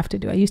I have to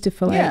do. I used to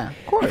feel like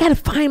of course. I got to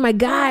find my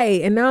guy.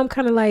 And now I'm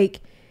kind of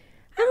like,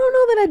 I don't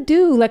know that I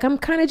do. Like I'm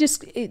kind of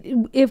just,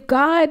 if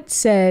God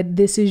said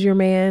this is your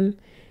man,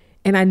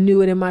 and I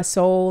knew it in my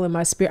soul and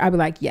my spirit, I'd be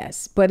like,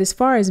 yes. But as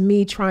far as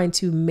me trying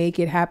to make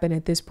it happen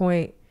at this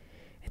point,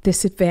 at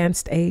this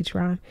advanced age,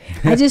 Ron,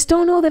 I just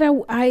don't know that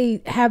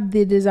I have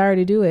the desire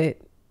to do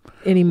it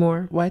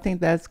anymore. Well, I think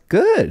that's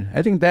good.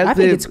 I think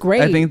it's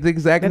great. I think the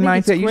exact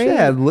mindset you should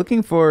have.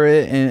 Looking for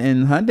it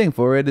and hunting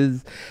for it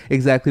is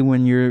exactly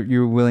when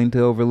you're willing to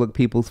overlook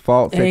people's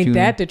faults. Ain't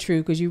that the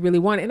truth? Because you really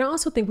want it. And I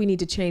also think we need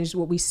to change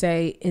what we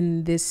say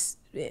in this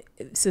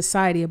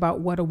society about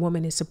what a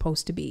woman is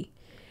supposed to be.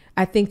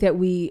 I think that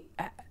we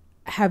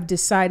have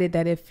decided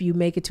that if you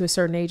make it to a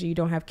certain age and you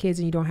don't have kids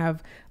and you don't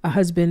have a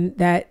husband,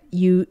 that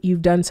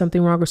you've done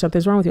something wrong or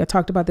something's wrong with you. I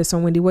talked about this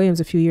on Wendy Williams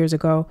a few years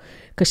ago,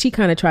 because she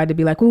kind of tried to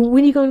be like, well,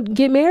 when are you going to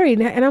get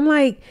married? And I'm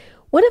like,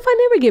 What if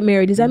I never get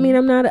married? Does that mean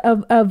I'm not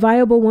a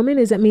viable woman?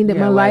 Does that mean that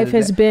my life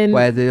has been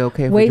Why is it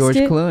okay for wasted?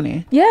 George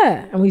Clooney?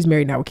 Yeah. I mean, he's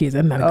married now with kids.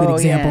 That's not a good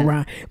example,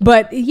 Ron.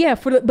 But yeah,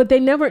 but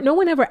no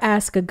one ever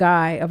asked a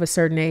guy of a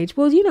certain age,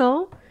 well, you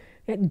know,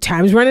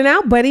 time's running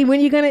out, buddy. When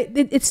you gonna?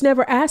 It's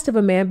never asked of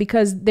a man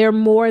because they're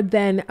more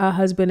than a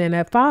husband and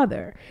a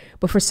father.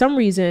 But for some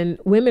reason,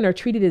 women are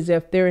treated as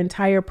if their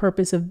entire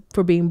purpose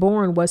for being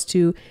born was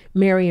to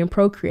marry and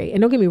procreate.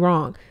 And don't get me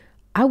wrong,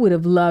 I would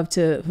have loved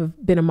to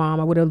have been a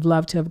mom. I would have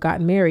loved to have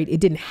gotten married. It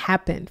didn't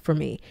happen for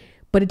me,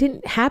 but it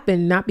didn't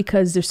happen not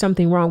because there's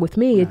something wrong with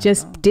me. It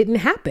just didn't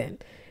happen.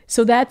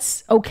 So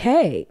that's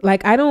okay.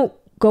 Like, I don't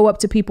go up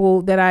to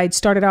people that I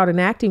started out in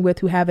acting with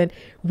who haven't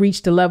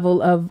reached the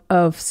level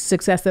of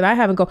success that I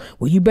have and go,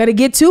 well, you better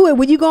get to it.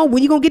 When you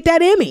gonna get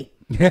that Emmy?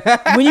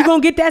 When you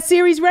gonna get that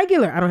series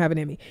regular? I don't have an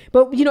Emmy,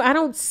 but you know, I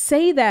don't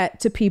say that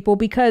to people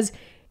because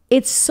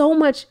it's so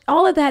much,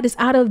 all of that is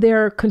out of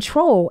their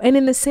control. And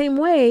in the same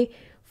way,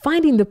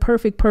 finding the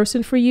perfect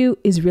person for you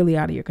is really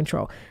out of your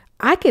control.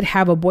 I could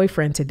have a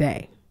boyfriend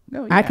today.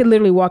 Oh, yeah. I could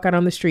literally walk out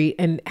on the street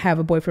and have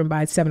a boyfriend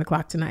by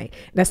 7:00 tonight.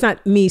 That's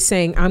not me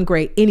saying I'm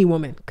great. Any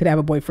woman could have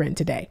a boyfriend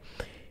today.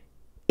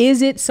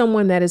 Is it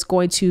someone that is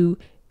going to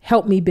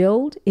help me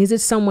build? Is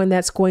it someone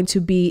that's going to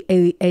be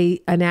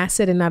an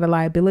asset and not a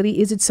liability?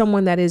 Is it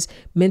someone that is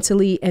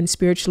mentally and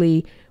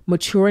spiritually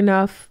mature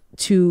enough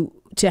to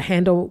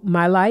handle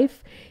my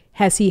life?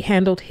 Has he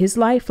handled his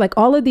life? Like,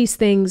 all of these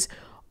things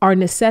are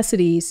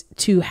necessities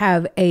to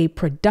have a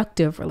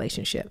productive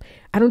relationship.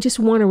 I don't just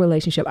want a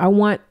relationship. I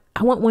want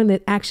one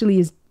that actually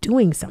is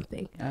doing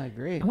something. I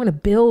agree. I want to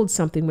build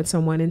something with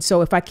someone. And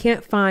so if I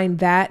can't find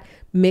that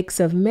mix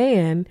of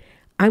man,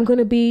 I'm going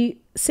to be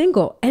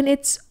single. And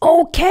it's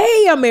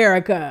okay,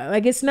 America.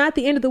 Like, it's not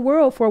the end of the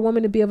world for a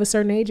woman to be of a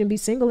certain age and be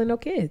single and no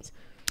kids.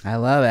 I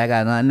love it. I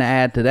got nothing to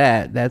add to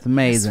that. That's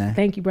amazing.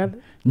 Thank you, brother.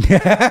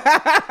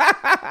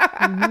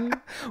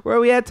 Where are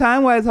we at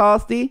time-wise,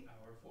 Halsty?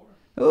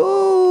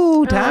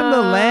 Ooh, time to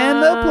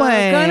land the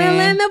plane. Gonna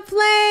land the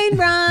plane,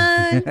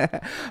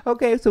 Ron.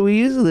 Okay, so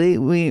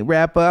we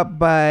wrap up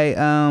by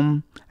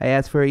I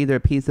ask for either a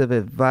piece of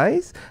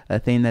advice, a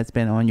thing that's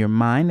been on your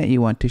mind that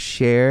you want to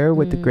share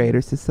with the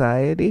greater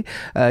society,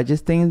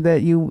 just things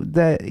that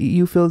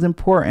you feel is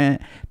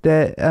important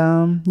that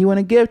you want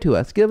to give to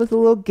us. Give us a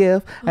little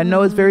gift. I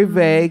know it's very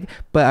vague,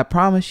 but I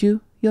promise you'll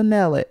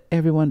nail it.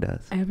 Everyone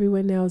does.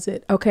 Everyone nails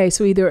it. Okay,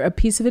 so either a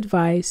piece of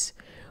advice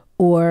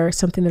or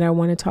something that I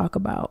want to talk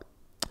about.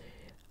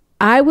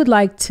 I would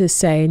like to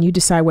say, and you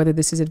decide whether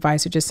this is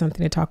advice or just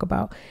something to talk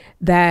about,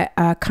 that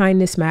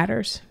kindness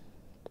matters.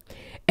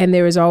 And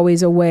there is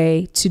always a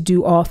way to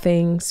do all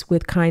things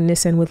with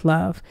kindness and with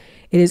love.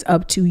 It is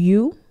up to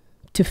you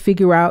to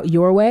figure out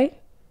your way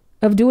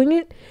of doing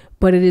it,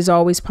 but it is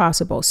always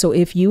possible. So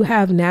if you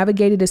have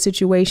navigated a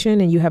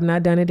situation and you have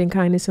not done it in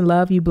kindness and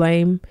love, you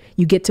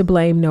get to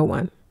blame no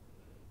one.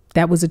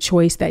 That was a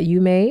choice that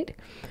you made.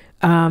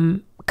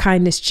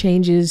 Kindness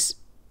changes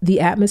the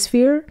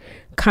atmosphere.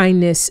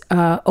 Kindness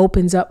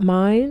opens up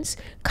minds.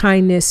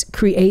 Kindness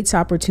creates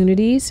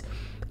opportunities.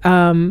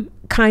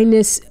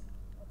 Kindness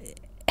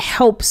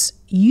helps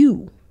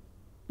you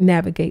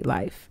navigate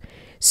life.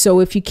 So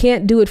if you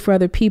can't do it for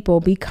other people,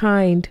 be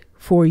kind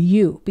for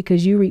you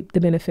because you reap the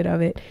benefit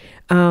of it.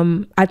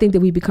 I think that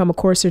we become a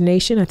coarser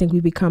nation. I think we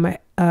become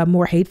a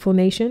more hateful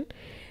nation.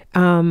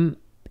 And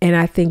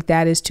I think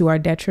that is to our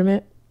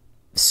detriment.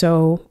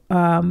 So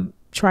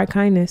try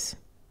kindness.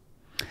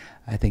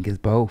 I think it's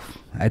both.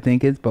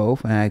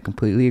 And I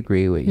completely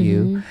agree with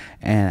you.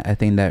 And I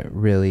think that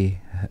really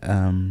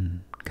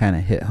kind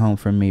of hit home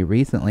for me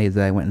recently is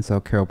that I went and saw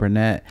Carol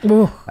Burnett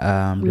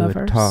love do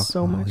her a talk.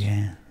 so much.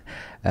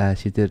 Yeah.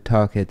 She did a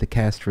talk at the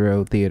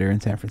Castro Theater in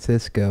San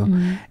Francisco.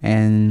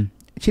 And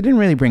she didn't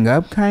really bring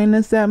up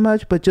kindness that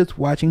much, but just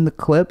watching the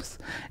clips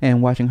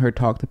and watching her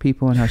talk to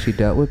people and how she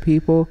dealt with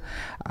people,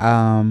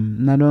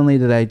 not only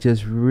did I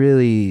just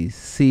really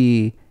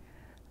see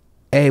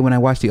when I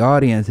watched the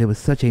audience, it was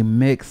such a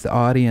mixed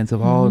audience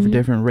of all of the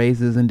different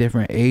races and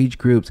different age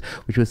groups,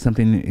 which was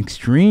something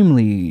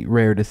extremely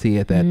rare to see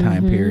at that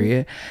time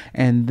period.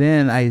 And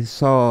then I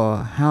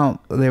saw how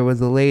there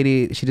was a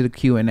lady, she did a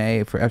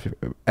Q&A for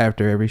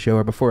after every show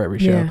or before every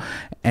show.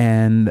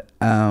 And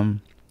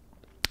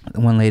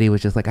one lady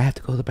was just like, I have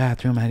to go to the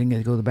bathroom. I didn't get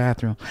to go to the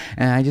bathroom.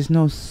 And I just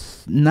know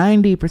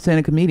 90%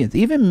 of comedians,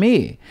 even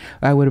me,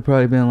 I would have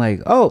probably been like,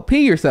 oh,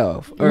 pee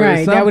yourself. Or right.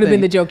 something. That would have been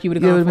the joke you would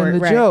have gone for. That would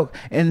have been the joke.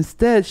 And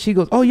instead, she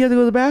goes, oh, you have to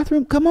go to the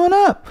bathroom? Come on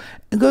up.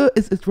 And go.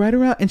 It's right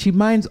around. And she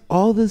minds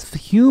all this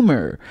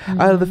humor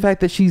out of the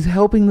fact that she's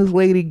helping this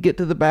lady get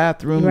to the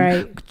bathroom,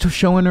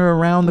 showing her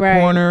around the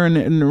corner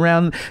and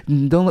around.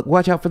 Don't look,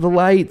 watch out for the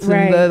lights.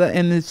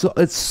 And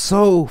it's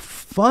so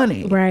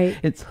funny. Right.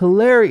 It's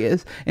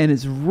hilarious and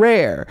it's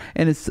rare.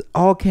 And it's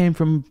all came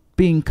from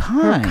being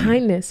kind. Her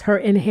kindness, her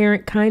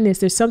inherent kindness.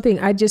 There's something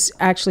I just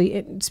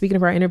actually, speaking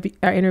of her, I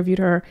interviewed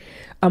her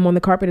on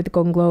the carpet at the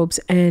Golden Globes,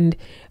 and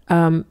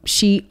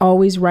she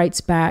always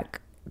writes back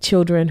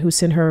children who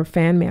send her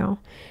fan mail.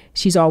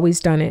 She's always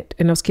done it.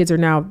 And those kids are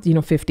now,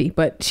 50,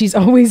 but she's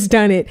always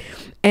done it.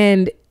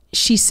 And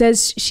she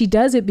says she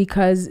does it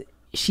because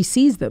she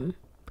sees them.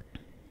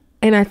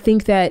 And I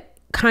think that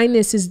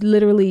kindness is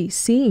literally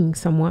seeing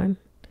someone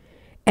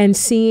and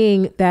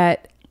seeing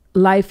that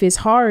life is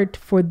hard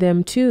for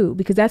them too,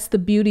 because that's the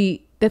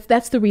beauty.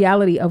 That's the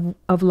reality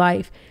of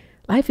life.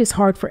 Life is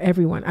hard for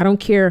everyone. I don't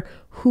care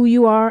who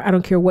you are. I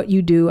don't care what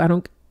you do.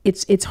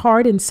 It's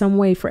hard in some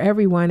way for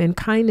everyone. And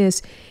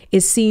kindness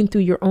is seen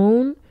through your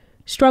own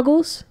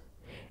struggles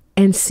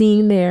and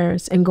seeing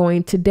theirs and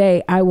going,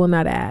 today, I will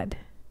not add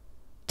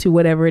to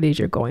whatever it is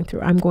you're going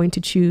through. I'm going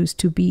to choose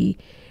to be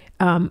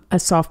a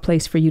soft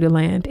place for you to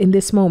land in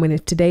this moment.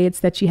 If today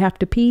it's that you have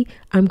to pee,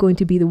 I'm going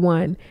to be the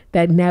one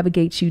that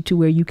navigates you to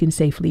where you can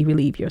safely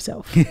relieve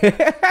yourself.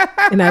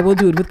 And I will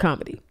do it with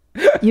comedy.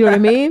 You know what I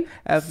mean?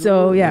 Absolutely.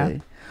 So, yeah.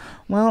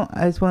 Well,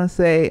 I just want to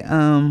say,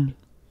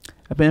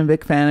 I've been a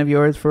big fan of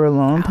yours for a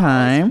long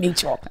time. Me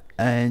too.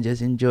 And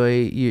just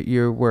enjoy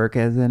your work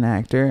as an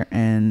actor.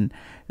 And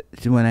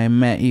when I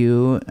met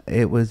you,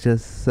 it was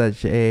just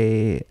such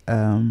a,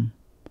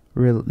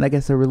 I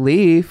guess a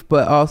relief,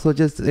 but also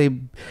just a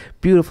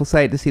beautiful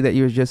sight to see that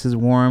you were just as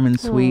warm and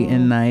sweet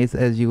and nice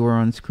as you were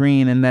on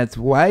screen. And that's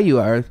why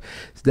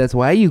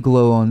you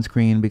glow on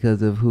screen,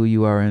 because of who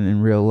you are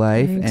in real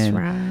life. Thanks, and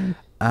Ryan.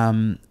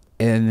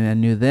 And I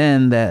knew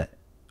then that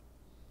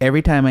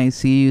every time I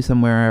see you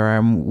somewhere, or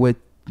I'm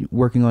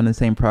working on the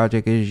same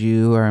project as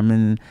you, or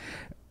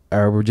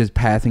we're just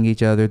passing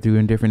each other through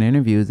in different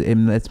interviews, it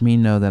lets me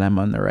know that I'm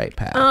on the right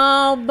path.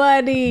 Oh,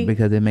 buddy.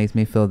 Because it makes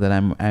me feel that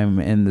I'm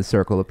in the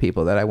circle of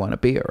people that I want to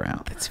be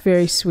around. It's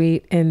very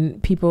sweet.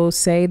 And people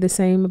say the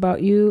same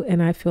about you,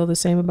 and I feel the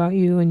same about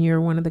you, and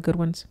you're one of the good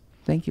ones.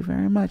 Thank you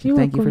very much. You're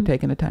Thank you welcome. for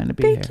taking the time to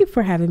be here. Thank you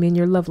for having me in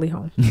your lovely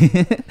home.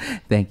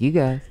 Thank you,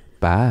 guys.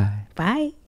 Bye. Bye.